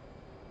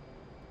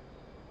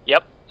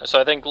 Yep. So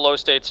I think low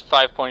state's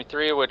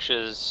 5.3, which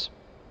is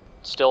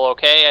still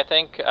okay, I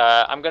think.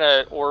 I'm going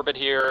to orbit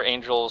here,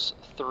 Angels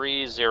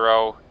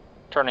 30,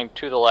 turning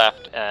to the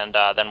left, and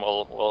then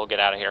we'll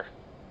get out of here.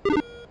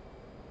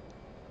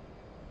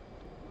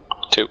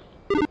 2.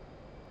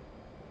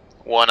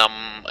 1,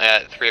 I'm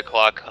at 3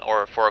 o'clock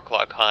or 4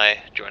 o'clock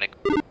high, joining.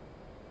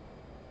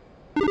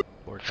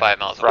 5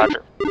 miles away.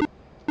 Roger.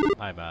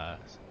 I'm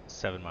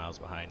 7 miles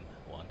behind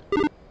 1.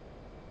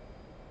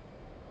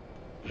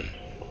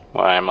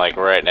 Well, I'm like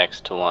right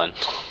next to 1.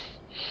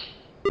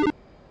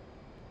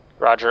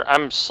 Roger.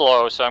 I'm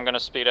slow, so I'm going to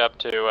speed up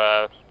to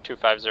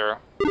 250.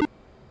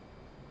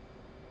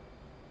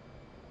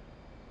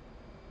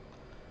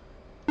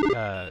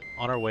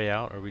 On our way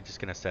out, are we just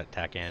going to set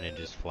TACAN and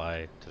just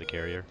fly to the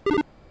carrier?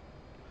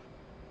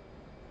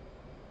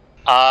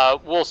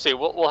 We'll see.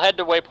 We'll head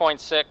to waypoint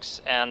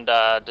 6 and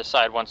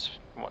decide once.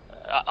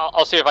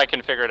 I'll see if I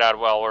can figure it out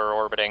while we're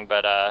orbiting,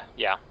 but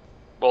yeah,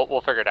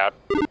 we'll figure it out.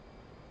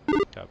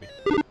 Copy.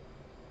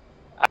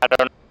 I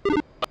don't know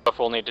if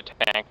we'll need to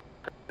tank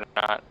or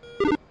not.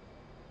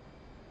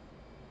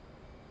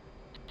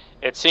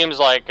 It seems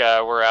like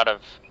we're out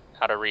of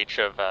reach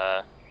of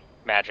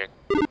magic.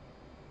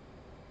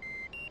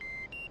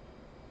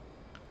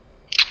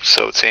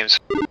 So it seems.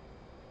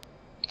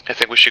 I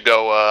think we should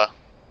go.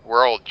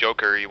 We're all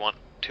Joker. You want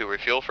to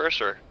refuel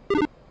first, or?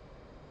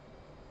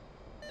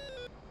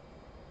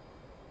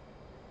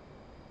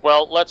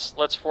 Well,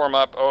 let's form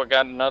up. Oh, I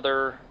got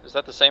another. Is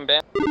that the same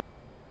band?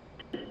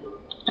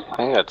 I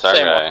think that's our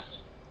guy.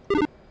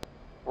 One.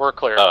 We're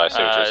clear. Oh, I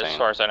see what you're saying. As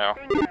far as I know.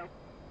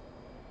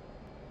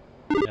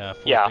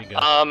 Yeah.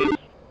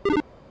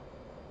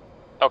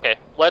 Okay,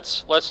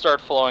 let's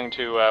start flowing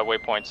to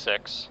waypoint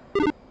 6.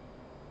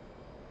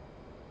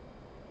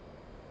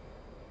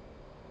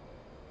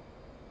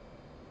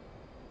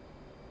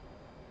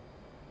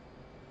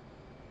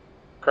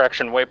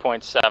 Correction,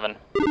 waypoint 7.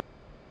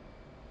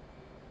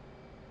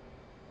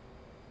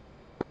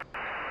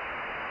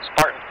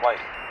 Spartan flight.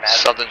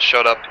 Something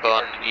showed up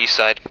on the east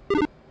side.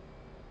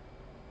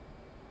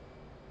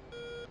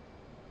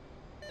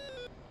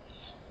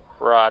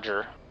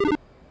 Roger.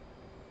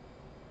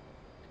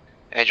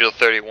 Angel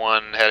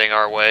 31 heading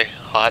our way.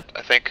 Hot,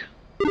 I think.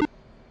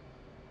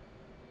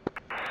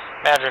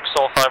 Magic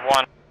Soul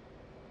 5-1.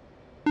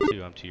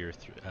 2, I'm to your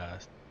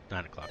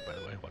 9 o'clock, by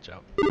the way. Watch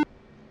out.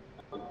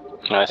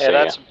 I see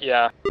that's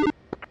yeah.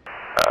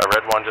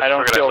 Red 1, just I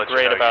don't feel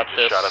great about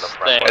this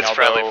thing. It's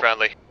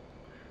friendly.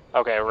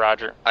 Okay,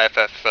 Roger.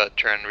 IFF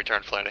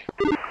return flighting.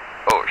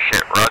 Oh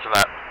shit, roger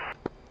that.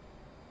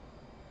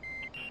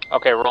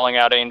 Okay, rolling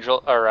out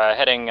Angel, or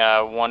heading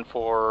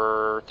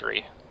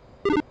 143.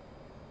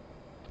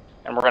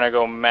 And we're gonna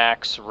go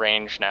max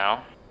range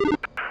now.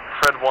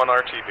 Fred 1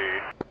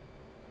 RTB.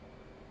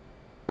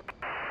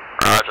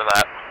 Roger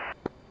that.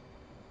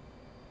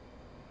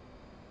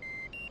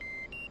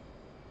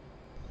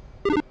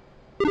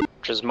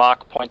 Which is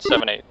Mach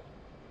 0.78.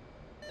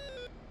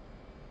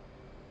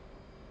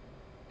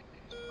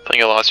 I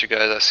think I lost you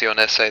guys. I see on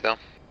SA though.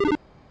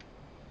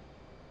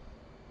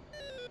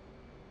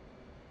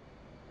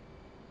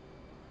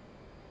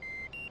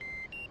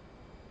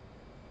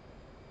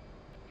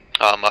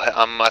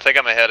 I think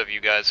I'm ahead of you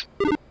guys.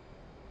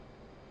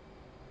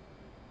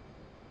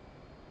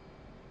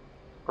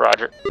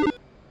 Roger.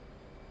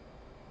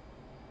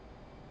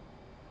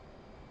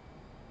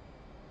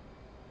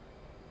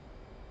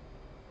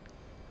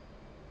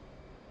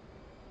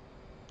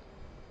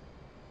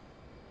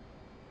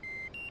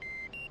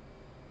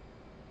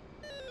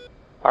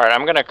 Alright,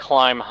 I'm gonna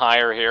climb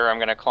higher here. I'm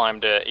gonna climb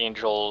to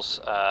Angels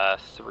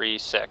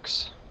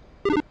 3-6.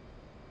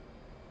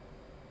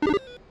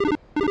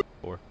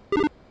 4.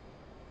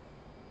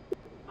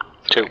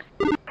 2.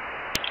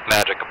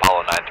 Magic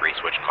Apollo 9-3,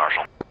 switching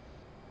Marshall.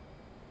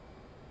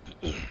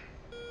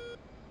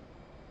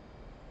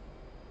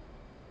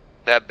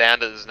 That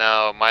bandit is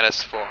now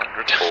minus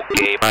 400.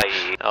 Okay,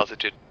 bye.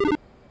 Altitude.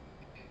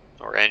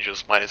 Or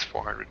Angels minus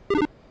 400.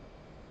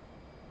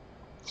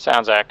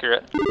 Sounds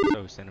accurate.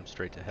 So send him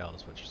straight to hell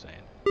is what you're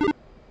saying.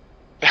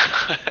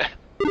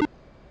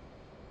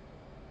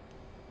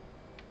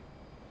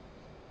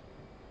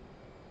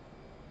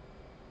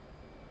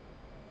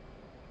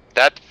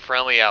 That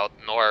friendly out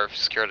north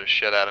scared the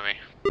shit out of me.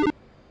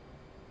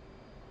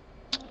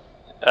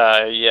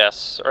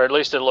 Yes, or at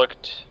least it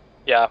looked,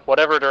 yeah,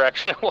 whatever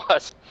direction it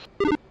was.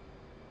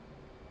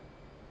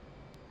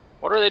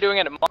 What are they doing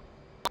at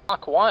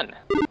Mach 1?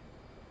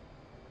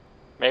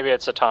 Maybe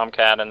it's a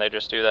Tomcat and they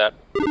just do that.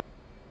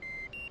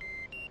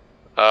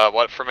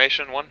 What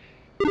formation? 1?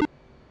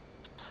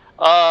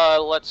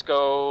 Let's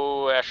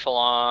go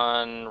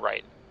echelon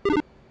right.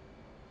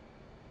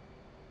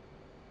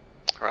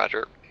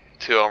 Roger.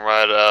 2, I'm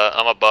right,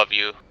 I'm above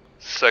you.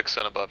 6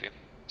 and above you.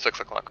 6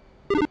 o'clock.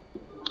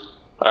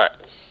 Alright.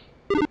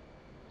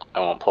 I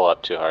won't pull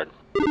up too hard.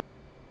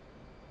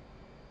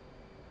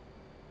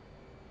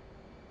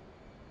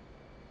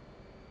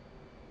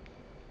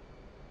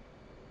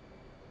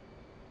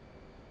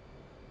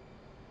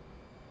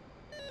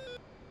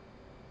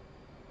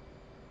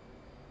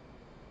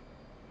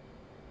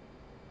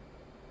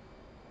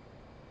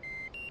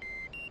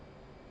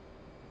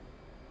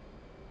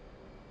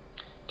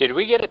 Did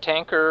we get a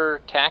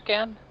tanker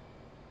TACAN?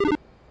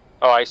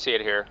 Oh, I see it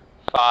here.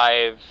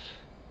 5...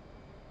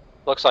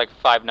 Looks like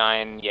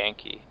 5-9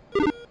 Yankee.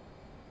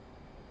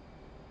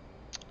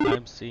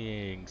 I'm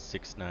seeing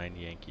 6-9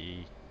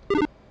 Yankee.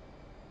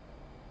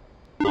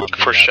 On the,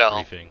 for shell.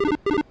 briefing.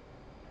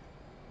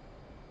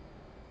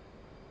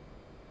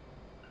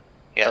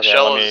 Yeah, okay,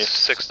 shell is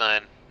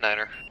 6-9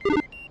 Niner.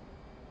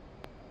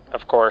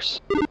 Of course.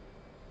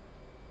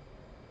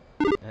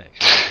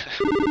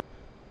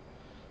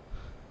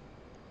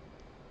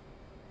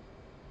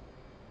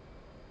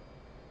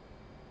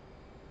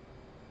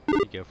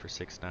 You go for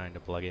 6-9 to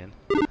plug in.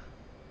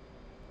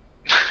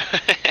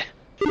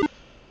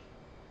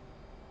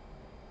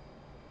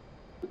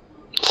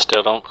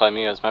 Still don't claim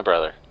you as my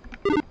brother.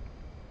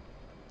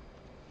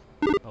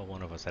 Oh,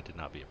 one of us had to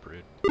not be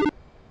approved.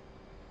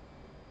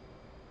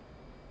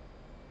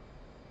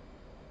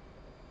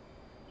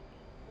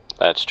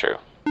 That's true.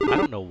 I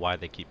don't know why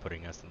they keep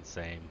putting us in the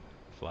same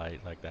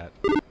flight like that.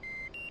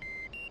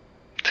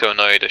 To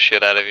annoy the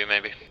shit out of you,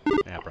 maybe.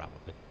 Yeah,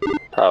 probably.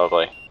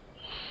 Probably.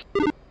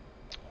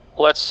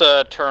 Let's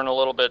turn a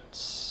little bit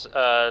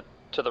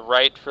to the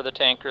right for the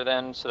tanker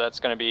then, so that's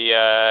going to be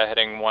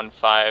heading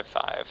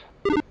 155.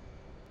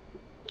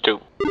 2.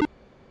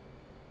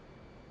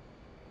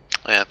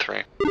 Yeah,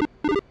 3.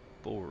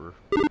 4.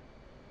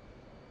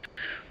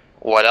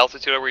 What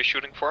altitude are we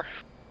shooting for?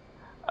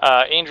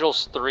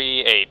 Angels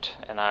 3-8,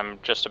 and I'm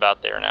just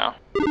about there now.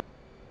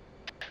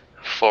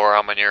 4,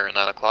 I'm near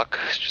 9 o'clock,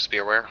 just be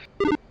aware.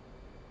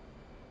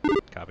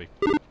 Copy.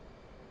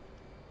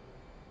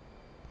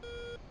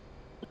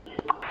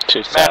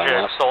 2 7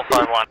 Magic, left. Soul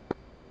 5-1.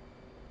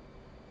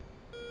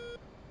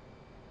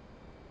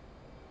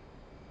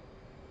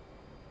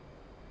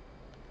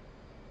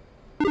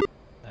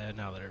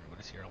 Now that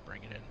everybody's here, I'll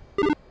bring it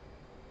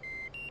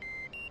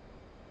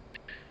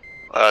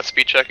in.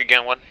 Speed check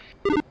again, 1.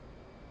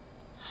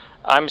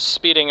 I'm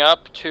speeding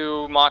up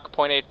to Mach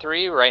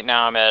 0.83. Right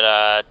now I'm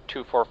at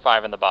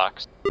 245 in the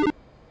box.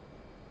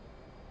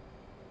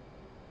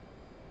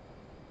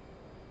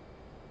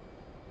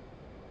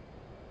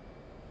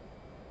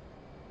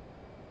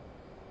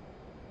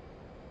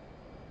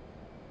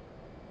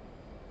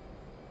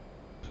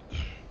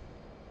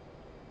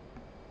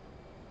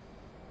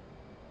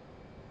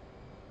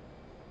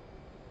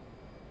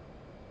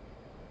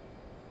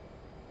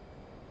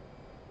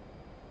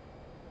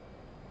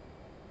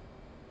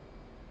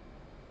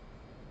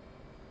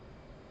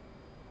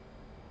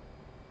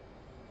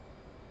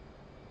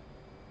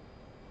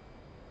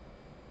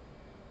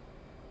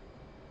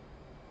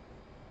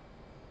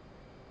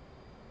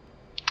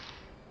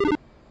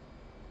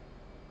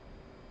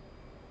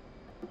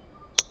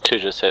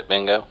 Just hit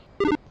bingo.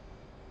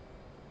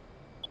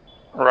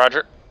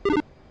 Roger.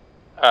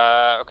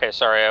 Okay,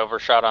 sorry, I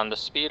overshot on the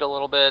speed a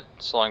little bit,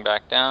 slowing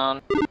back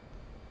down.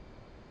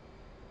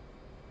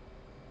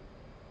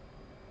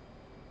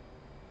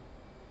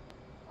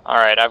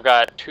 Alright, I've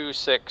got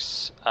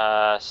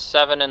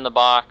 267 in the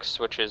box,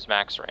 which is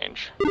max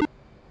range.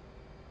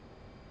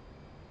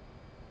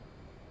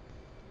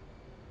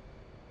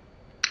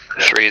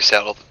 Where are you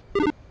settled?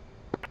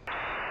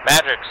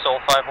 Magic, Soul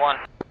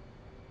 5-1.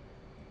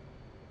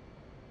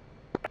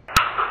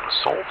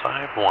 Soul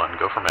 5-1,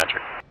 go for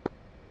Magic.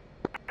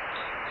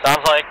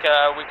 Sounds like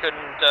we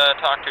couldn't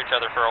talk to each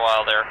other for a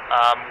while there.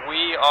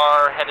 We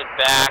are headed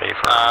back. We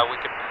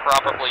could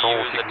probably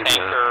use a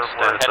tanker.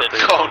 We're headed to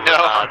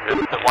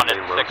the one at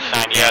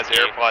 690. He has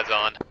AirPods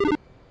on.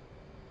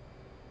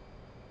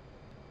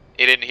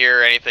 He didn't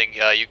hear anything.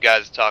 You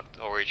guys talked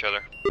over each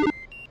other.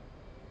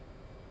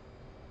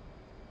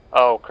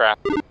 Oh, crap.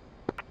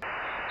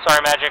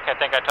 Sorry, Magic. I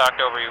think I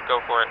talked over you.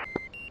 Go for it.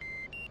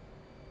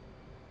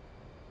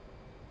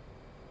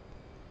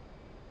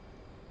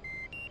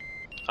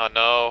 Oh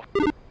no.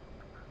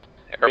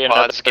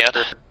 AirPods again.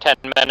 10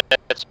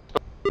 minutes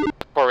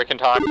before we can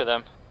talk to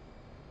them.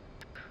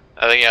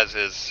 I think he has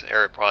his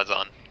AirPods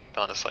on,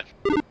 honestly.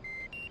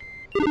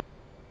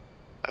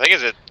 I think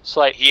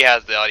he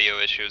has the audio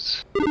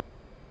issues.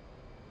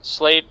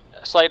 Slight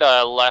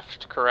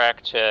left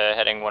correct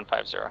heading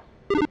 150.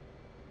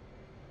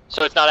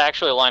 So it's not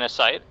actually a line of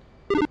sight?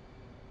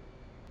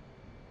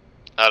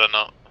 I don't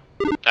know.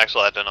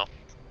 Actually, I don't know.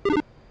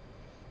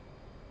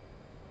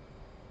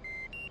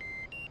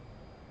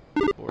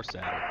 Or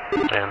Saturn.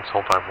 And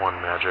Soul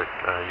 5-1 Magic,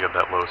 you have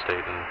that low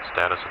state and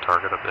status of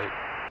target update.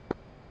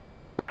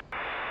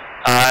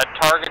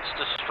 Target's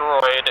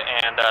destroyed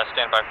and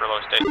stand by for low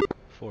state.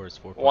 4 is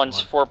 4.1.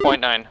 1's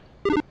 4.9.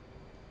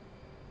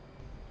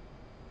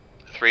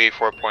 3,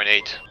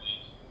 4.8.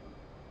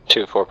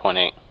 2,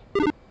 4.8.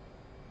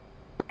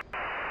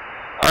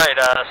 Alright,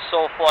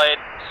 Soul 5-4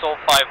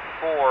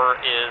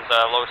 is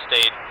low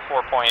state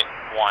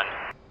 4.1.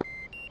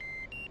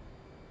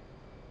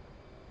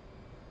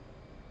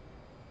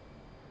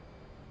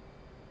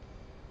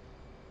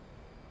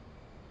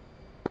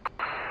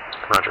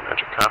 Roger,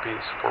 Magic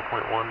copies,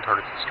 4.1,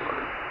 target's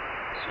destroyed.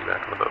 See you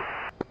back on the boat.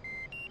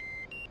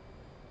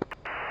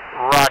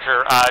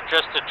 Roger,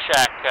 just to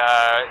check,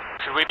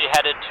 should we be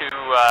headed to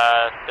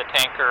the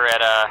tanker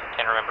at,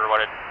 can't remember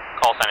what it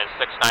call sign is,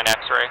 69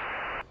 X-ray?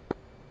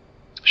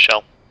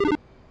 Shell.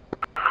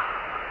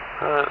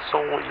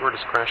 Soul, your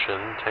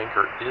discretion.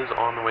 Tanker is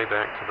on the way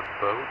back to the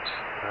boat.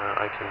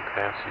 I can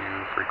pass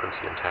you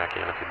frequency and tack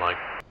in if you'd like.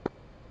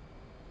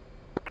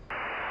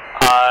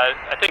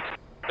 I think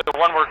the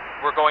one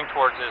we're going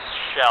towards is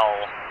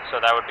Shell, so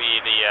that would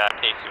be the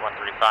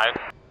KC-135.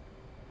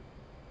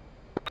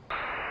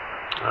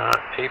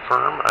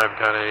 Affirm, I've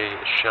got a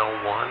Shell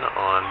 1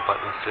 on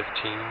button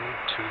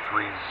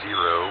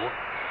 15230.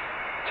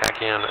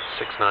 Tack in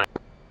 69.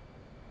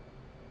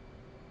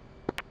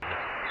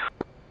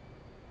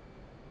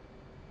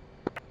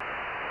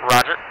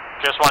 Roger.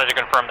 Just wanted to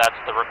confirm that's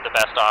the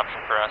best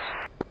option for us.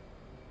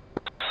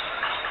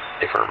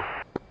 Affirm.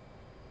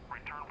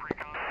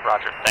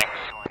 Roger, thanks.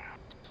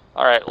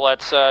 Alright,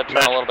 let's turn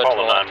a little bit to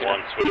the left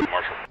here. Switch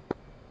Marshal.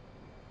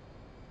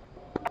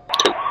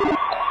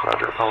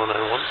 Roger, Apollo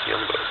 9-1, see you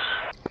on the boat.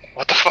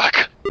 What the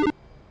fuck?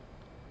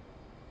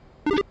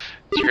 Did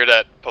you hear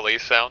that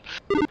police sound?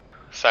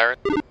 Siren?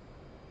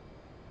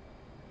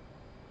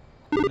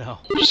 No.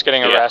 Just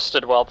getting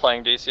arrested while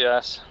playing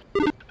DCS.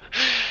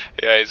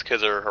 Yeah, his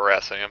kids are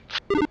harassing him.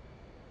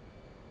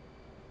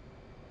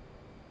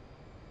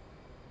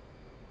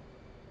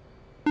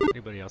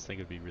 Anybody else think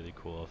it'd be really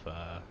cool if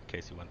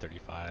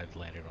KC-135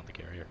 landed on the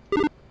carrier?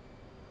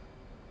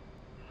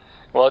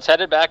 Well, it's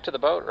headed back to the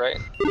boat, right?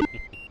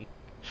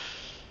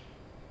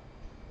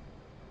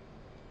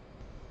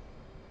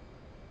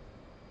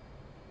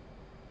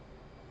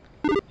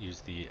 Use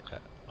the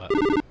I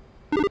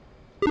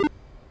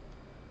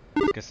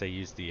was gonna say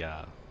use the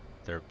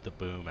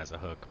boom as a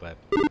hook, but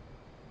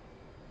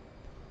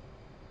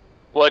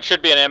well, it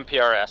should be an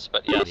MPRS,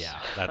 but yes. Yeah,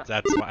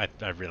 that's why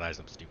I realized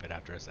I'm stupid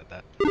after I said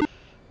that.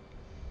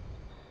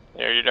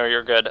 Yeah, you know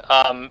you're good.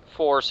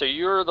 4, so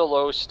you're the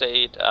low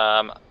state.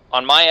 On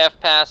my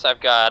F-Pass, I've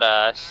got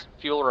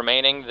fuel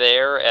remaining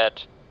there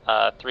at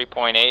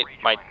 3.8.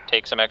 Might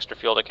take some extra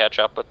fuel to catch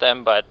up with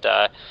them,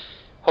 but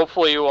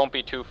hopefully you won't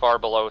be too far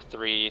below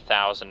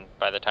 3,000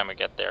 by the time we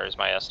get there, is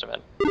my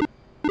estimate.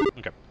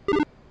 Okay.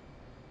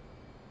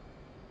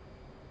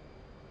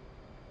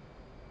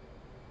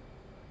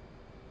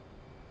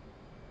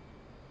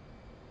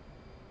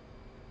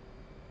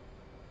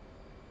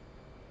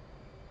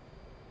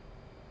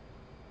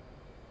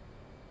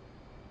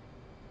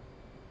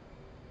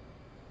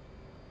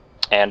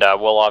 And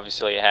we'll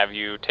obviously have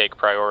you take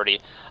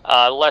priority.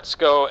 Let's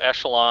go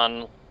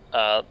echelon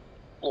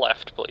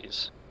left,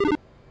 please.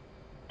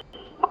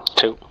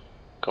 2,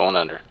 going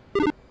under.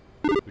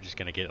 We're just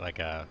gonna get like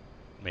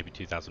maybe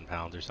 2,000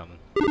 pounds or something.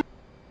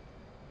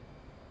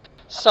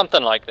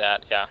 Something like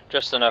that, yeah.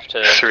 Just enough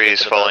to... 3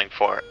 is falling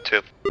for 2.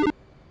 Return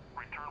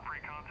free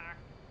contact.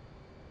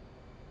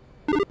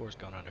 4's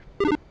going under.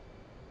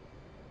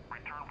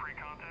 Return free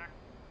contact.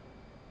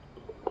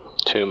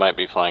 2 might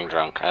be flying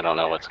drunk. I don't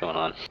know what's going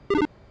on.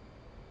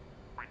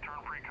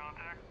 Return free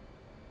contact.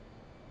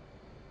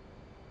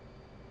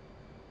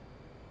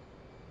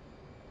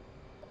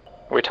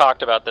 We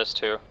talked about this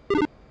too.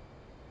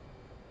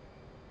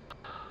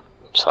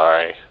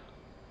 Sorry.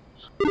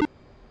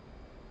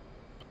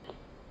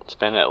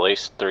 been at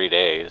least 3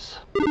 days.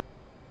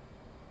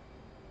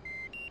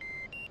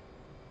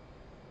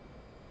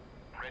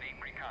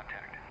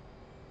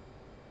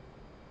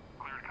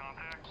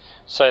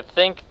 So I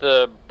think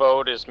the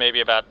boat is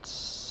maybe about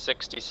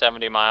 60,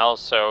 70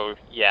 miles, so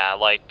yeah,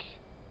 like,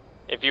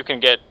 if you can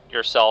get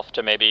yourself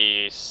to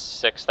maybe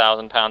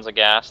 6,000 pounds of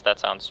gas, that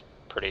sounds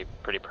pretty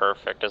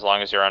perfect, as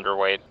long as you're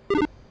underweight.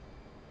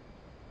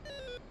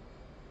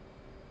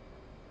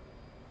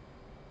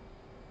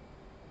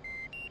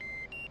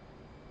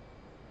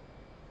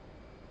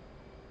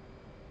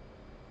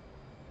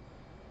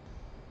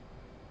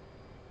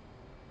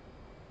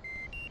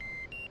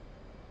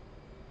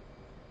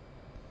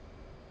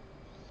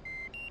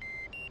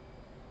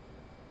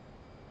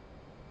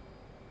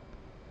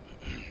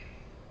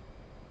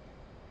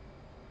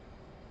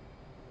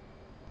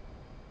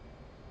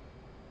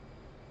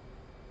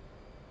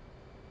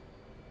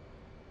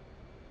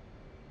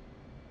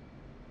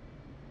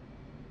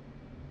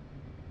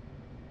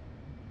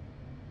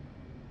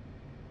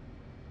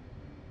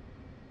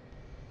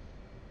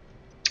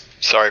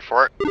 Sorry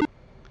for it.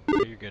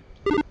 No, you're good.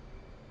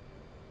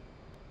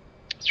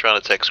 Just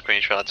trying to take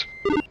screenshots.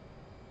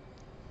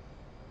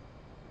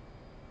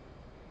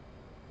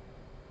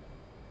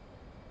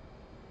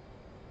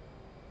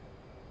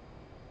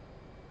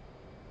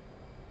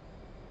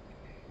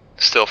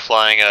 Still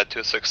flying at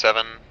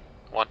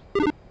 2671.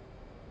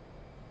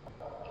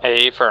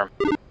 Hey, firm.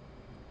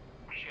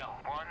 Shell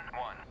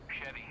 1-1,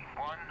 Chevy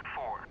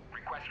 1-4,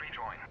 request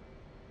rejoin.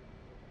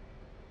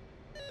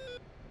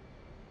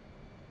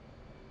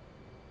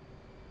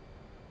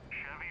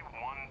 Chevy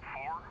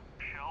 1-4,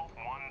 Shell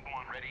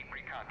 1-1, ready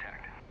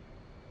pre-contact.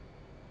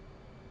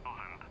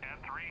 At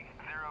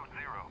 300.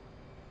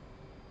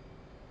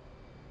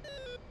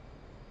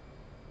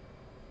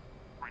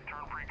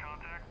 Return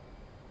pre-contact.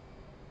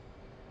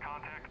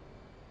 Contact.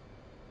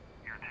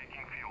 You're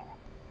taking fuel.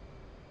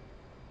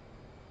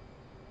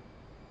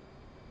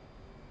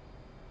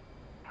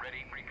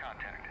 Ready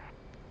pre-contact.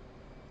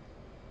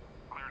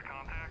 Cleared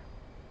contact.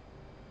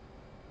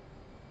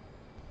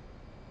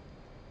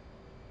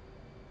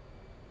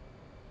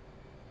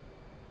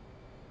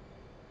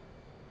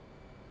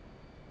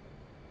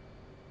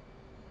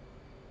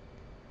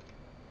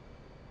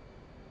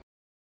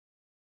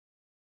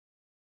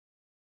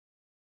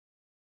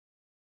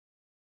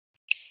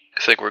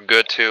 I think we're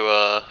good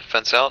to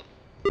fence out.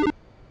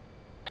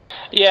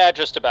 Yeah,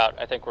 just about.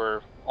 I think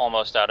we're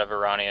almost out of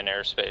Iranian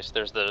airspace.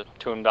 There's the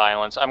Tuned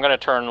Islands. I'm going to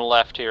turn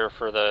left here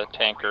for the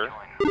tanker.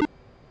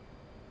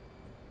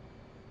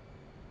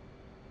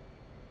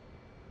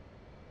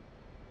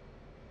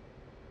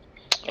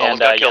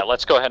 And yeah,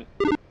 let's go ahead.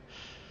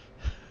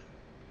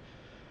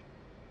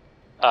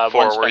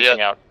 One's fencing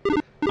out.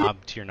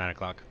 Tier 9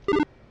 o'clock.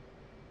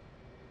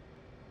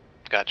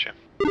 Gotcha.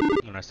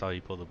 When I saw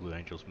you pull the Blue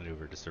Angels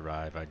maneuver to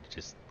survive, I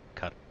just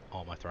cut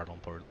all my throttle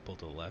and pulled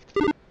to the left.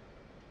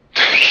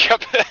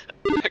 Yep.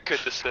 Good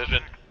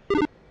decision.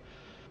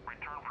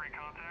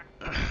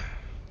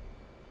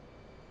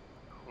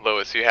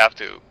 Lewis, you have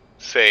to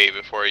say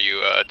before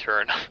you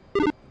turn.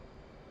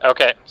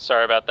 Okay,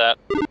 sorry about that.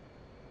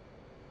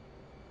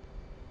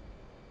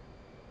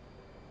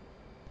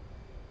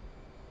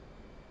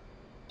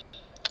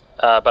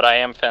 But I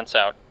am fence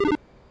out.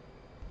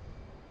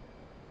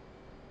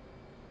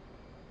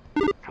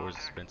 Four's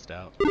fenced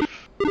out.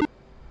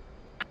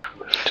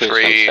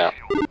 Three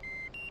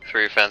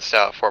fenced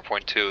out,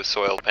 4.2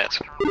 soiled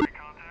pants.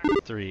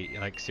 3,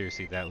 like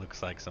seriously, that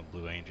looks like some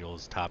Blue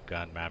Angels, Top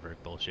Gun,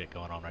 Maverick bullshit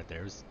going on right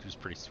there. It was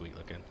pretty sweet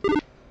looking.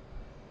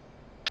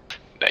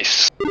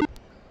 Nice.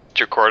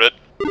 It's recorded?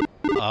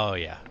 Oh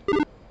yeah.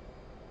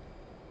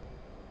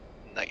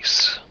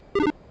 Nice.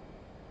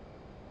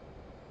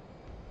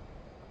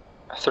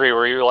 3,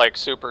 were you like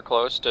super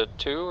close to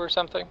 2 or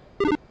something?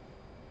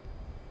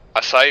 I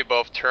saw you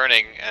both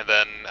turning, and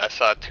then I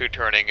saw 2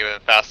 turning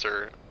even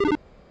faster,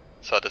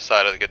 so I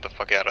decided to get the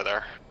fuck out of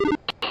there.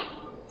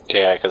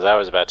 Yeah, because I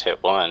was about to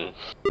hit 1.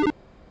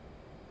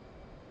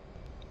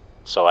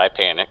 So I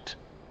panicked.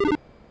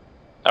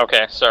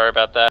 Okay, sorry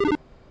about that.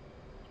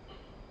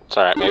 It's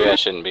alright, maybe I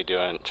shouldn't be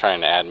trying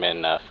to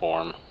admin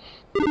form.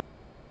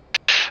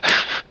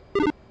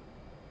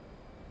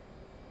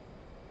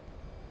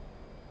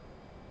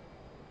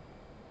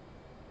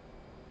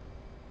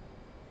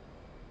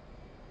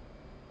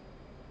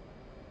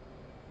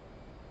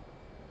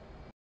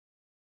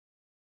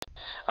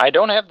 I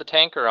don't have the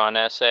tanker on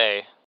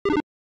SA.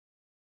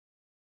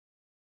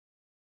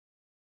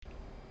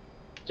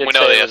 We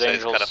know the SA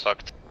is kind of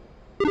fucked.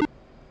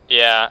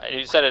 Yeah,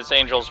 he said it's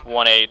Angels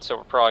 1-8, so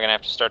we're probably going to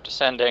have to start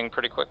descending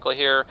pretty quickly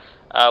here.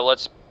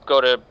 Let's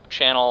go to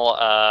channel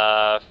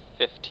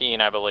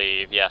 15, I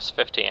believe. Yes,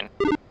 15.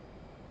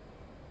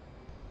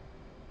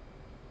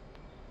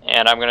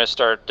 And I'm going to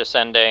start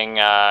descending.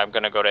 I'm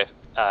going to go to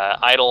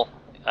idle,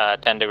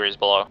 10 degrees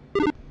below.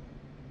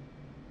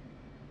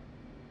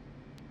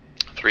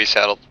 3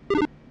 saddled.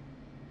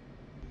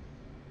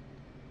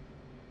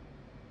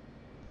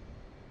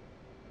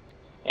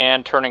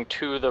 And turning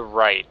to the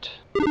right.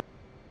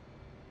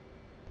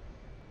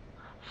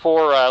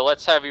 4,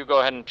 let's have you go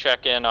ahead and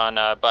check in on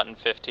button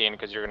 15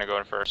 because you're going to go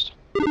in first.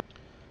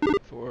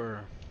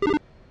 4.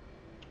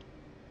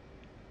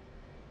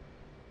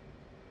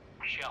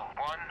 Shell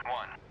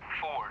 1-1.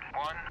 Forward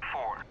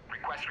 1-4.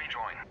 Request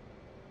rejoin.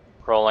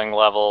 Rolling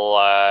level,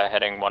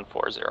 heading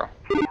 140. Forward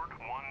 1-4.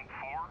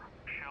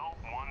 Shell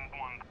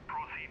 1-1.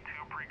 Proceed to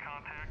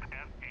pre-contact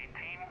at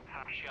 18.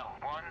 Shell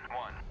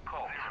 1-1.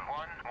 Colt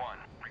 1-1.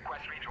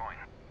 Request rejoin.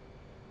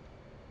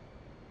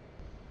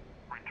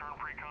 Return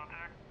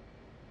pre-contact.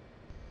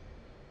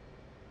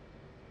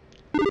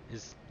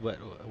 Is what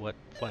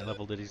flight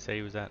level did he say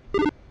he was at?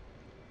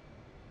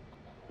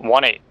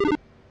 1-8.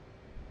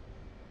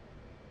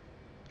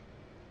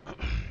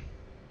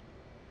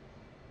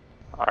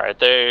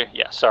 Alright,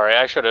 yeah, sorry,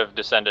 I should have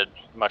descended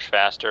much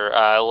faster.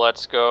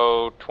 Let's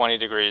go 20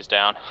 degrees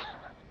down.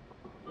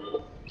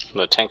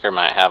 The tanker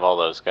might have all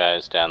those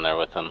guys down there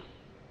with him.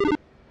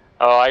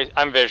 Oh,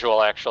 I'm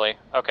visual, actually.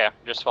 Okay,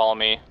 just follow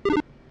me.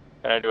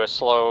 Gonna do a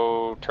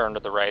slow turn to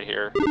the right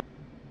here.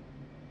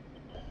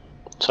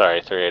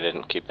 Sorry, 3, I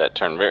didn't keep that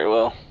turn very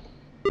well.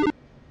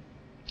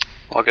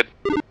 All good.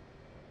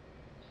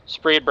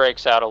 Speed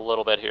breaks out a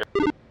little bit here.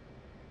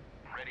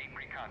 Ready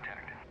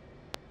pre-contact.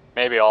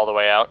 Maybe all the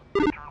way out.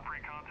 Return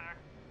pre-contact.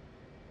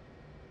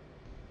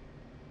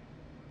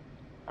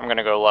 I'm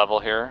gonna go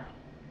level here.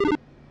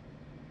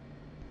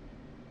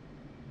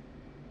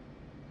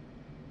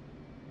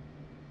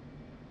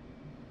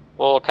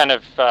 We'll kind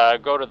of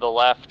go to the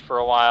left for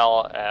a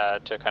while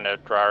to kind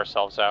of draw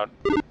ourselves out.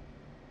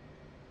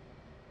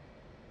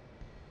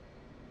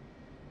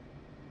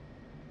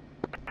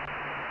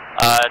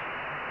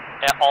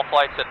 All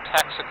flights at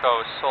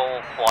Texaco,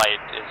 Seoul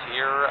flight is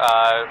here.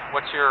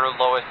 What's your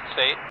lowest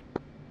state?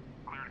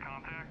 Cleared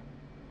contact.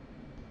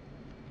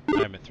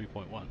 I'm at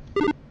 3.1.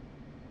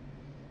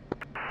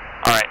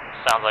 Alright,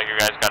 sounds like you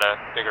guys got a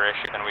bigger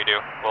issue than we do.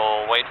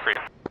 We'll wait for you.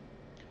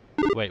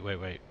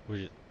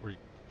 Wait.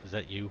 Was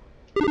that you?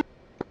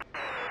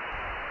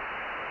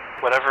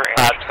 Whatever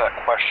answer to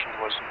that question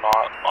was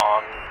not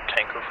on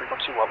tanker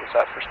frequency, what was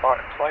that for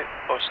Spartan flight,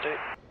 low state?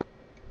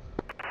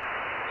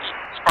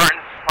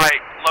 Spartan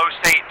flight, low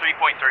state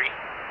 3.3.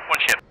 One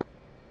ship.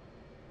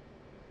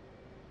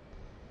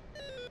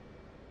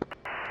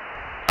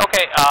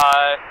 Okay,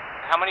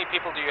 how many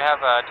people do you have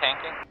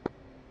tanking?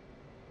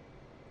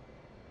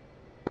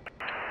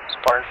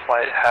 Spartan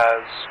flight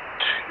has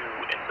 2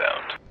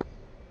 inbound.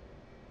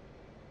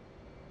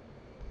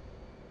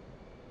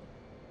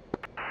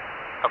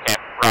 Okay,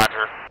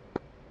 roger.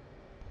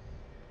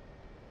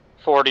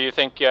 4, do you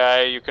think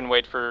you can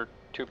wait for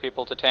 2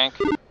 people to tank?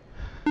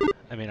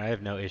 I mean, I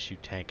have no issue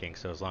tanking,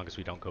 so as long as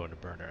we don't go into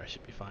burner, I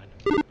should be fine.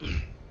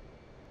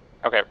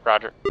 Okay,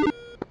 roger.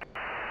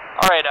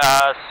 Alright,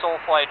 Seoul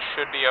flight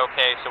should be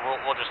okay, so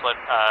we'll just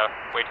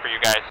wait for you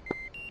guys.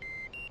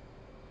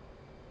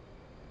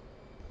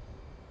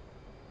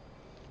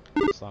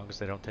 As long as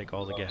they don't take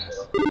all the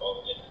gas.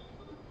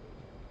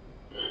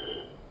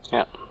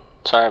 Yeah.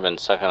 Sorry, I've been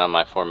sucking on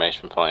my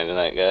formation plane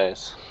tonight,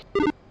 guys.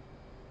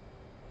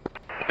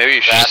 Maybe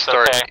you should That's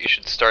start. okay. You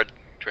should start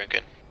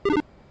drinking.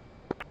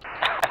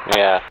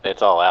 Yeah,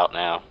 it's all out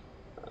now.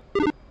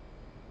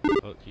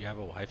 Well, you have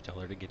a wife, tell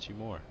her to get you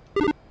more.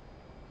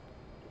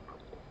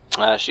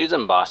 She's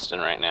in Boston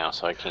right now,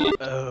 so I can't.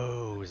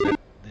 Oh, is that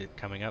it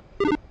coming up?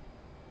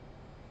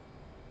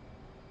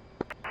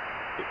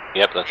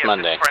 Yep, that's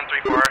Monday. Spartan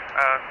 3-4.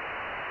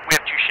 We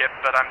have 2 ships,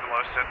 but I'm the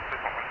lowest at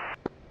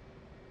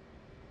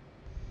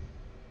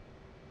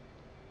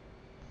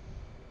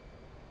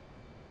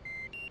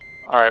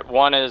 3.1. Alright,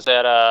 1 is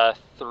at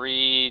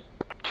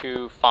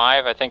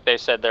 325. I think they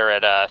said they're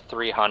at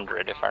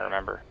 300, if I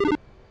remember.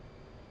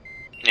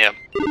 Yeah.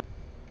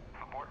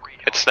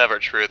 It's never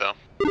true though.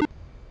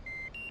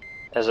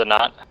 Is it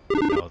not?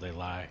 No, they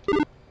lie.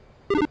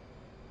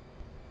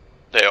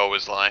 They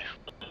always lie.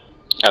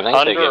 I think they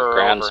Under give or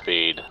ground over?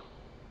 speed.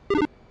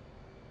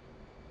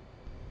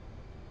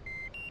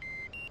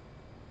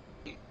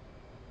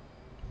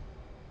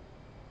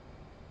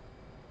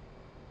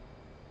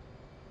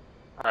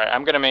 Alright,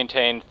 I'm going to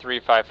maintain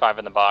 355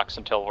 in the box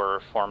until we're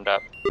formed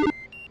up.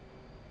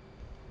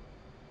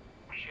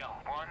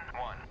 Shell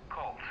 1-1.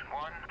 Colt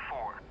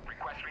 1-4.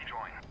 Request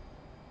rejoin.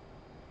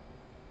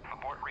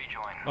 Abort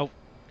rejoin. Oh,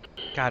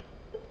 God.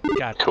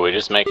 Could we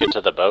just make it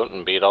to the boat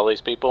and beat all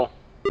these people?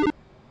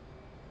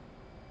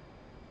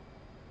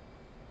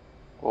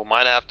 We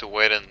might have to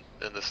wait in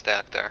the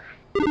stack there.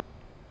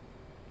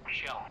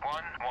 Shell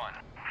 1-1.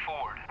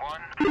 Forward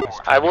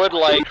 1-4. I would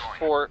like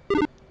for...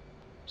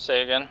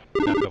 Say again?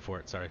 No, go for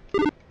it, sorry.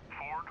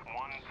 Forward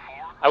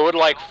 1-4. I would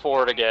like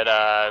 4 to get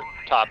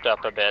topped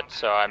up a bit,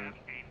 so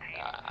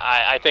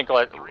I think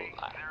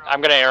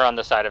I'm gonna err on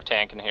the side of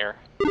tanking here.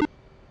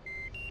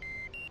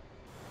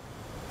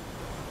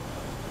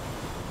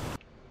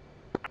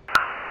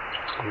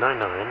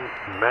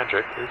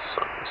 Magic is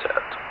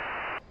sunset.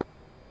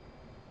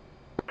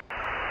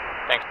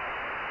 Thanks.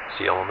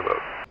 See y'all on the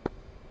boat.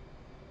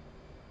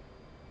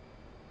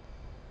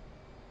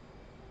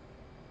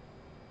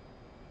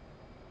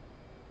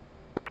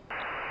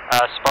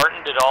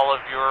 Spartan, did all of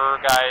your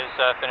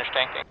guys finish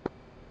tanking?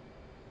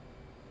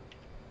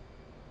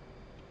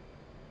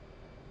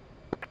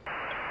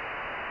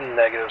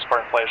 Negative,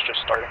 Spartan flight is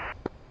just starting.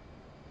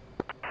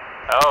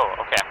 Oh,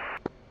 okay.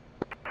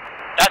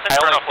 That's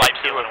Inferno Flight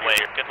 2 on the way.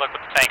 Good luck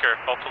with the tanker.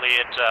 Hopefully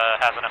it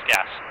has enough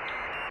gas.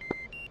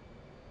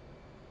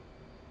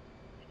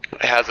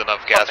 It has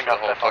enough gas for the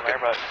whole fucking there,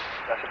 but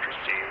message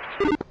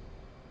received.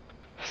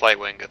 flight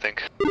wing, I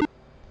think.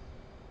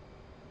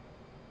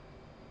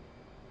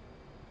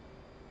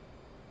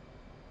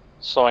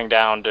 Slowing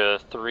down to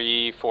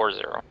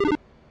 340.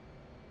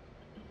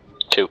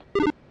 2.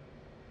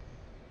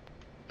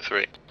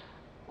 3.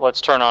 Let's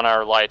turn on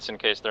our lights in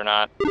case they're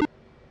not. 4.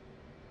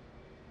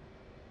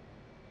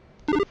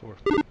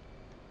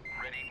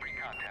 Ready,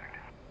 pre-contact.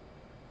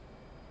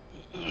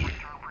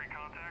 Return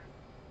pre-contact.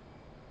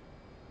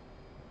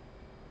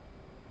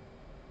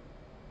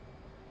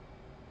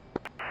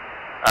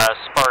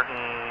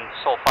 Spartan,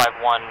 Sol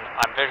 5-1,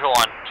 I'm visual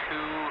on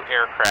 2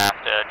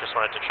 aircraft. Just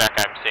wanted to check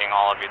I'm seeing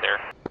all of you there.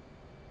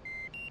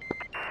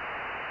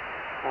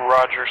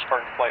 Roger,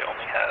 Spartan flight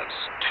only has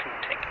 2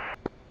 tanking.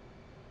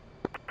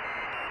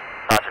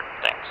 Roger,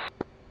 thanks.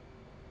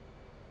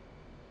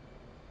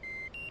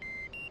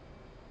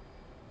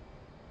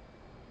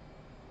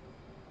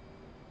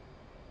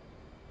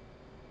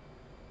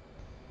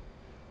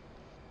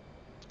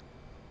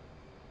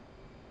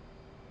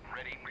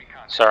 Ready,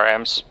 pre-contact. Sorry,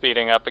 I'm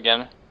speeding up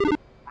again.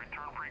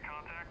 Return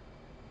pre-contact.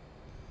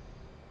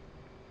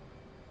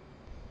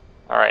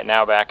 Alright,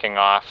 now backing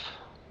off.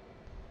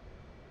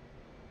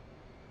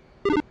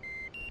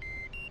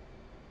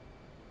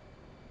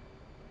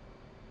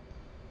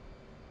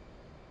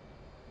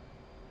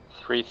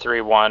 Three,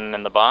 3-1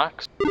 in the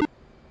box.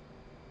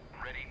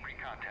 Ready,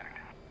 pre-contact.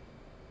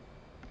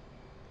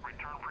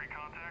 Return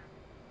pre-contact.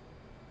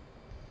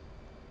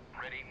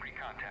 Ready,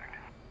 pre-contact.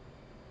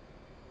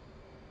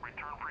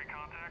 Return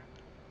pre-contact.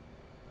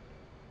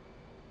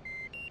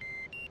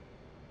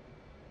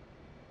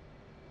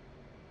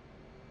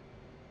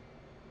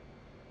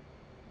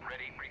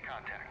 Ready,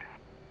 pre-contact.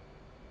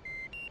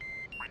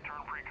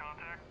 Return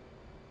pre-contact.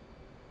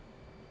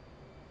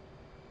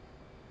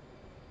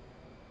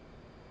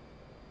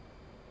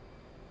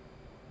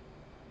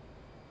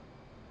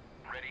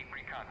 Ready,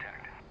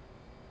 pre-contact.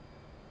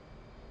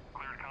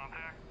 Cleared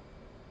contact.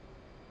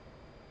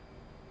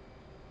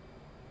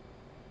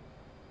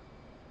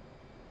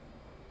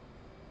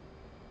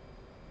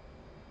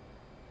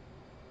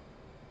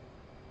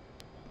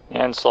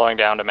 And slowing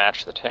down to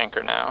match the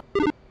tanker now.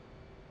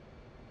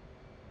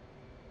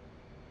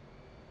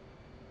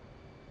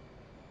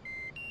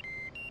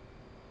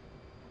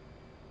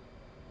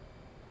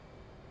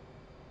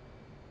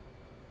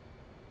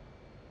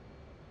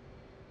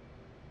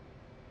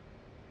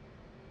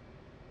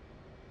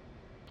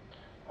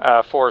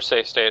 For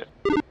safe state.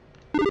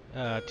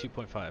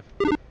 2.5.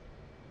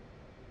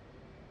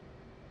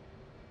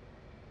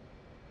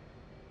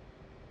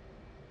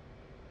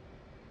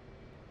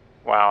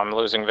 Wow, I'm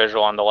losing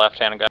visual on the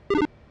left-hand guy.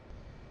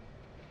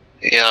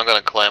 Yeah, I'm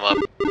gonna climb up.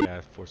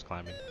 Yeah, force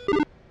climbing.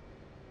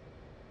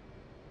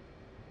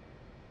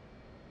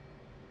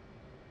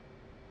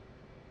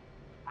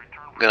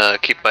 I'm gonna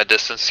keep my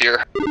distance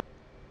here.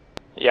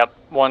 Yep,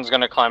 one's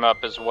gonna climb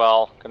up as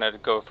well. Gonna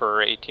go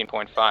for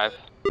 18.5.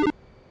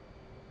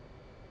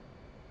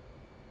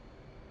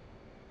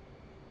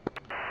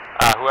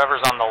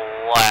 Whoever's on the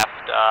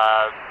left,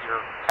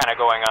 you're kind of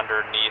going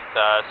underneath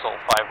Sol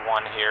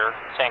 5-1 here.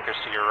 Tanker's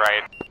to your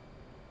right.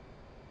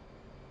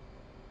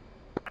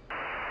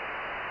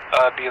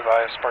 Be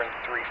advised, Spartan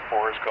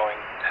 3-4 is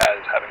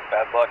having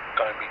bad luck,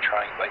 going to be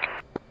trying Viking.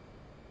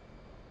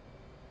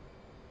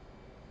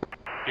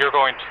 You're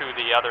going to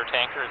the other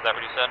tanker, is that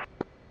what you said?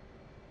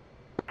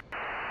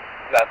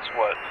 That's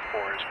what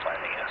 4 is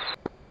planning, yes.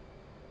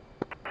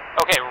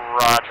 Okay,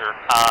 roger.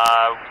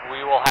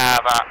 We will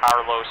have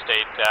our low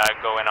state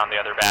go in on the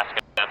other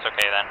basket. That's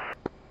okay then.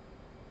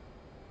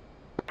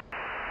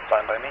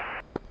 Fine by me.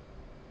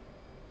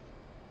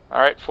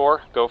 Alright,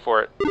 4, go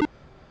for it.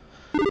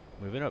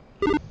 Moving up.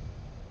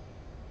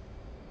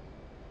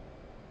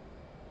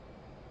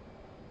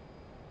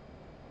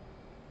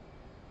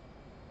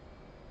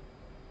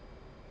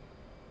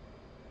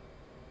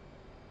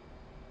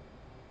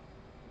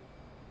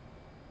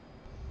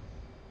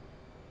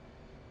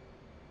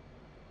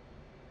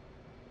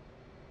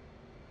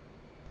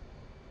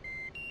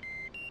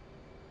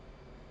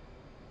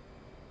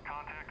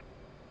 Contact.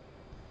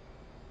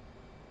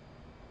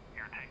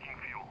 You're taking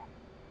fuel.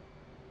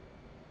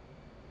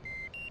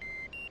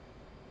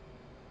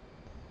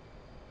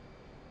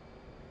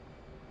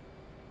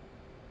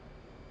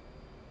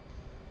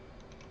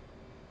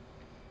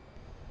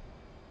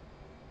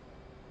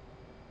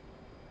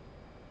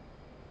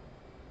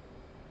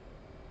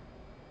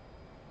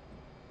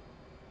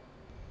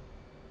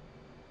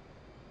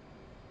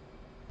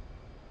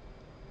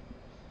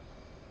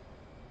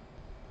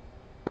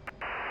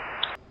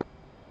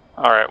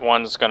 Alright,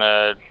 one's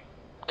gonna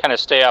kind of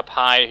stay up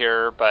high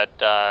here, but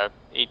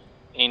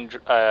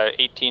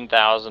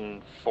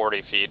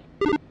 18,040 feet.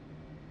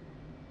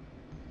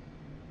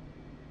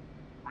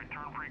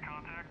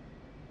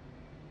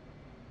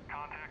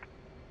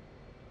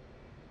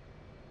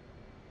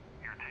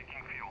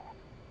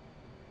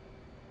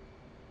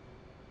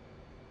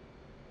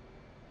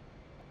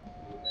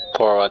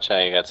 4, watch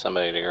out, you got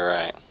somebody to your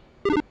right.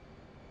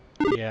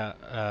 Yeah,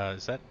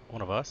 is that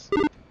one of us?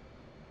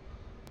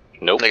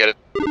 Nope. Negative.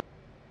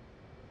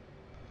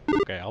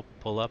 Okay, I'll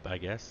pull up, I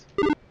guess.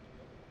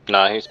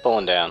 No, he's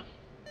pulling down.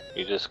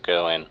 You just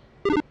go in.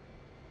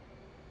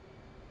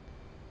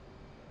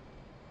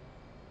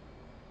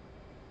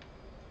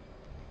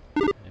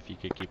 If you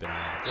could keep an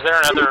eye on it. Is there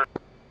another...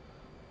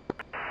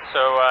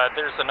 So,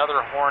 there's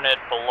another Hornet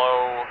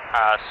below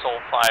Sol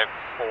 5-4.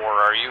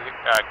 Are you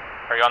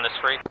on this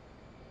free?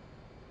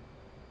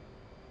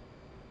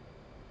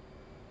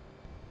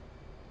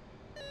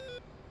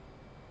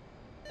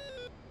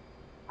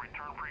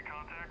 Return free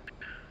contact.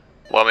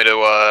 Want me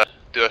to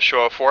do a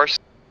show of force?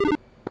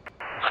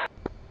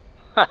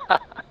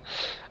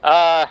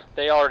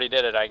 They already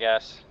did it, I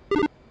guess.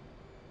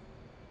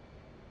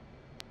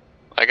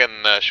 I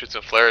can shoot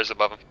some flares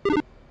above them.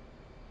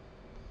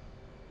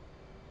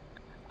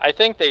 I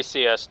think they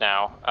see us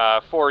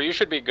now. 4, you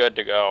should be good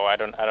to go. I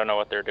don't know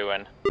what they're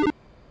doing.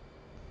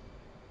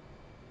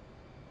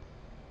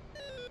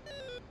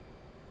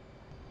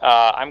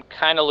 I'm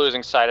kind of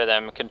losing sight of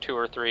them. Can 2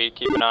 or 3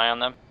 keep an eye on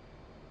them?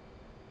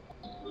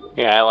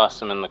 Yeah, I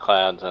lost him in the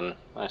clouds, and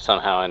I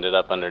somehow ended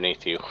up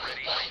underneath you.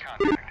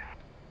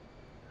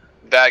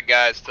 That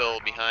guy's still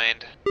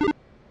behind.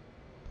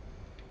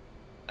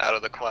 Out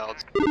of the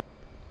clouds.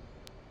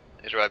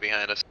 He's right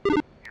behind us.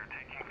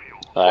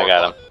 Oh, I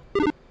got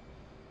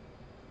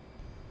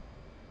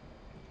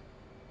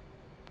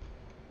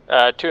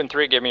him. 2 and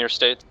 3, give me your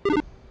states.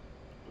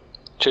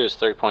 2 is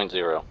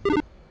 3.0.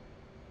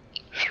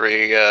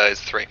 3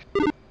 is 3.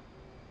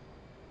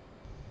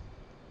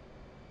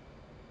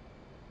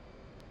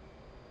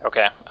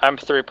 Okay, I'm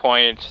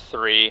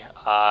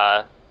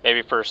 3.3.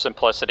 Maybe for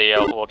simplicity,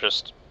 we'll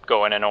just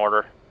go in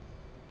order.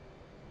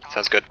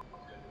 Sounds good.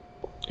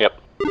 Yep.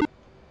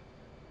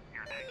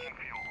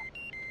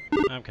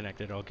 I'm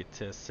connected. I'll get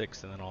to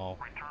 6 and then I'll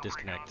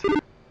disconnect.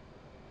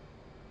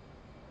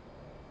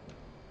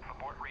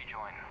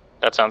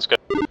 That sounds good.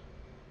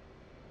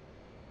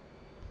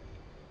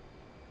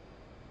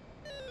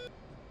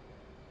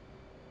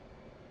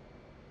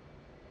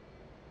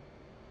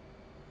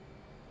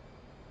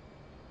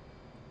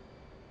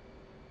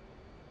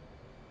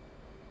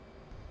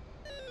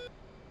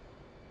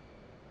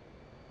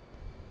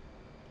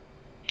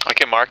 I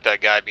can mark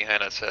that guy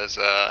behind us as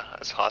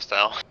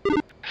hostile.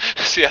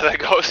 See how that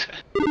goes.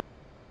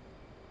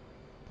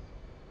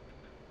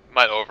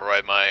 Might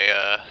override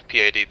my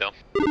PAD though.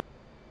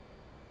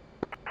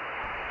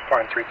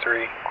 Spartan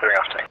 3-3, clearing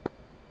off tank.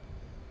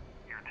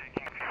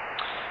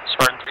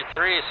 Spartan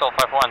 3-3, Sol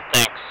 5-1,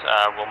 thanks.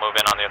 We'll move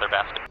in on the other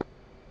basket.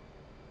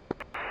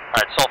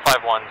 Alright, Sol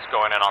 5-1's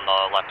going in on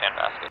the left-hand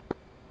basket.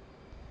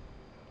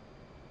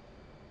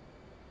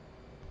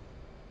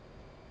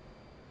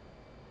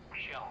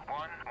 Shell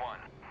 1-1,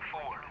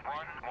 forward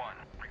 1-1,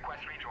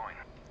 request rejoin.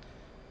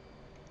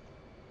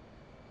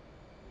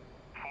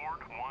 Ford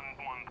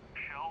 1-1,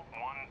 Shell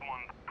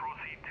 1-1,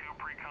 proceed to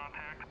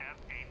pre-contact at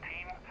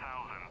 18,000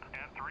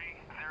 at 300.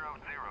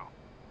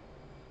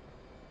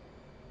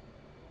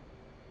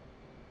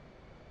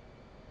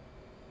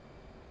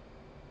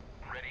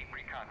 Ready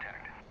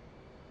pre-contact.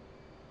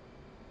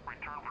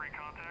 Return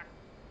pre-contact.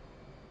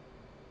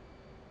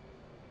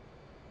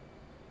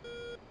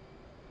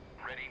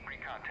 Ready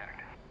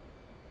pre-contact.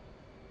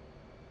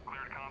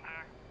 Cleared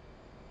contact.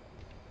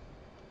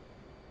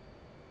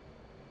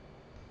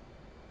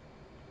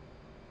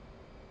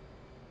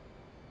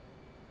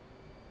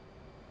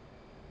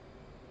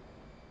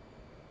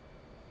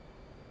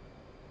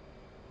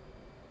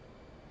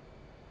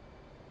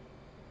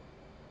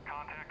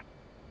 Contact.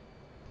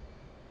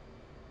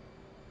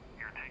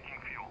 You're taking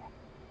fuel.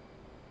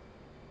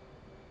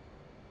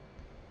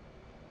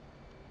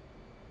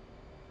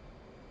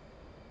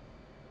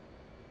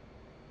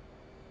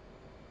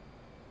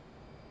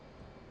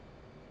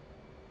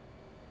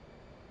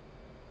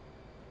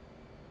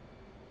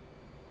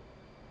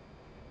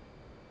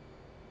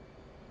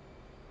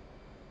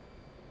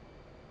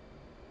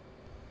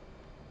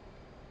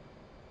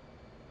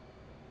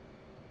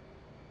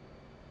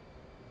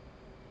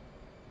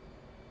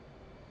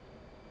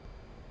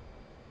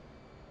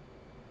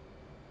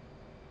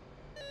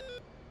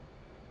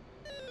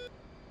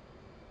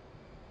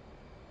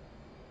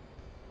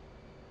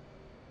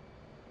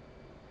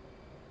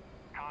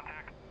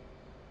 Contact.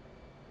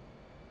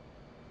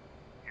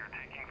 You're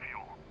taking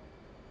fuel.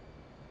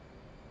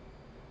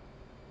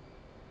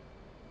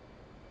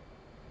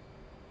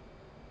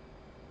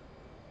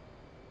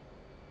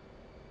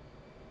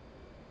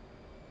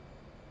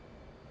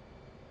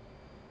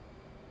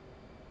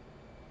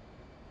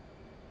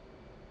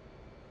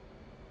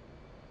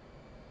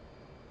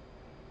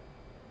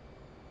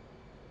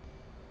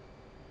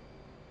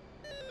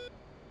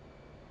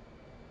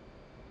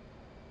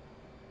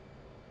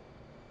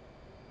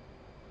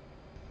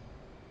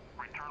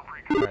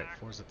 Alright,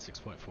 4's at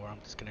 6.4. I'm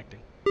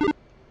disconnecting.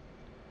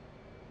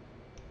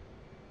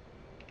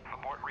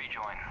 Abort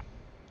rejoin.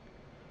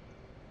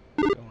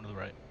 Going to the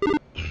right.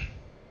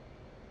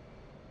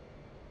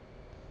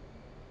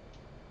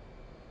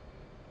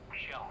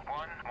 Shell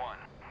 1-1.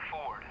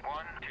 Forward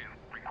 1-2.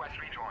 Request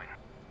rejoin.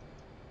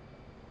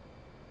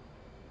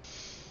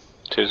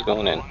 2's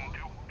going in. 1-2.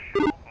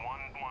 Shell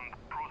 1-1.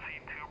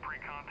 Proceed to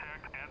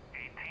pre-contact at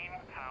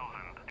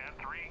 18,000 at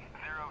 300.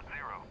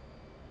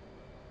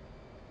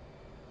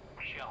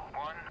 Shell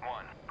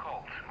 1-1.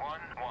 Colt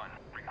 1-1.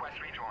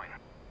 Request rejoin.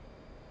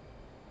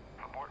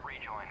 Abort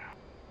rejoin.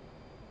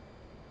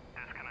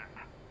 Disconnect.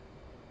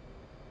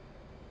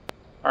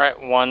 Alright,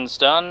 1's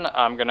done.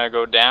 I'm gonna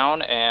go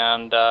down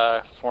and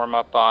form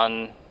up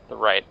on the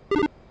right.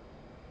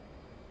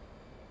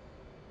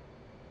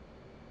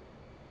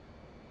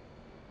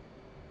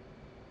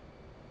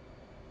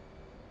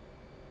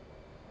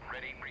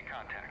 Ready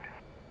pre-contact.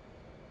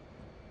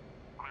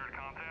 Cleared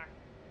contact.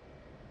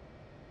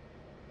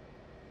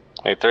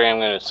 Hey, 3, I'm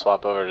going to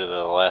swap over to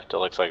the left. It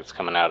looks like it's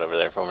coming out over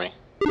there for me.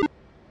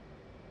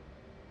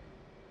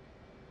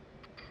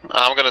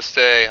 I'm gonna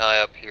stay high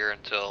up here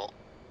until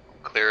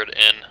I'm cleared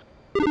in.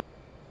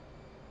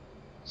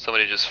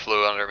 Somebody just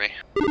flew under me.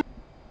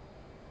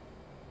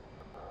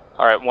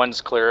 Alright, 1's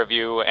clear of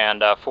you,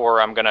 and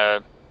 4, I'm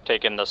gonna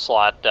take in the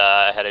slot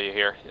ahead of you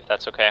here, if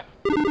that's okay.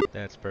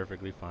 That's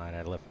perfectly fine.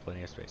 I left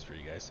plenty of space for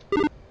you guys.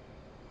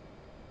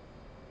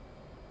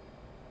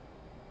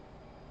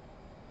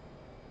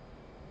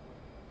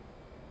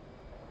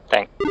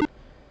 Thanks.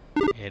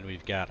 And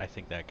we've got, I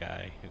think, that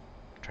guy who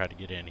tried to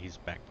get in. He's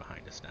back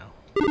behind us now.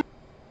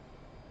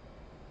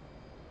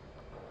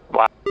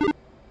 Wow.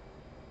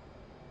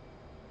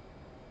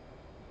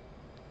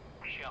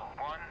 Shell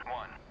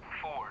 1-1.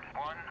 Forward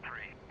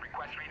 1-3.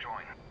 Request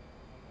rejoin.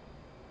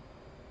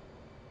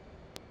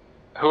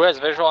 Who has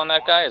visual on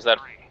that guy? Is that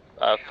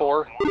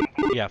 4?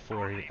 Yeah,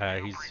 4.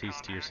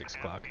 He's to your 6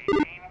 o'clock.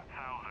 18,000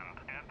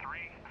 at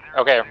 300.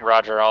 Okay,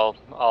 Roger. I'll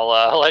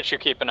let you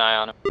keep an eye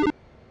on him.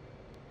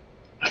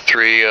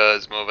 3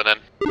 is moving in.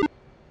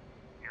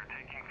 You're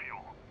taking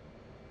fuel.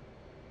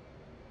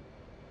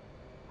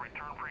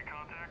 Return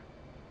pre-contact.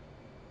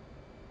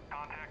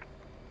 Contact.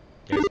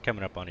 Yeah, he's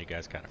coming up on you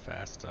guys kind of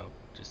fast, so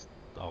just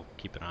I'll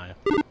keep an eye out.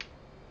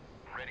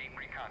 Ready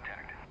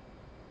pre-contact.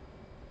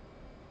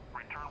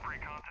 Return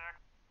pre-contact.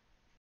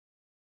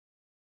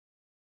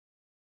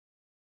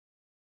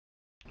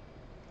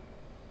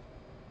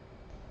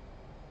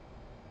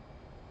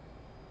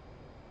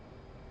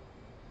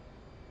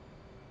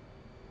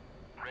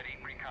 Ready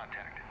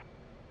pre-contact.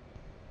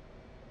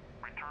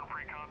 Return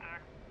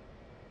pre-contact.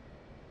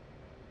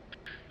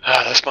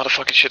 Ah, this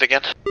motherfucking shit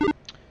again.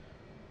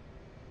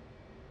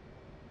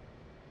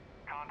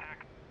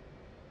 Contact.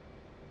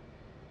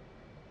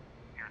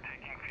 You're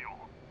taking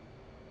fuel.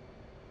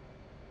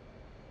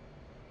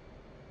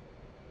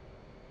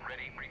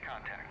 Ready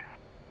pre-contact.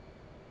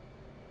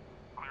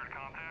 Cleared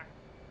contact.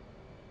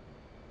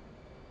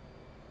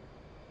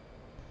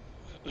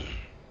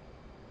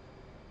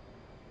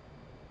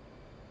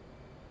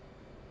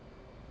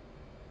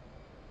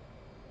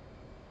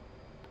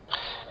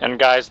 And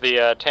guys,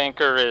 the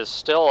tanker is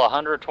still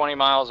 120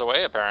 miles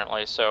away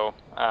apparently, so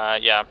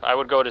yeah, I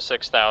would go to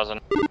 6,000.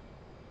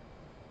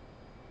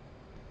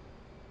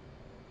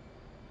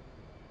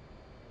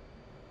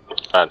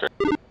 Roger.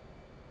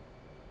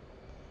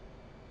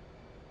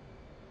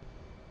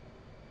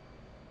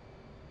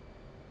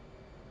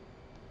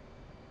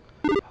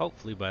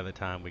 Hopefully by the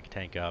time we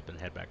tank up and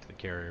head back to the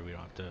carrier, we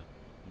don't have to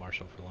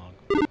marshal for long.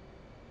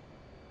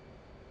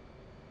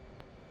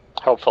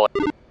 Hopefully.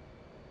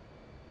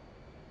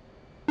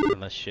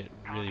 Unless shit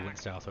really went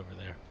south over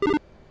there.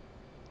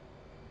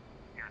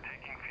 You're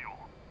taking fuel.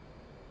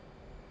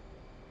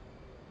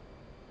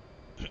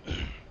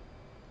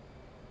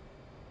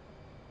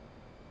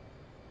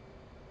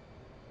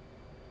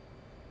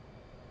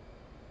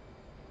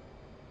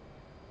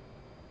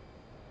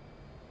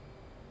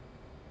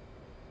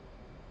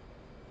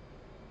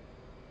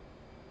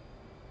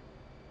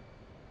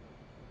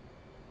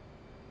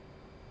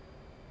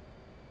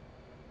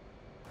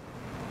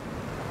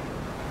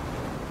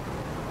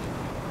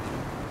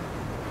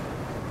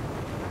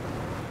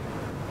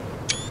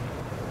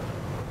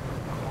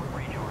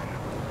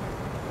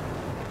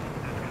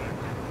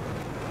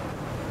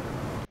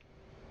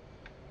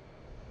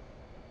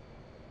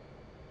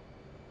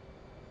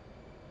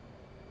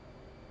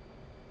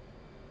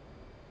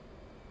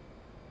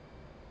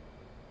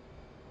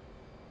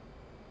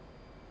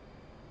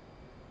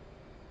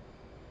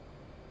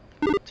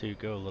 To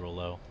go a little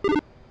low.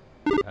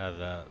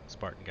 The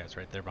Spartan guy's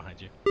right there behind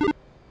you.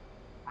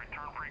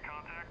 Return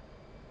pre-contact.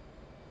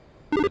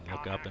 And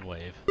look up and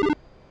wave.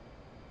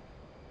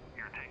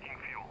 You're taking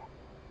fuel.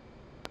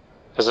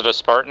 Is it a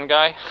Spartan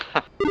guy?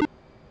 That's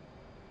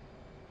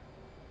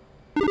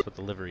what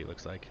the livery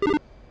looks like.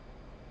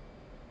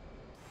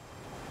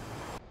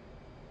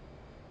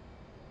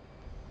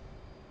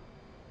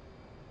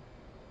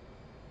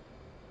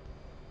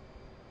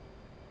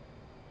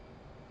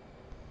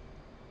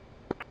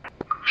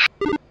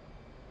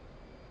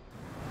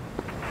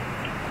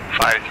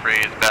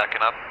 Is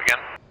backing up again.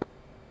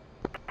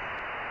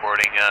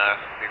 Boarding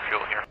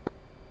refuel here.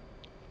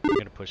 I'm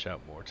gonna push out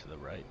more to the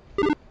right.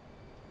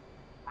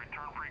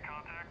 Return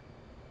pre-contact.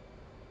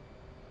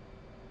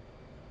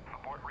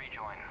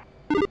 rejoin.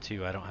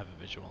 2, I don't have a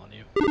visual on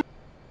you.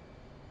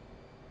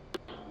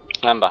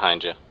 I'm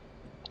behind you.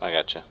 I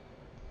got you.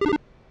 5-3,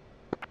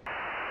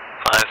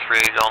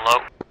 don't low.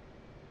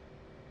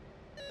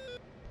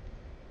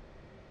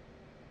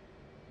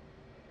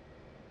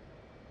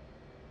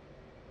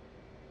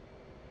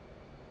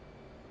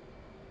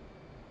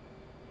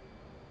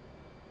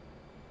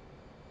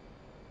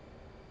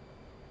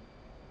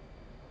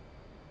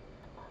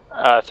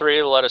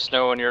 Three, let us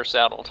know when you're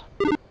saddled.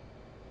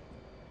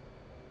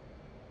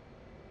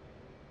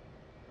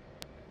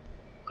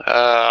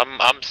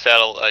 I'm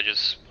saddled. I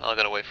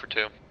gotta wait for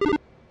 2.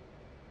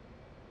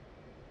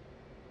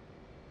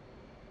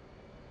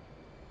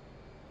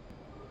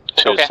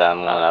 Two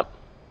saddling up.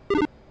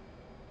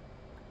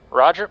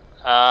 Roger.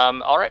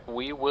 All right,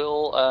 we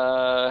will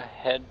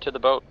head to the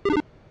boat.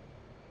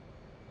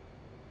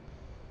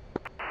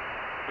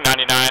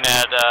 99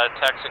 at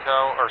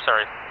Texaco, or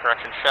sorry,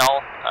 correction,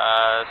 Shell.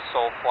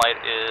 Soul Flight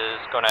is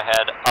going to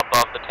head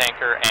above the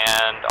tanker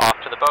and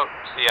off to the boat.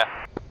 See ya.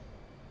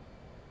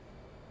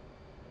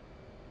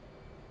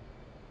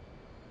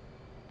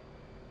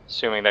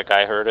 Assuming that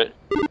guy heard it.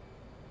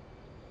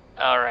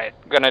 Alright,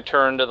 gonna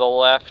turn to the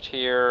left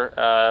here.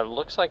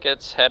 Looks like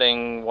it's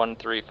heading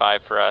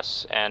 135 for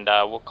us, and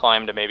we'll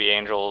climb to maybe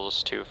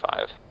Angels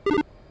 25.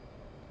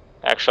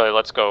 Actually,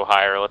 let's go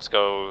higher. Let's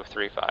go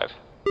 35.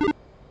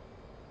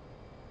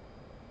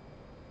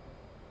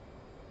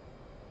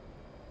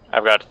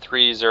 I've got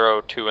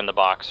 302 in the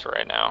box for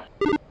right now.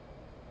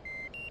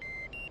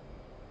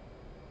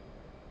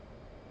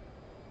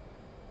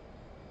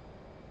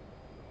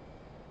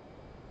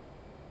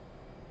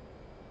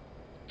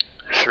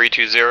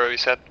 $320, you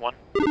said? 1?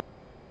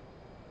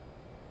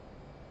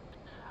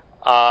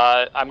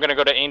 I'm gonna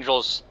go to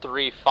Angels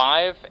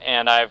 35,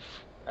 and I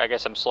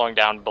guess I'm slowing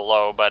down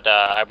below, but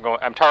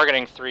I'm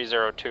targeting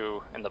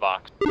 302 in the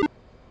box.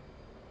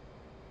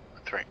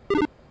 3.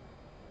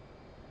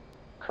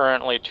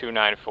 Currently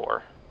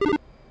 294.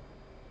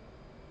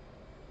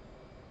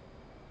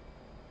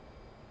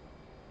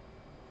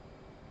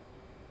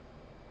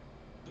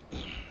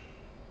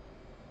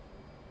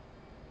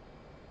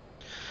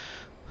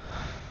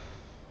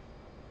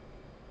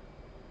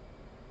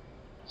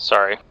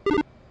 Sorry.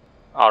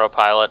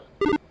 Autopilot.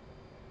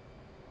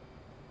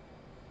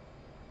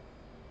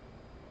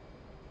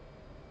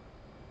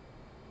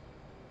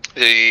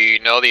 Do you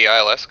know the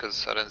ILS?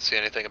 Because I didn't see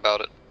anything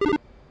about it.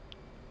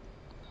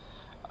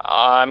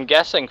 I'm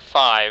guessing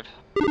 5.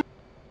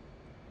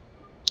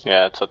 Yeah,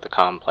 that's what the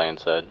comm plane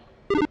said.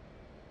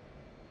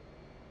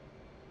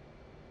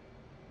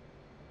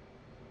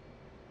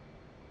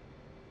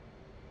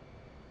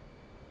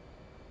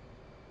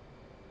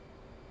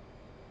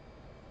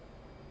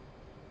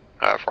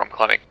 From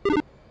climbing.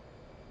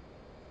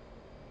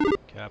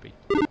 Copy.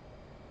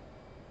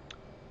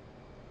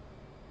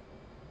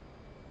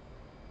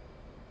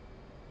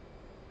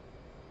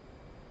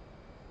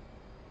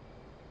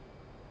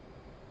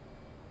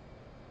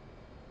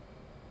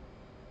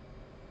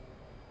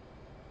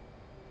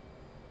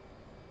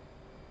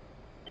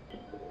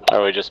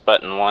 Are we just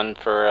button 1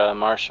 for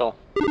Marshall?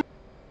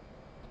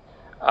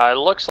 It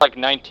looks like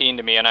 19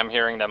 to me, and I'm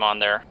hearing them on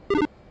there.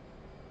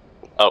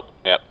 Oh,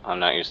 yep. I'm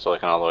not used to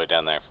looking all the way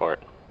down there for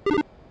it.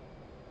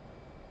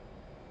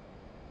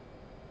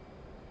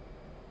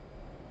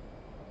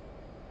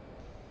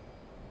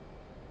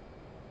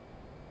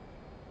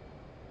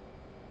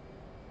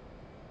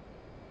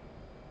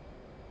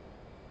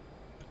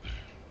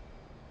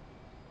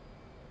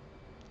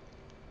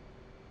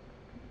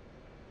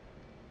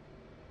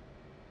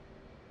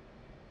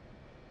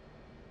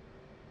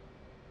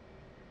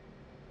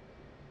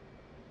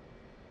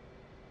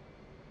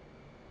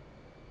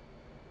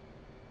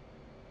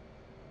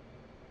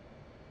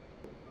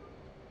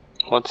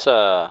 What's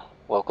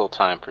local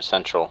time for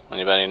Central?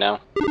 Anybody know?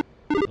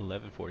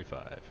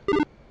 11:45.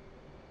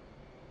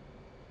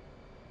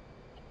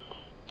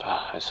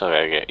 I still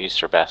gotta get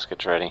Easter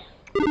baskets ready.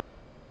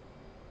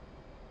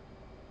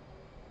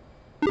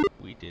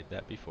 We did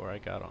that before I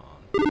got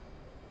on.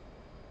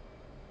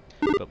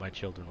 But my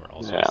children were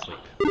also asleep.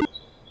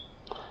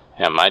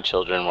 Yeah, my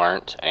children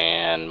weren't,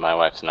 and my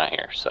wife's not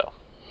here, so.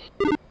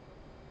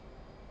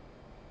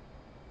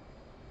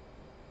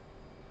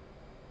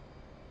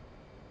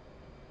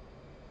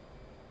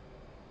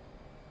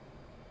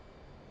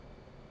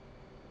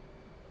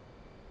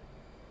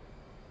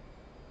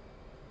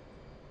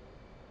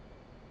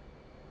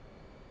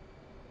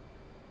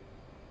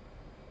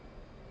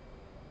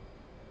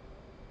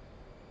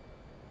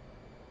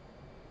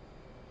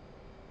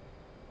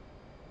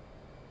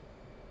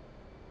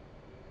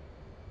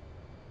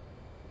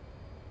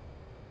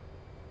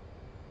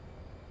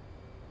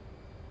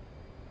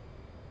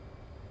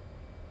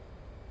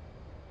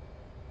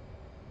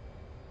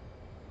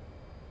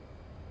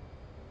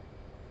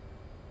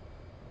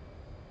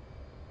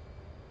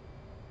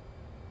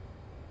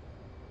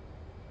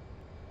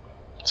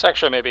 Let's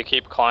actually maybe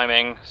keep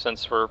climbing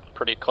since we're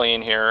pretty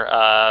clean here.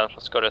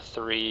 Let's go to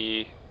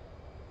 3.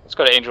 Let's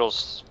go to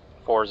Angels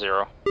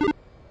 40.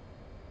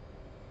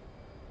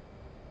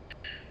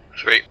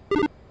 3.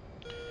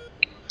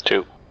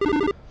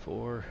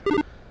 4.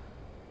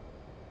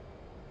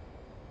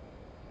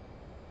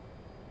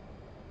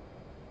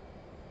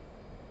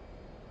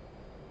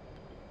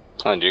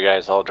 Oh, did you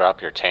guys all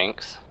drop your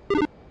tanks?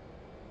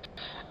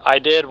 I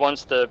did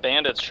once the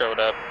bandits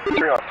showed up.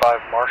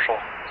 315 Marshall.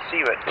 See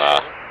you at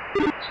 10.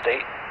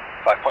 State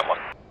 5.1.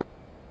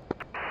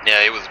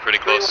 Yeah, it was pretty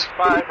close.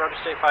 315, Roger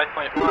State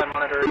 5.1,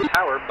 monitor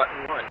tower,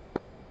 button 1.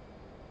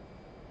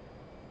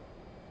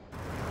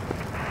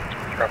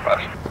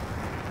 315.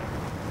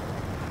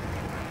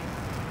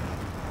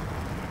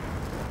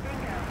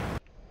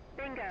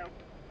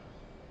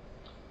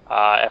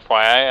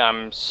 FYI,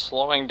 I'm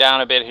slowing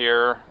down a bit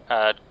here.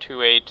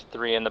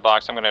 283 in the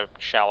box. I'm going to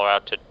shallow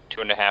out to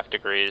 2.5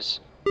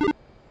 degrees.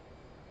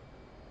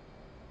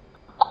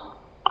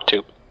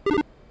 2.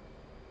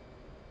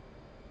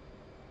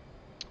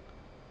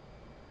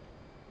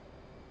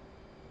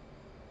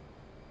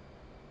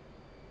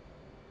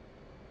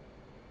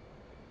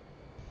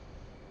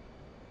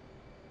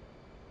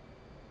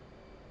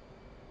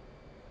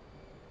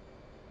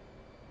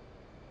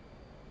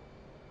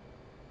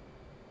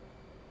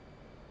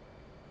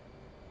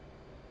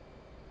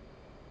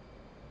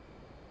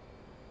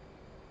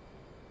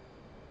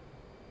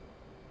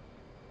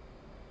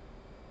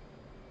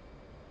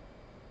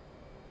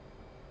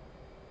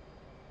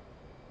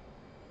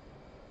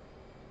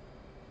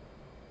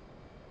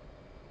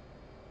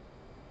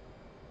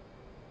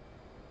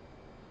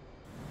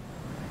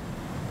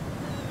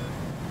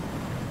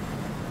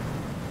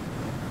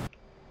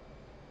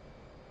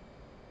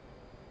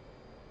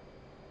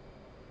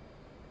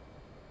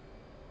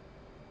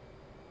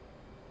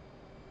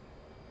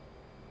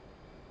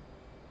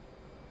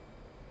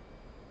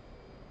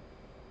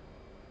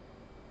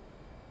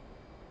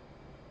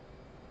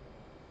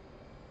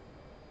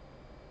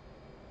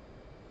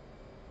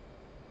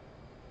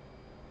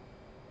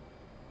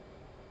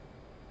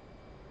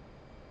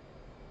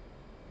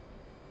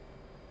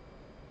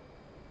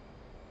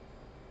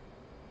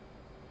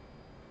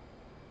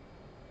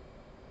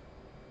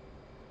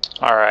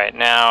 Alright,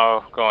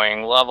 now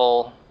going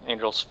level,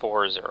 Angels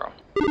 4-0.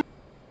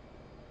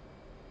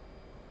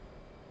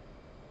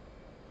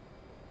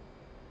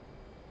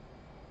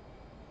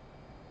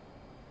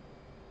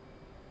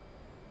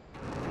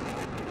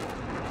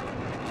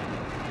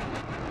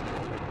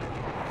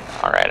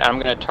 Alright, I'm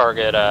going to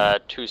target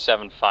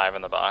 275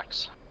 in the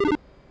box.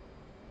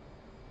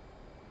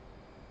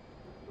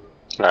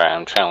 Alright,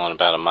 I'm trailing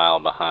about a mile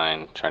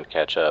behind, trying to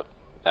catch up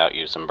without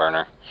using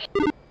burner.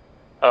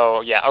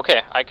 Oh, yeah,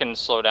 okay, I can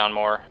slow down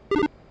more.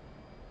 I'm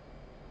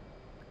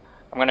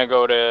going to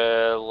go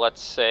to, let's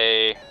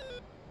say,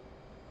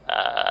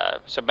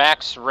 so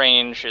max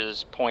range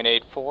is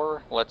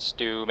 0.84. Let's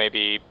do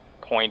maybe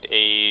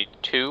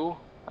 0.82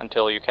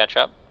 until you catch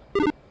up.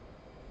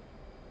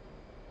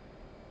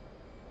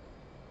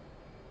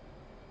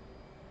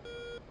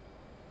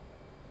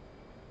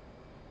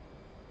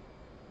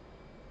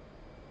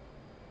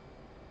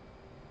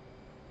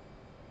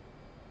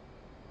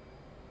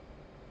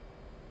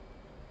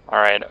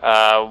 Alright,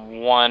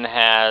 one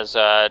has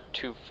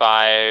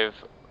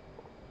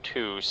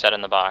 252 set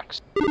in the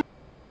box.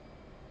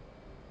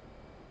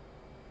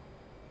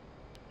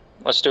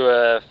 Let's do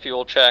a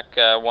fuel check,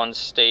 one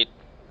state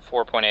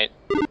 4.8.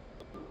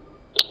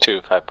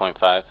 2,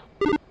 5.5.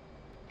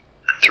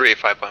 3,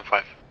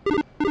 5.5.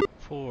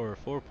 4,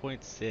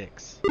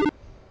 4.6.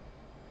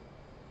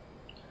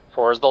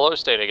 4 is the low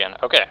state again.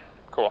 Okay,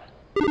 cool.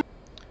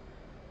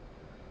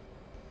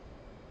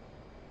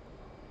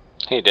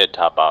 He did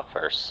top off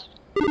first.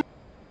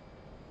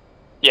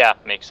 Yeah,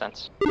 makes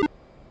sense.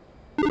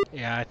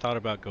 Yeah, I thought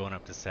about going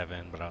up to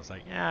 7, but I was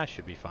like, yeah, I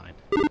should be fine.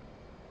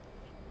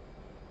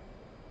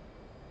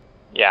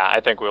 Yeah,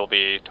 I think we'll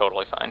be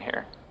totally fine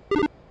here.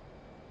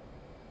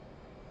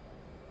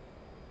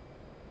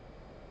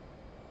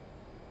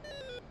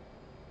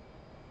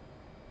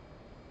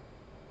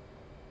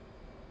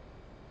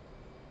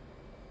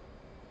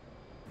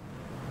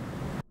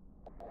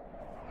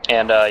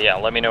 And yeah,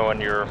 let me know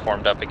when you're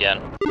formed up again.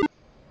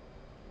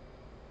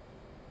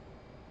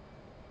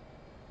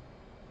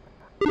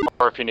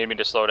 Or if you need me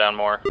to slow down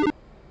more.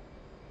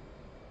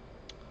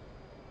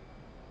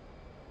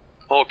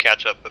 We'll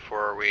catch up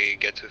before we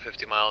get to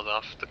 50 miles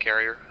off the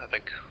carrier. I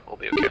think we'll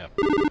be okay. Yep.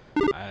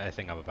 I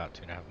think I'm about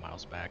 2.5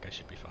 miles back. I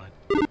should be fine.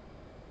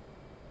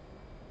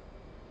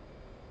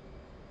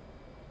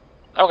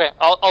 Okay,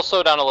 I'll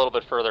slow down a little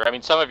bit further. I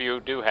mean, some of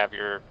you do have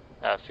your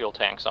fuel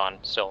tanks on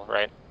still,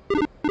 right?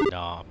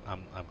 No,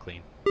 I'm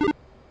clean.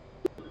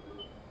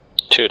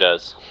 2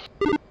 does.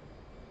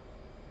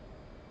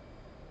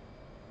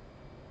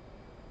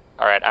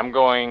 Alright, I'm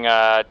going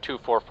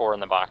 244 in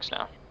the box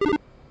now.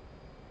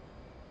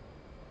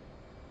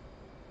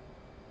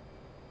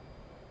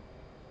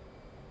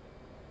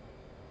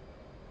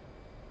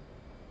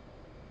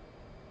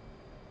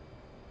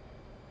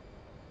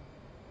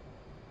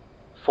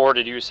 Four,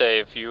 did you say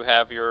if you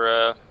have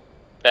your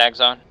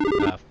bags on?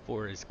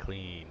 4 is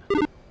clean.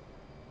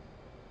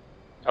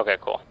 Okay,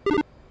 cool.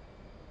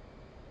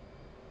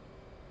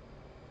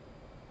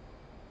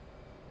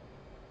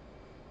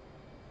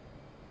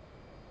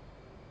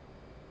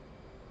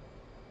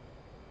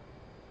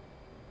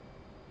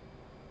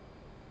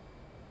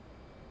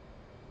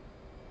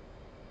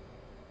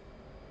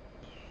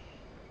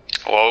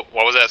 Well,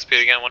 what was that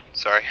speed again? One?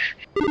 Sorry.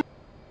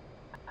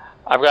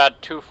 I've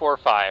got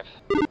 245.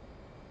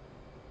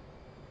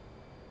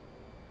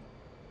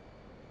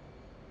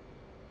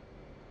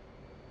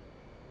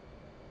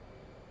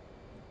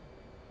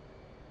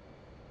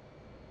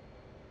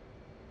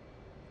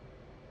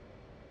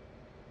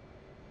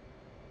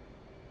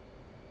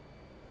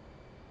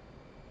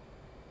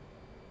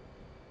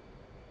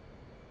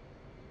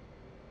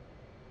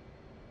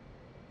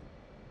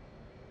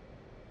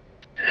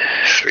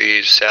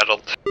 Three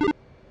saddled.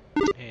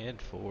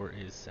 And 4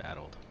 is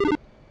saddled.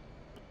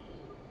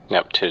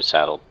 Yep, 2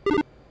 saddled.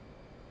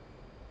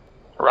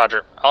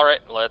 Roger.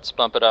 Alright, let's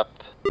bump it up.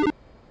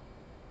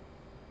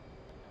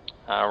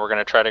 We're going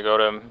to try to go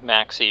to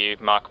Maxi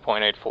Mach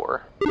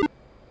 0.84.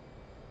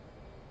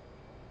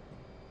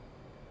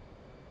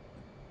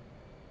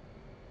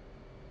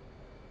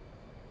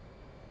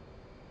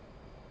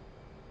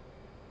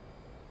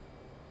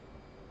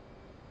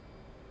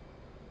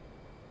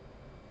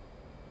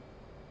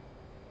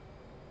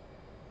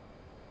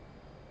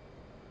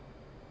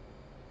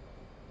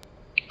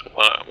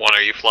 One,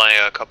 are you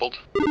flying coupled?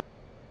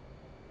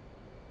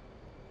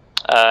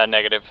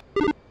 Negative.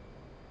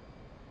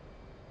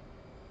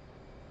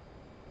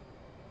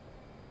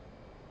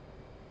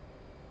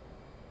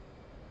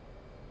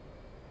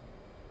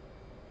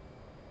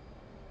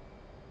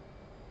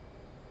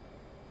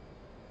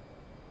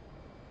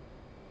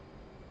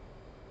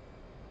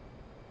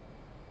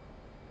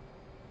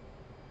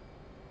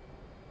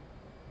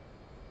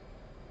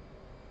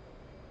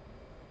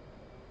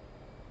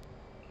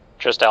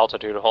 Just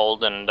altitude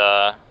hold and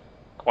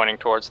pointing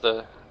towards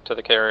the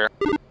carrier.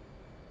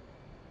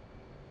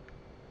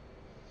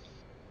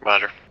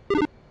 Roger.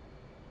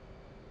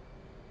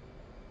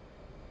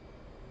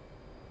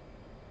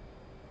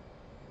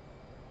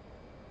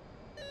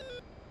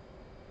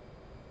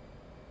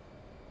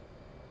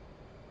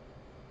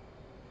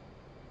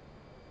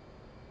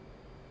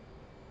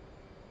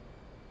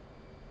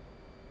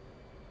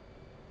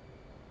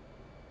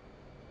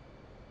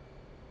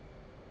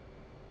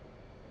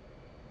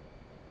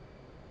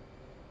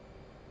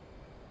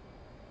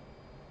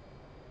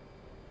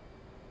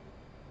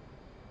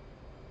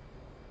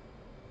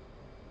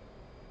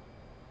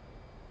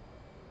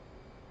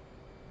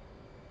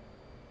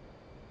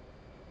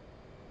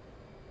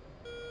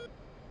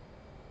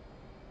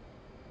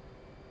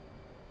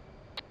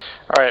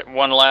 Alright,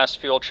 one last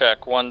fuel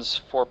check.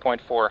 One's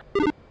 4.4.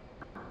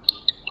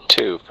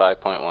 2,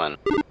 5.1.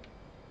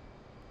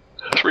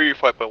 3,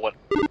 5.1.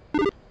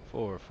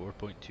 4,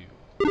 4.2.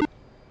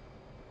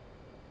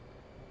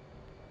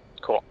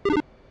 Cool.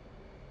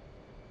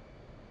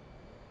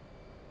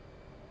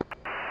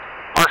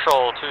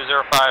 Marshall,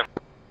 205.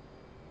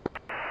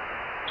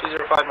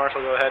 205,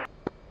 Marshall, go ahead.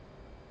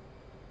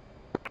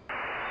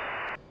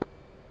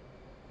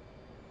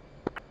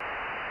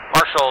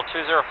 Marshall,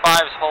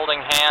 205 is holding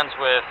hands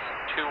with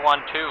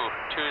 212,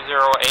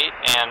 208,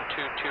 and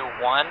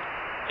 221.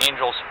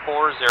 Angels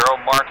 40,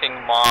 marking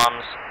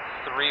moms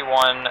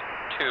 312-451,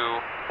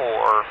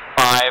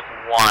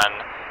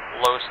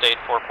 low state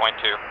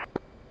 4.2.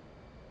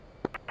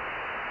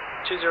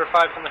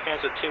 205 from the hands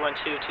with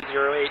 212,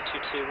 208,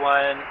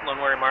 221, Lone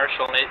Warrior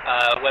Marshall.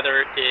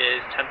 Weather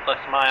is 10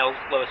 plus miles,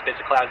 lowest base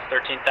of clouds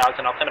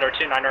 13,000, altimeter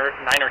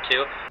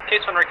 292.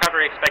 Case 1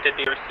 recovery expected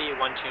BRC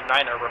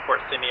 129er,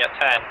 report see me at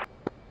 10.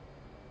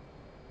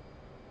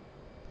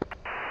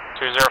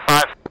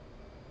 205.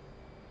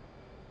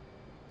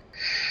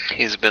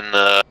 He's been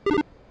that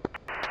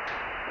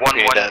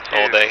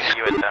all day.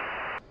 You at 10.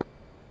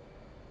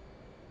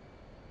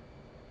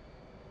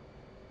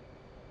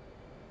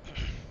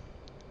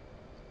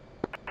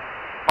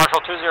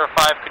 Marshall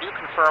 205, could you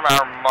confirm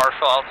our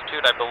Marshall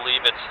altitude? I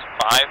believe it's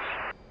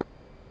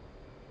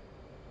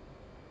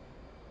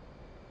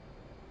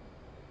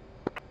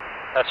 5.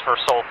 That's for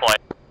Soul Flight.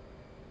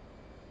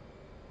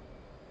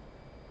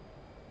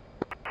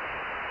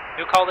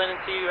 Who called in and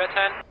see you at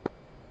 10?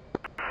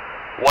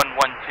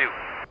 112.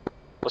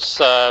 Let's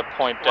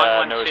point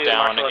nose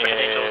down and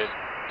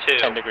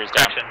 10 degrees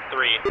down. Correction,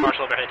 3.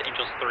 Marshall overhead,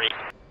 Angels 3.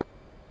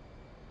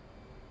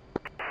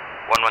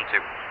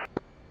 112.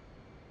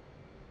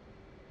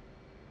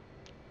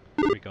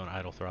 We going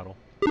idle throttle?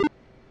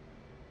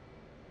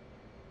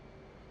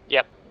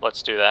 Yep,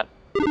 let's do that.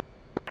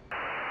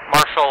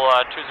 Marshall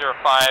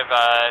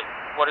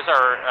 205, what is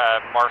our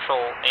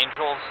Marshall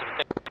Angels? I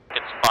think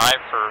it's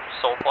 5 for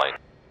Soul Flight.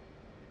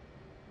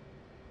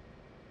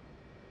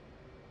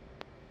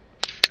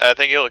 I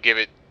think he'll give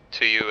it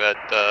to you at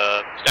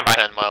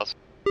 10 miles.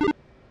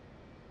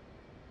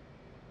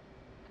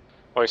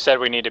 Well, he said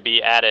we need to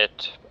be at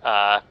it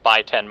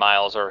by 10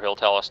 miles or he'll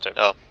tell us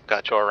to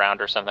go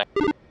around or something.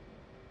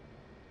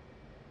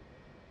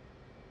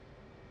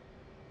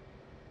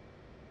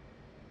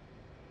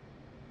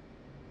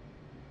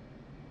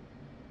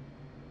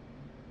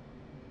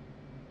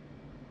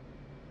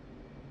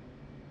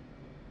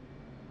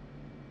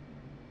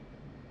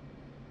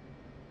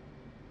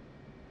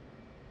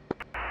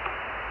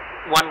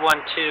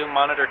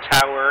 Monitor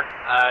tower,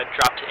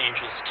 drop to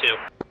Angels 2.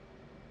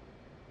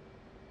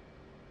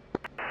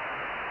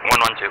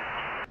 112.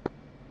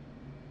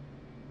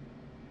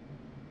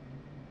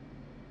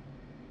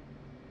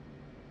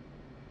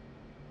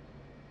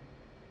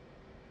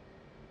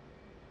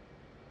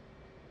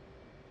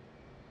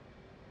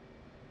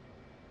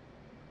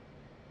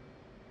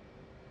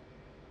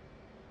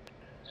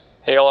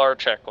 Hail our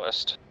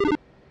checklist.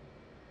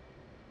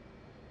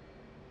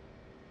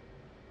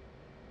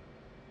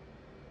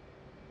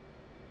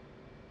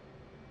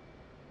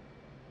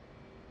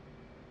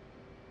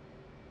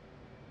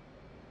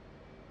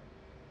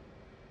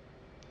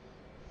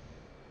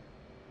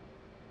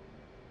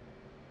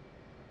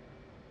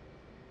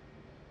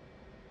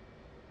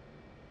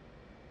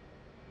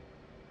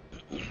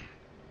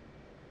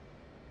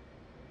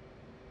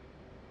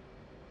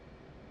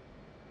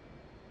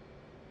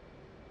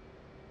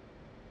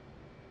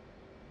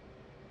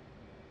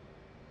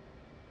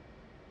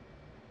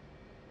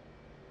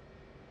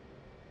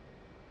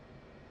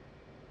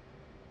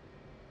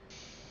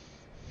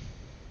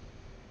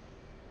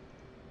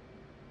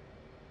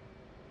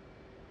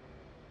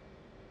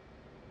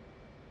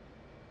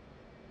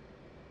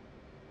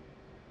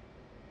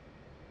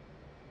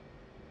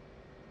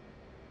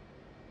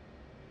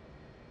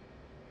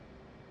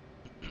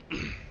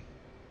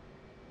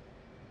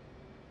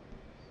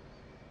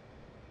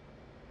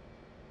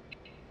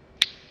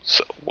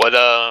 So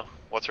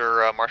what's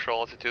her martial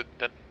altitude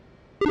then?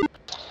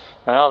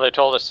 Well, they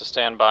told us to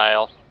stand by.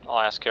 I'll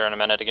ask her in a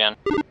minute again.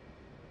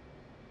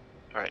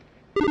 Alright.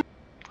 I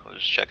was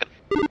just checking.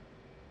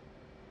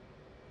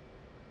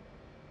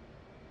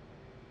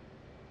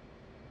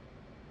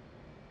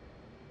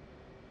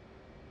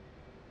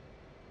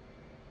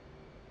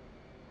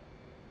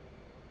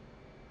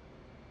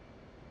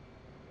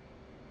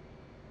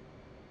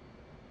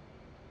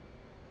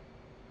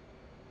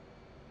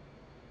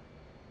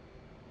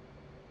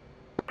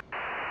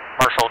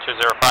 Marshal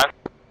 205.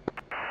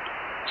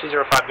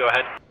 205, go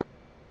ahead.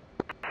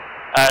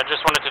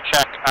 Just wanted to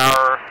check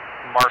our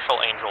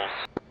Marshal Angels.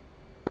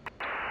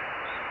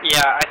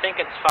 Yeah, I think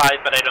it's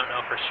 5, but I don't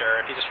know for sure.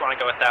 If you just want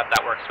to go with that,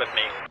 that works with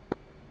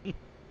me.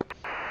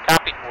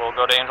 Copy. We'll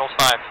go to Angels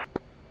 5.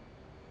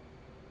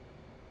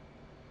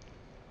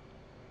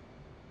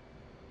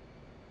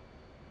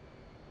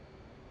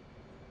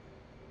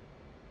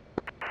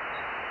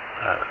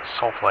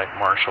 Soul Flight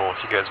Marshal, if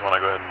you guys want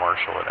to go ahead and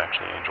marshal it,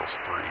 actually Angels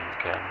 3, you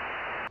can.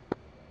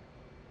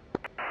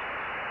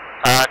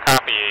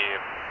 Copy.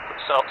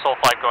 Soul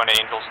Flight going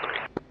to Angels 3.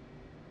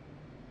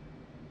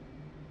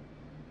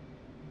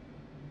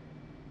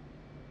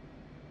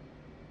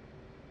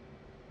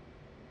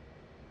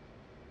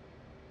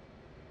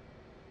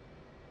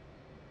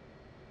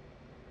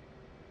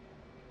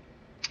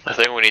 I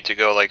think we need to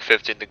go like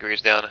 15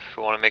 degrees down if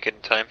we want to make it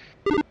in time.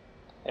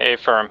 A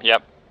firm,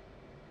 yep.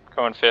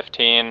 Going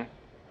 15.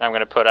 I'm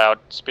going to put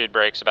out speed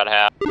brakes about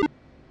half.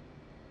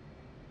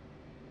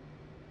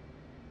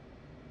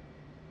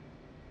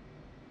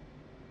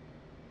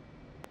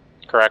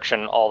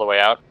 Correction, all the way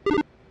out.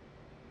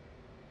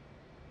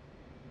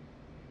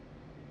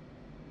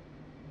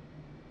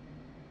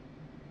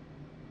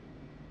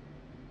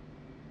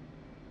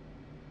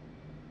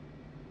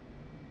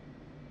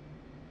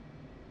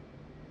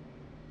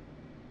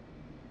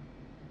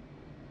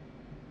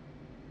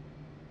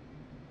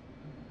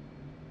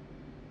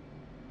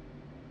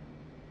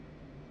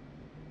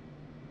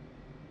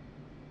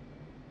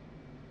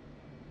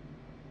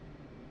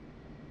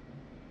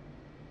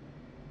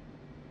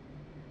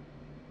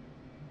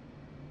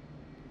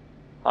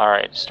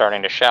 Alright,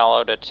 starting to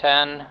shallow to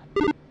 10.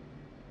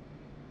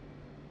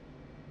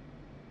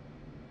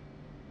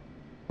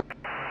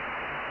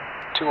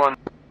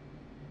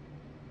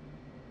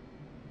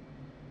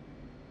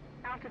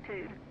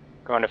 Altitude.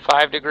 Going to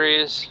 5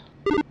 degrees.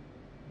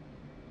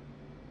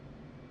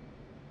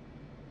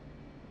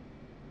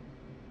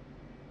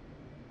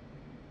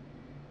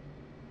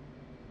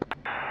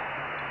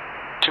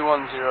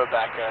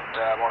 Back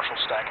at Marshall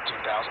Stack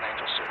 2000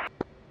 Angels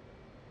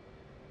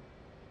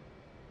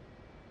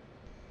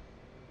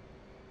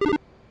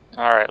 2.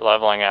 Alright,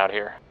 leveling out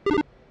here.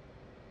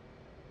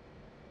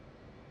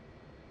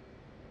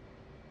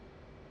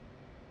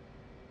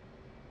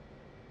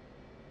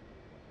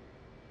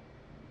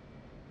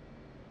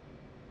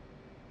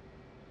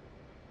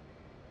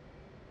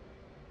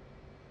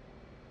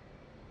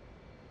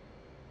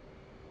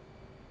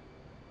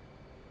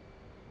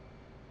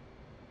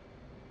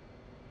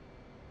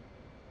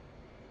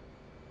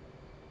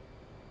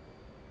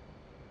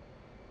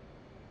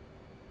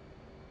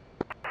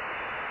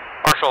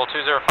 Marshal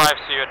 205,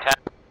 see you at 10.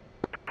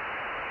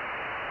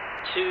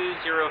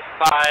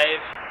 205,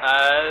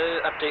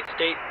 update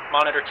state,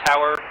 monitor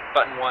tower,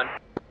 button 1.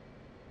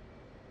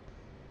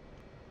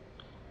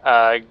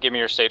 Give me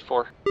your state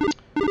 4.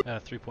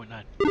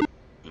 3.9.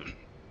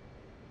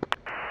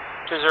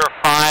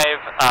 205,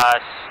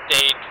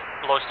 state,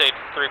 low state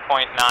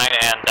 3.9,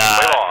 and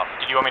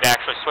did you want me to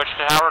actually switch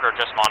to Howard or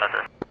just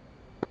monitor?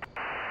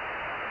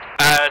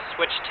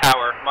 Switch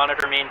tower.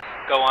 Monitor means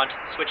go on,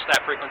 switch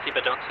that frequency,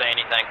 but don't say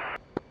anything.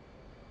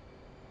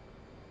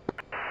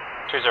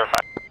 205.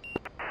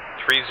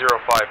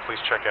 305, please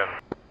check in.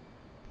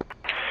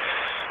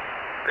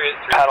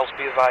 Paddles,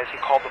 be advised, he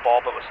called the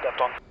ball but was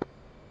stepped on.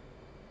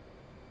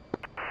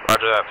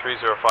 Roger that,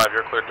 305,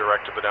 you're cleared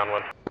direct to the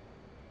downwind.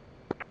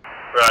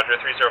 Roger,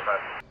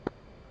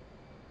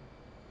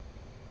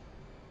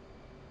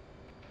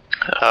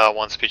 305.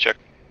 One speed check.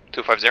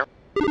 250.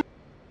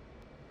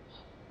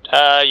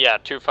 Yeah,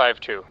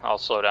 252. I'll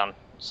slow down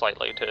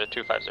slightly to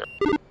 250.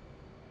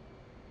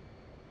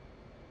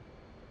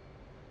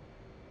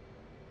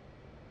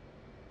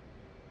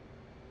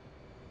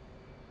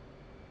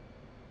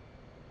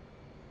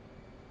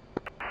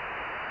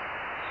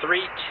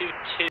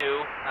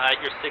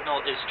 Your signal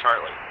is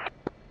Charlie.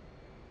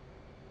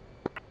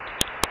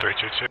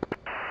 322.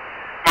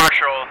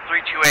 Marshall,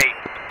 328.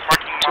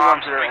 Marking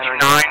Mom,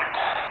 329.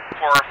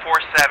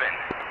 447.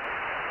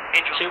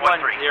 Angels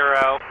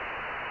 210.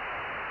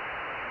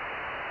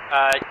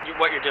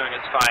 What you're doing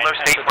is fine. Low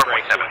state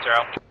 4.7.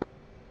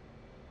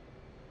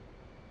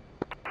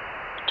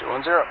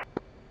 210.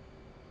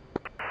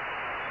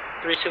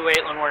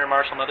 328, Lone Warrior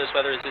Marshall, Mother's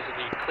weather is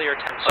visibly clear,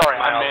 10 plus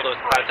miles,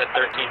 lowest clouds at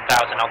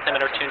 13,000,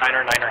 altimeter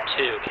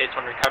 29092, case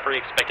 1 recovery,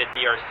 expected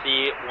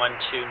BRC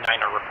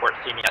 129er, report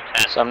see me at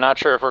 10. So I'm not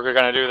sure if we're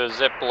going to do the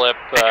zip lip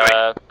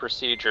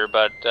procedure,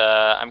 but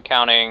I'm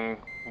counting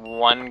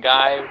one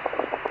guy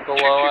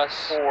below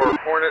us. 4,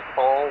 Hornet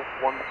ball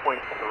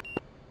 1.3.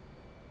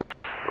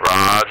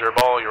 Roger,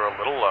 ball, you're a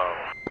little low.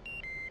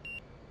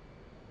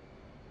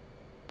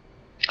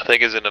 I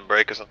think he's in a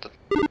break or something.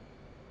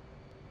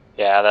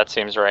 Yeah, that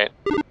seems right.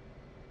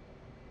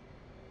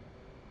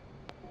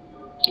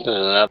 There's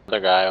another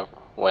guy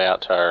way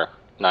out to our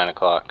 9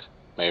 o'clock.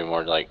 Maybe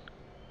more like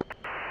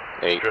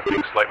 8.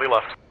 Drifting slightly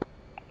left.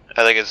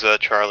 I think it's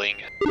Charlie.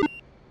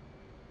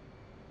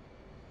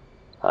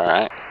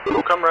 Alright.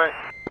 We'll come right.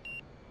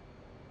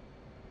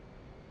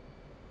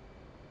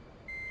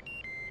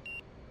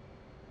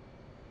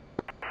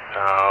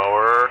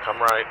 Power,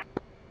 come right.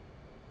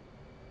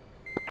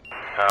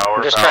 Power,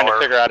 I'm just trying to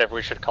figure out if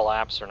we should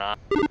collapse or not.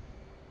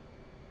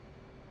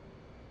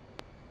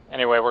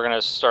 Anyway, we're going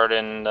to start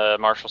in the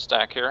Marshall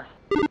stack here.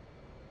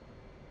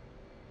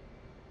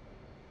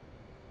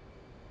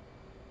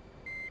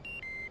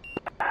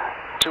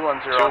 Two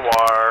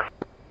wire.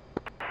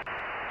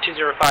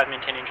 205,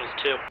 maintain Angels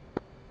 2.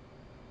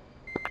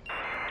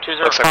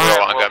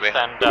 205, we'll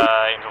send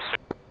Angels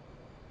 2.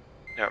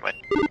 Never mind.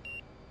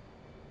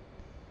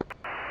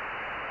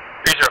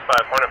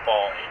 305, Hornet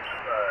ball, Angels,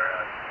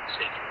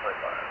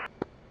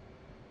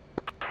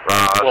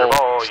 Roger, we'll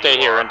ball, stay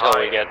here until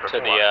we get to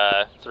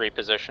the 3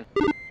 position.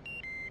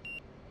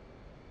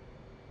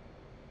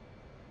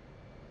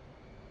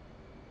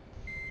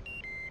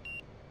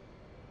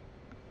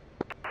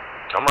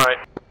 Come right.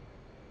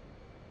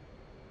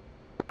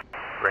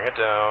 Bring it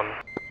down.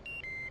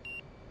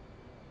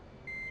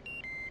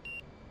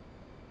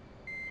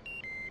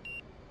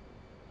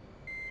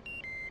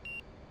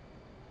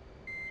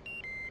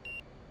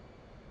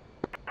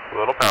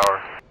 Little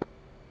power.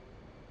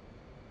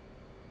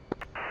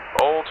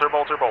 Bolter,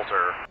 bolter,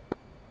 bolter.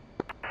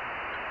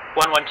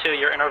 112,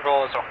 your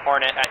interval is a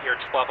Hornet at your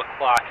 12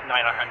 o'clock,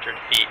 900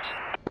 feet.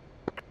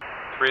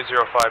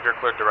 305, you're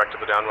cleared direct to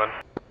the downwind.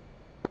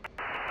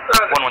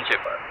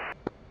 112.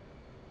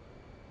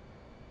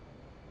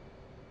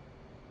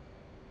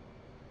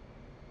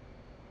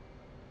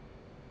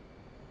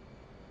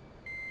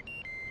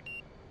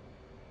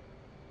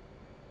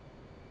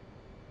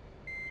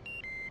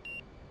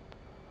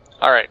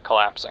 Alright,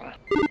 collapsing.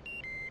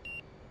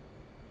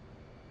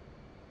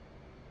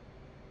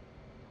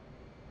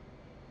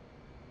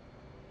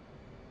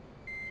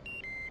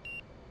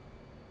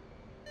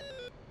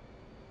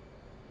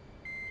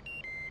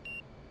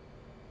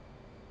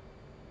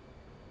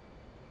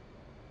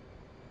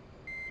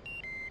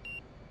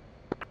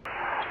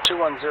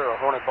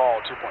 Hornet ball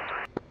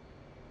 2.3.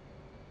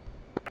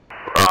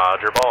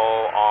 Roger,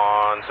 ball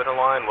on center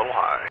line, little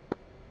high.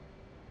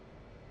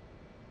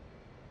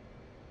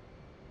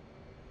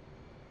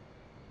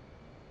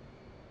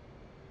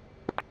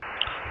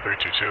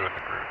 .322 in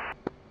the group.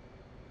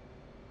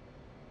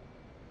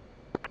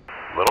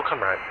 Little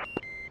come right.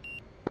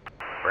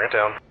 Bring it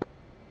down.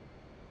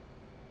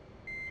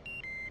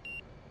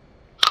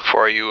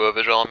 4, are you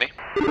visual on me?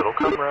 Little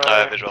come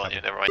right. Visual on you,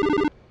 never mind.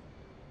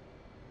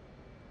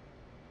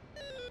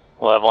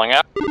 Leveling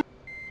up.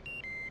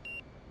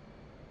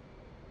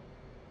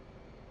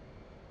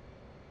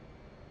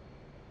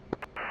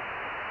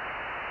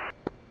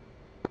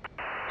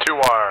 Two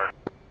wire.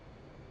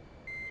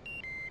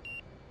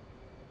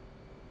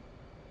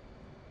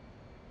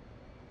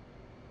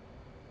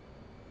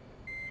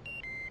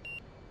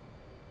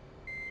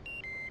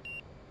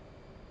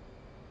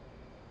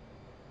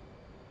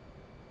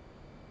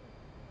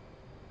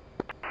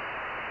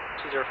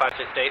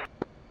 State.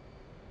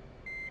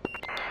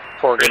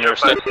 4, get your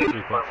state.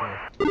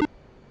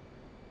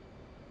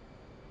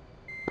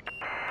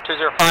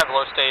 205,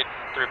 low state,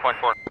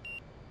 3.4.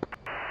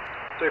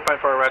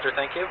 3.4, roger,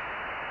 thank you.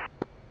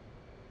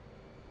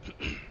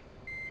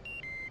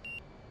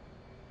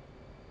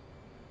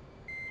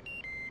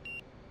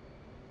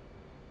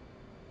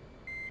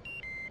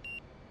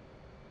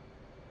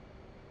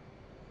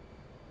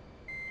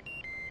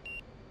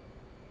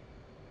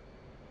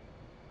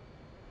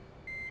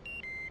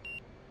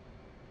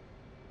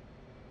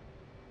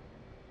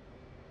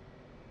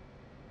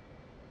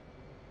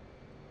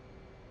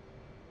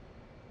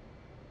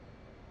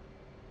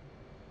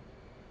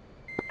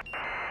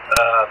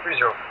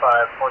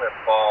 305, Hornet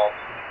ball,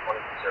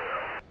 220.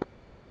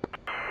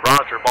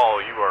 Roger,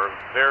 ball, you are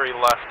very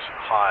left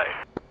high.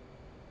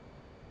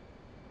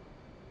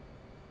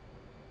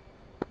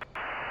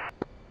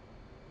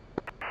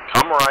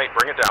 Come right,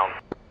 bring it down.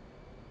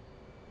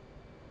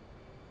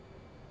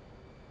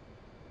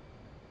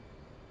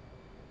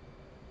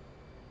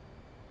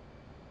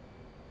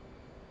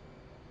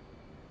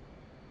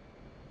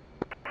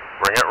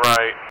 Bring it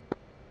right.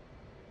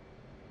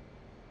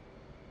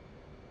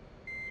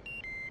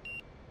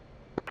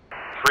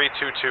 Three,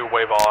 2-2,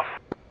 wave off.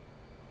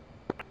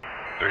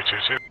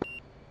 322.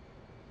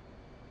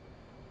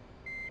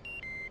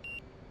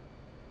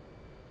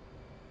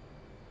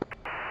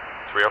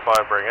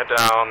 .305, bring it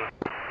down.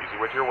 Easy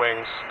with your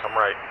wings. Come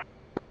right.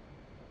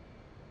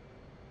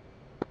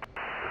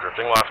 You're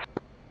drifting left.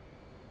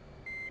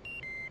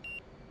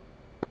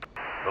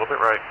 A little bit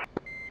right.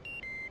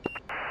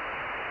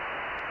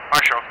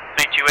 Marshall,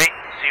 328,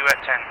 see you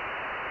at 10.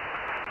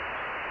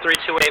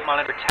 328,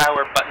 monitor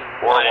tower, button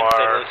 1,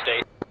 stable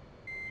state.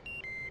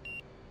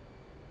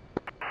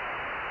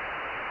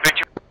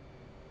 328.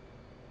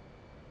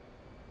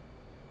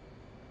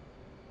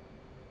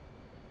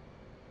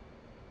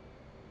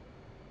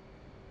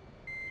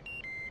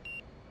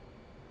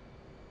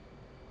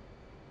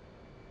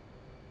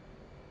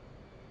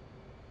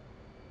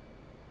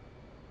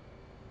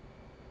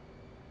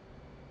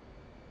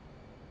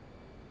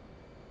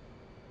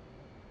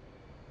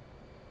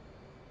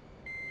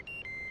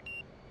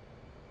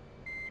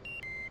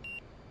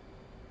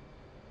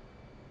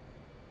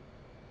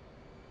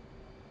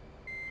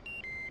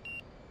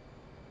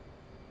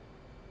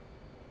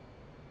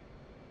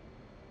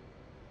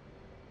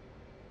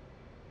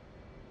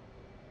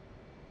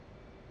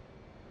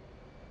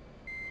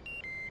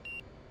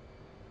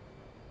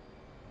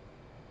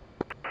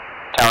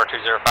 Tower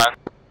 205.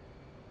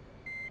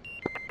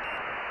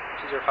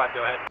 205,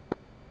 go ahead.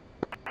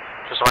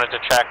 Just wanted to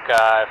check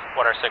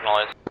what our signal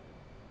is.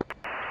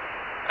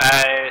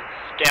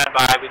 Stand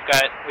by.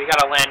 We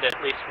gotta land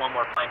at least one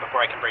more plane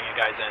before I can bring you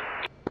guys in.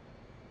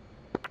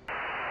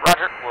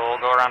 Roger, we'll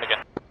go around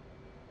again.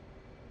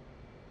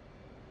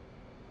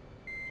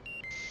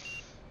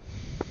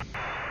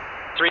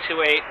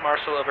 .328,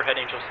 Marshall, overhead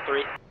Angels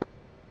 3.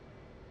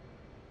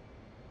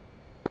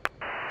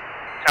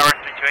 Tower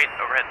 328,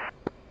 overhead.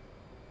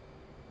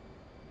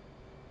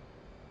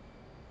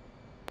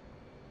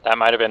 That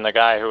might have been the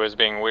guy who was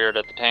being weird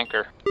at the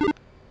tanker.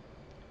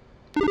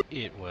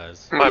 It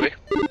was. Might be.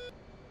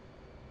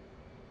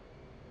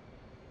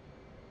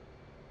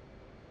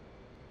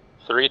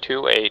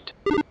 328.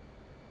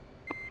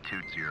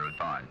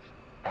 205,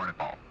 Hornet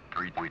ball,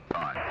 3.5.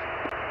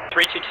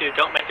 322,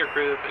 don't make your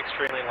groove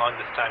extremely long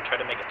this time. Try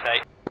to make it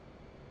tight.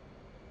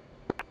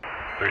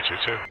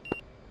 322.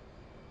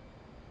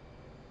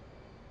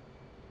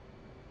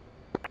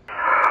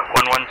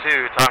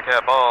 112,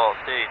 Tomcat ball,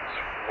 stage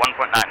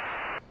 1.9.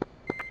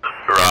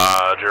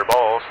 Roger,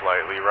 ball,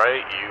 slightly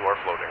right, you are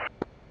floating.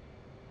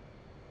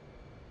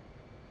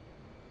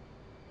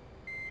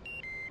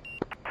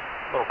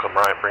 Oh, come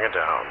right, bring it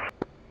down.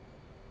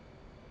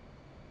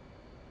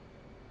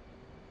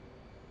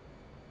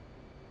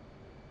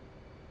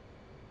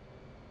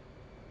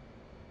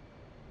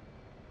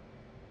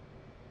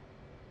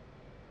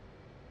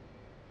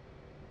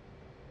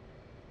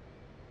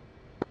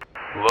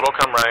 Little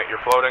come right, you're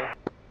floating.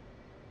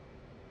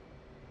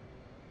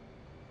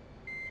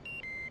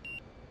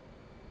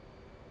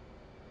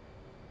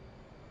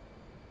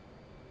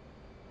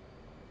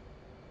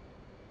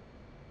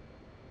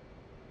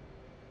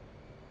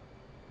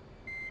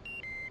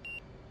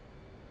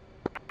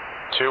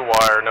 Two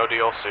wire, no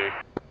DLC.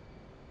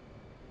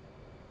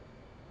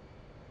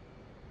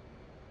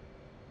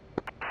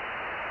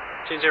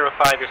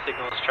 .205, your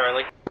signal is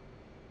Charlie.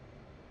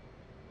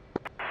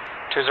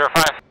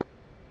 205.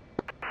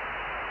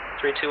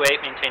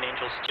 328, maintain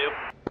Angels 2.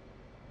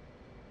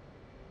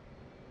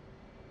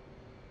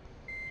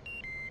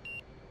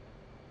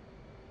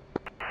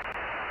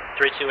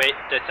 328,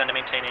 descend to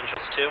maintain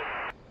Angels 2.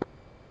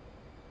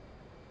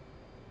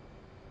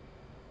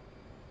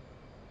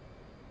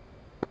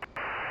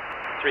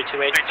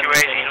 328, descend to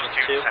maintain Angels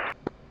 2.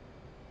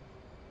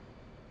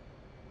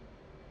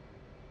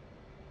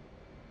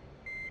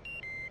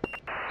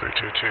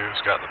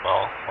 322's got the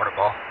ball. Hornet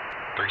ball.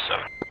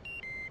 37.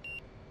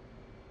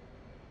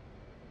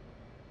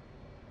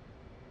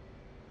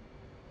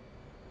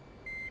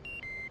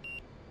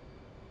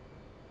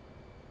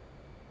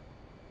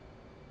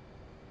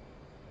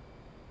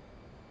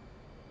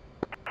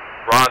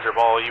 Roger,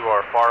 ball, you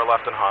are far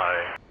left and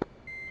high.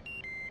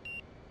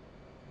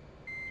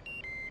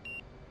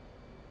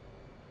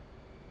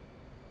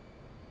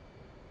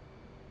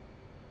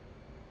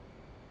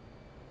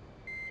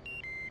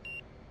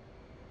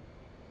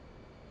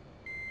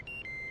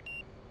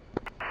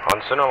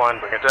 On center line,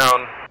 bring it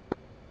down.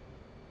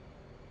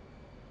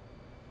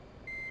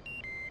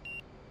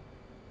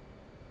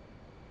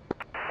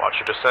 Watch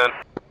your descent.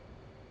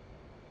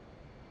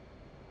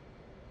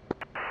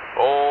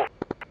 Full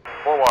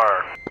 4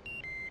 wire.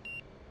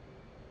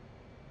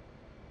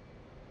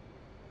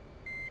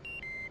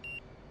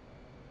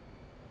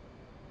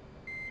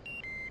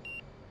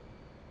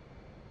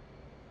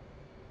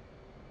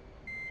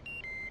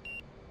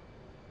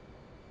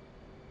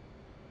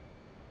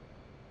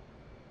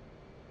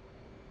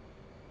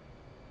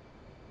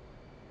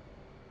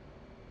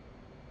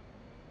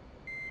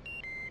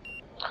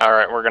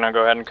 Alright, we're gonna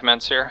go ahead and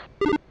commence here.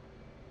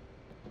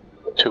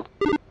 2.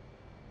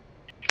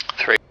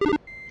 3.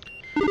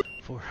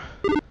 4.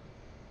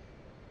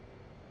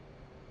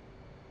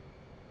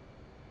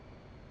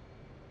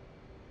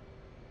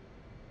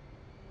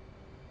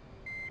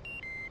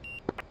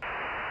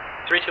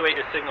 328,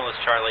 your signal is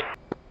Charlie.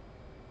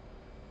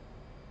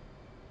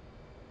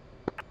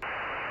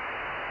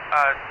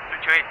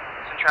 328,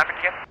 it's in traffic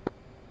again?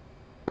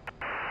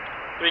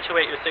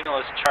 328, your signal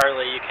is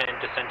Charlie. You can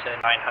descend to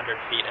 900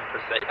 feet and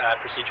proceed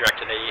direct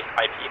to the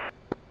IP.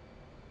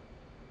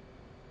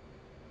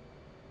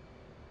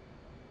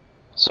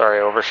 Sorry,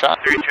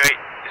 overshot. 328,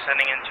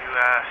 descending into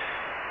the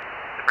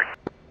break.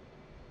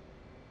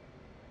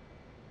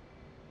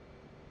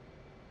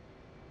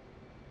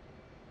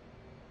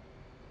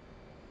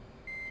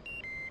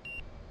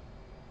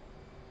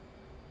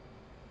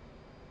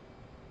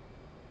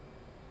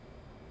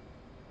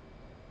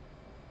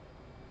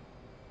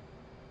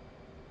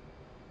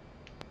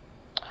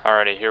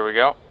 Alrighty, here we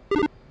go.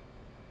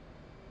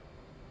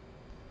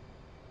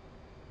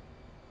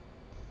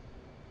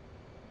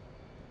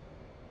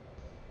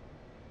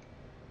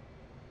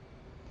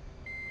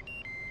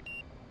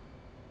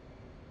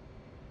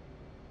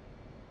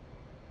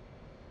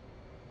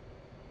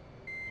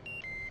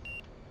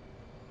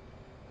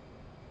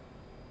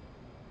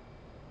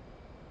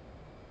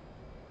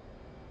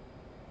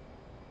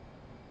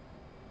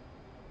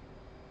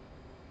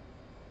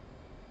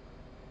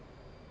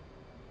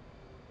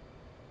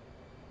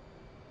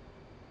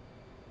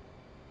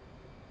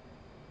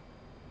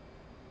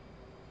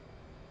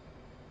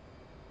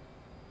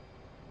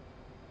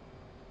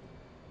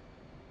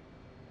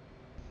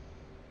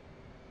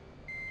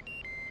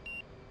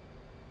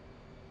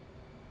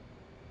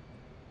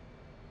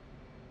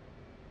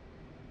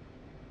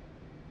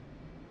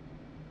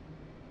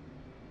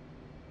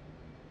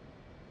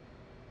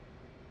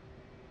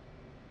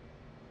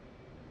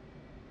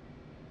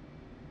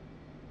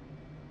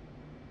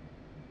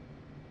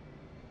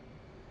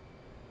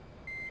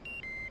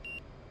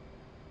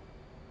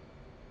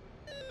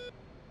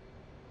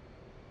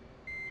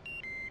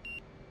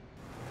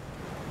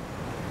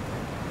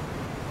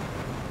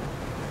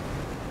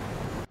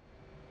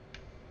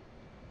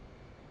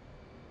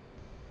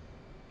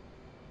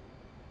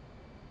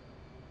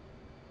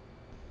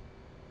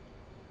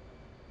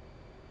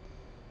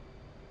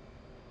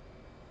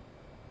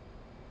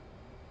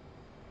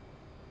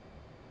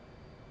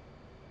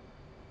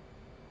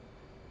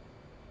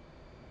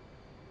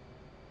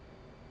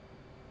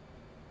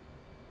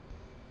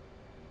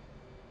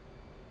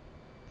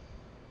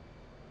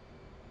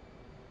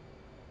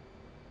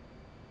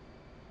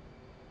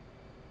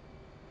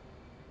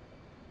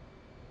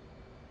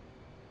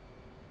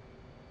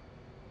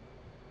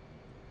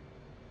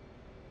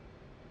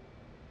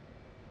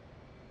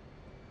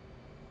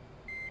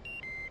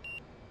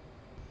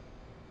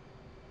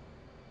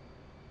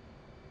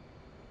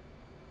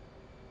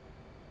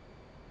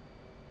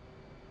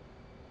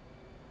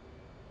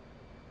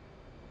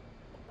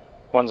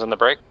 One's in the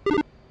break.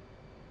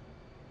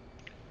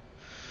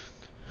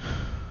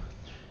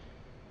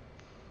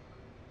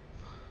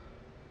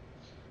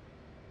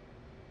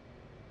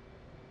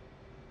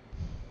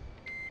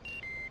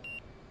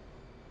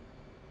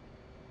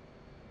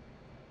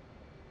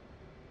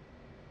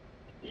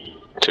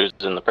 Two's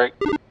in the break.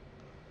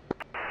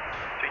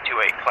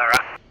 328,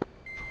 Clara.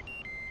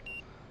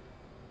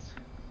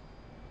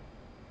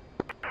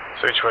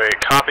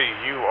 328, copy.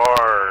 You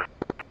are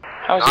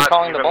How is he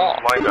calling the ball?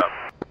 Lined up.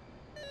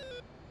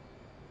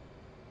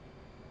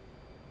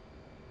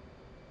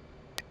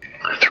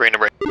 Three in a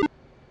break.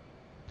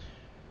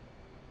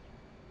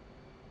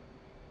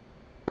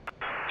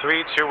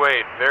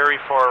 328, very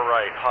far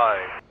right,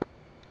 high.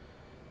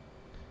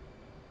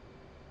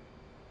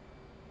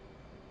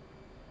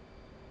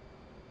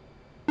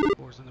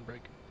 Four's in the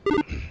break.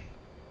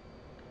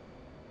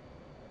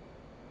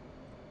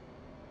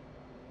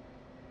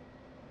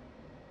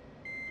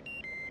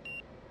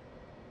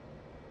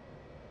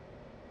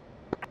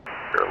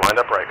 You're lined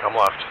up right, come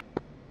left.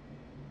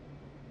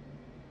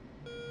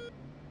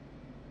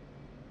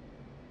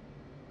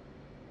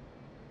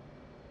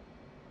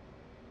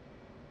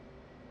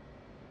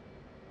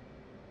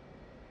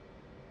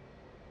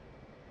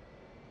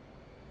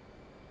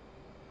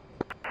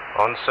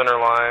 On center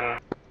line.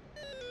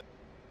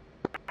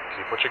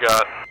 Keep what you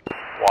got.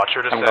 Watch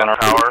your descent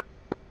power.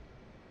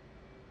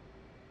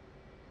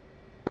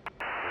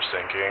 You're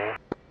sinking.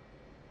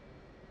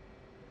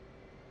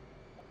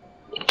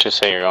 Just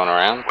say you're going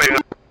around? Wait.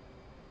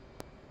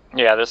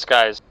 Yeah, this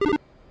guy's...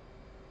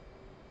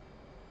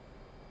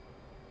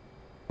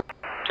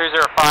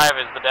 205,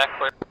 is the deck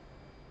clear?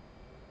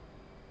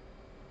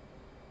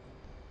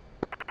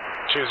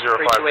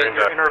 205, green your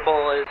deck.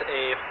 interval is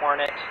a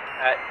Hornet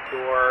at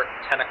your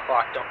 10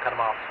 o'clock. Don't cut him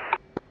off.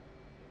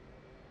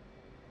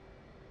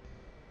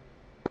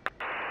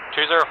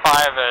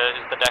 205,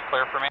 is the deck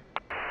clear for me?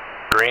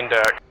 Green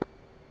deck.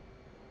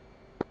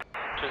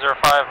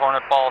 205,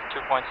 Hornet ball,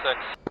 2.6.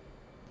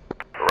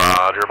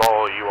 Roger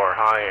ball, you are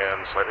high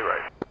and slightly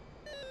right.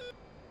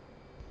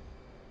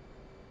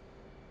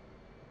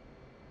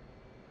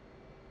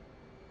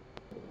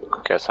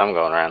 Guess I'm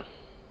going around.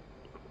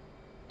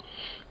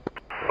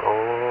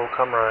 Oh,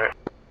 come right.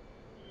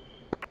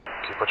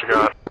 Keep what you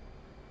got.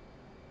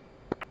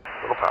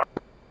 Little power.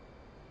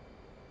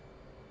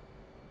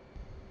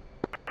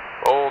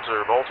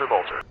 Bolter, bolter,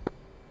 bolter.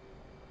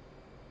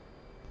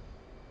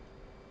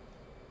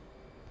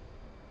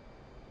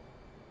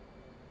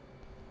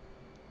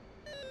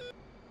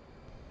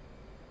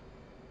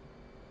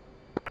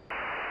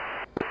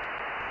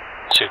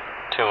 Shoot,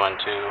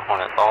 212,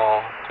 Hornet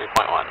ball,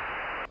 3.1.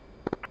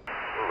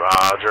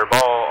 Roger,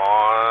 ball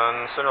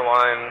on center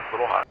line,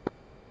 little high.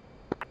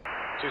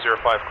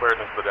 205 cleared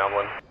into the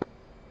downwind.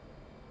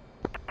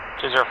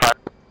 205.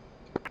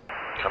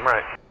 Come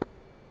right.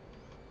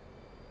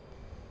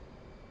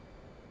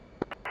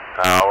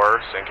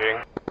 Power,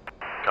 sinking.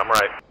 Come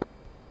right.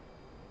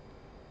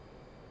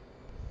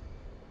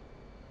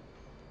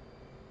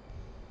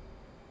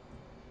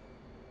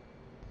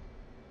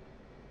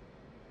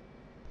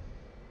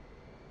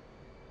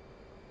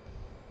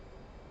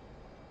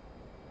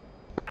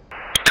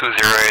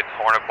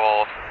 Hornet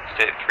ball,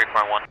 state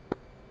 3.1.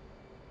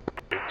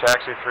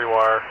 Taxi 3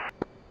 wire.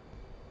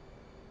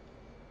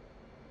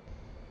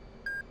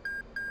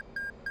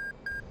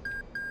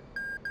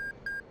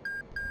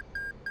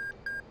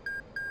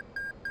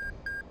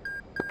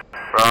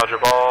 Roger,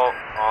 ball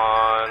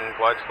on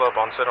glide slope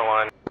on center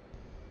line.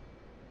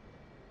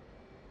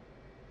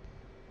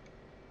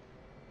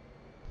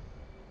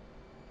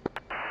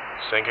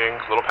 Sinking,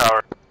 little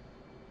power.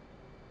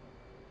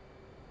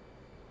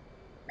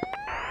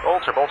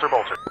 Bolter, bolter,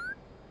 bolter.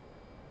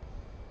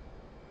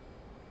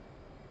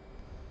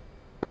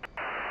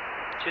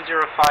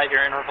 205,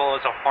 your interval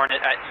is a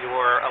Hornet at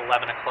your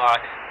 11 o'clock.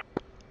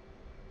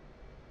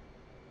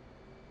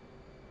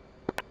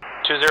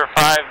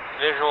 205,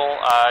 visual,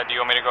 do you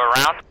want me to go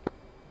around?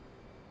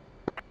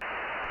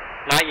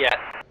 Not yet.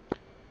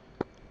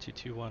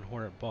 221,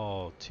 Hornet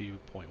ball,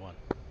 2.1.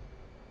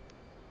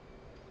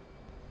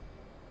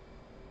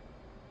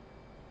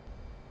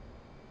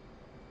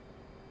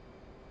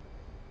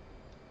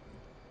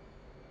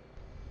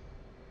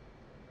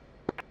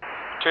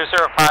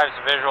 .205's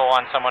visual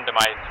on someone to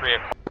my 3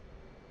 o'clock.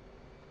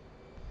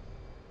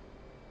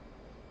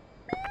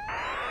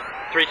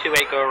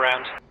 328, go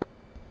around.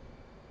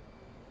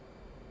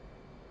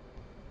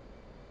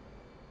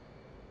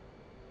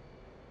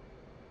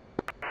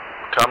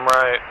 Come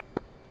right.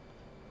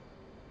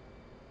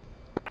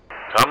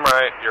 Come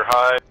right, you're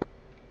high.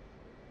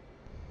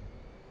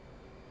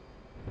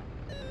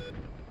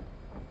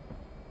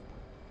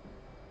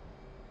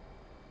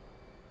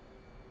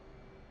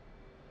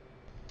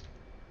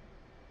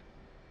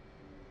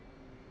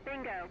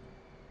 Bingo.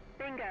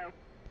 Bingo.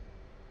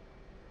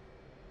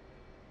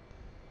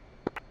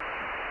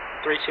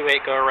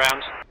 328, go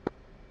around.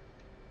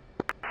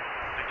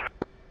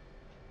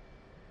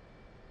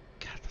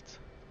 God, that's...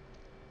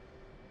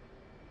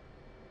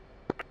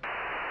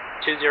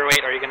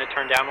 208, are you going to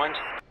turn downwind?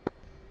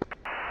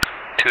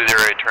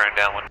 208, turning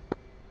downwind.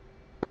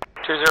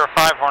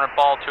 205, Hornet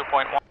ball,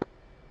 2.1.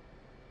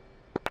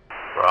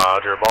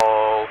 Roger,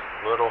 ball,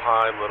 little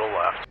high, little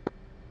left.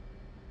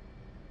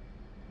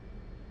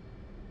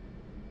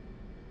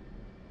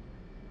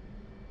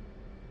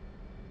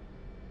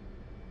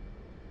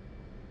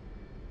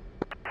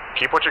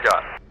 Keep what you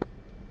got.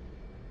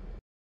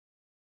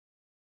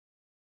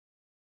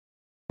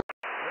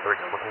 There we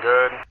go, looking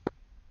good.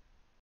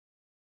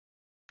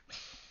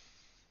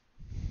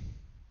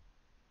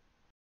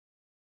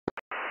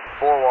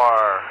 Four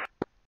wire.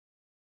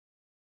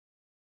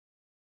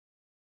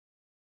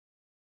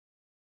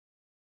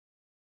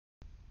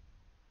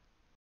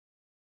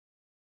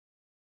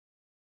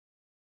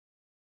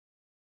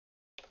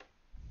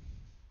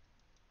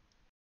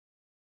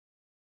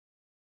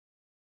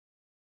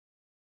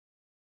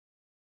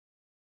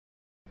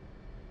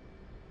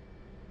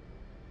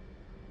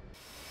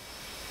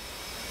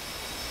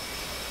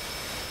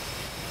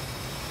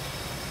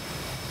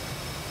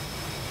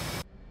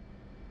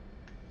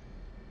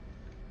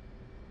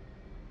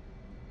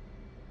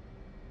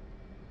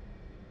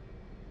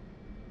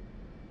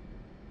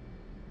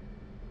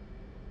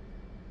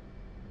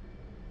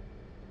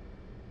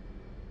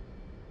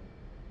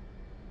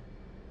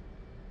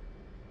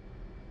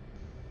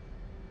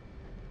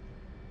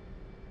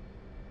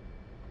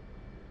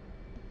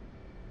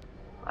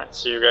 Alright,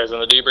 see you guys on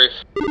the debrief.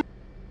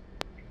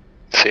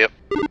 See ya.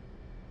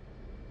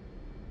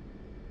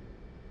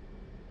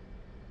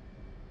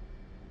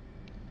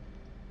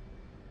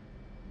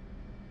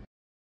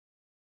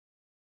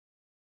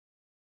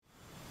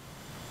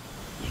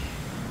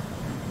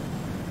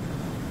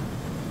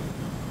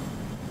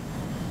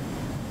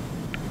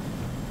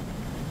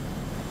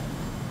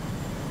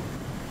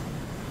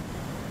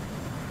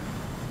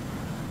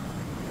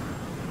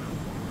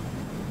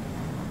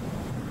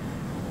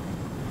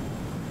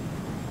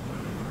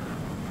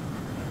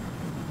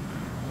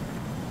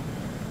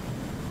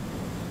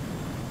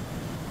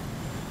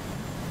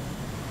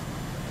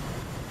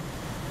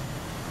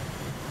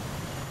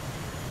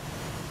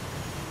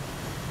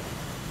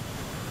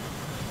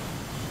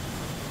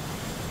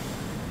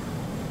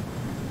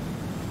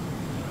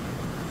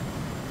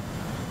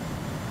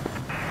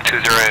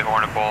 208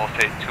 Hornet Ball,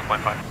 state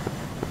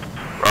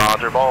 2.5.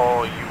 Roger,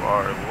 Ball, you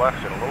are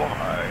left and a little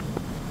high.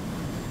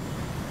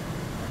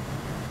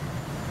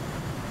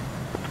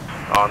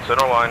 On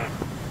center line.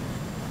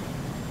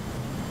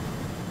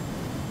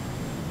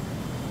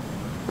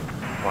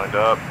 Lined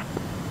up.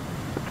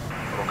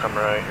 Little come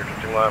right, you're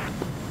drifting left.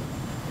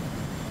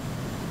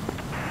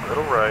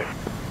 Little right.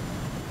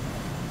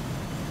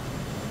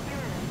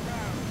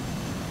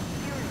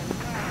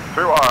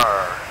 Through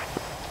R.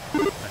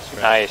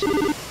 Nice.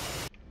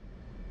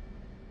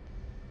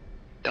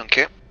 Thank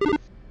you.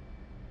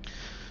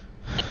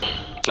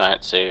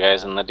 Alright, see you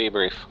guys in the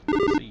debrief.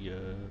 See ya.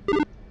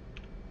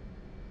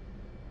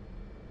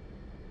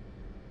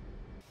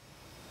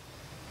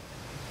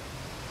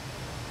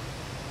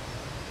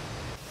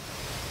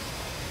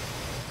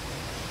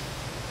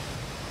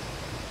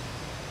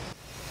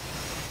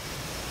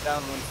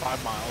 Downwind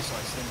 5 miles, so I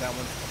stayed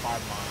downwind for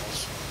 5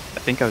 miles. I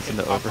think I was in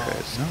the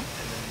overhead. No? And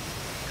then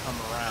come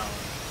around.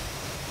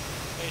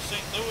 Hey,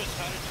 St. Louis,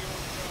 how did your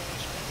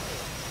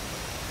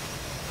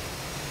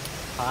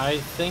I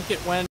think it went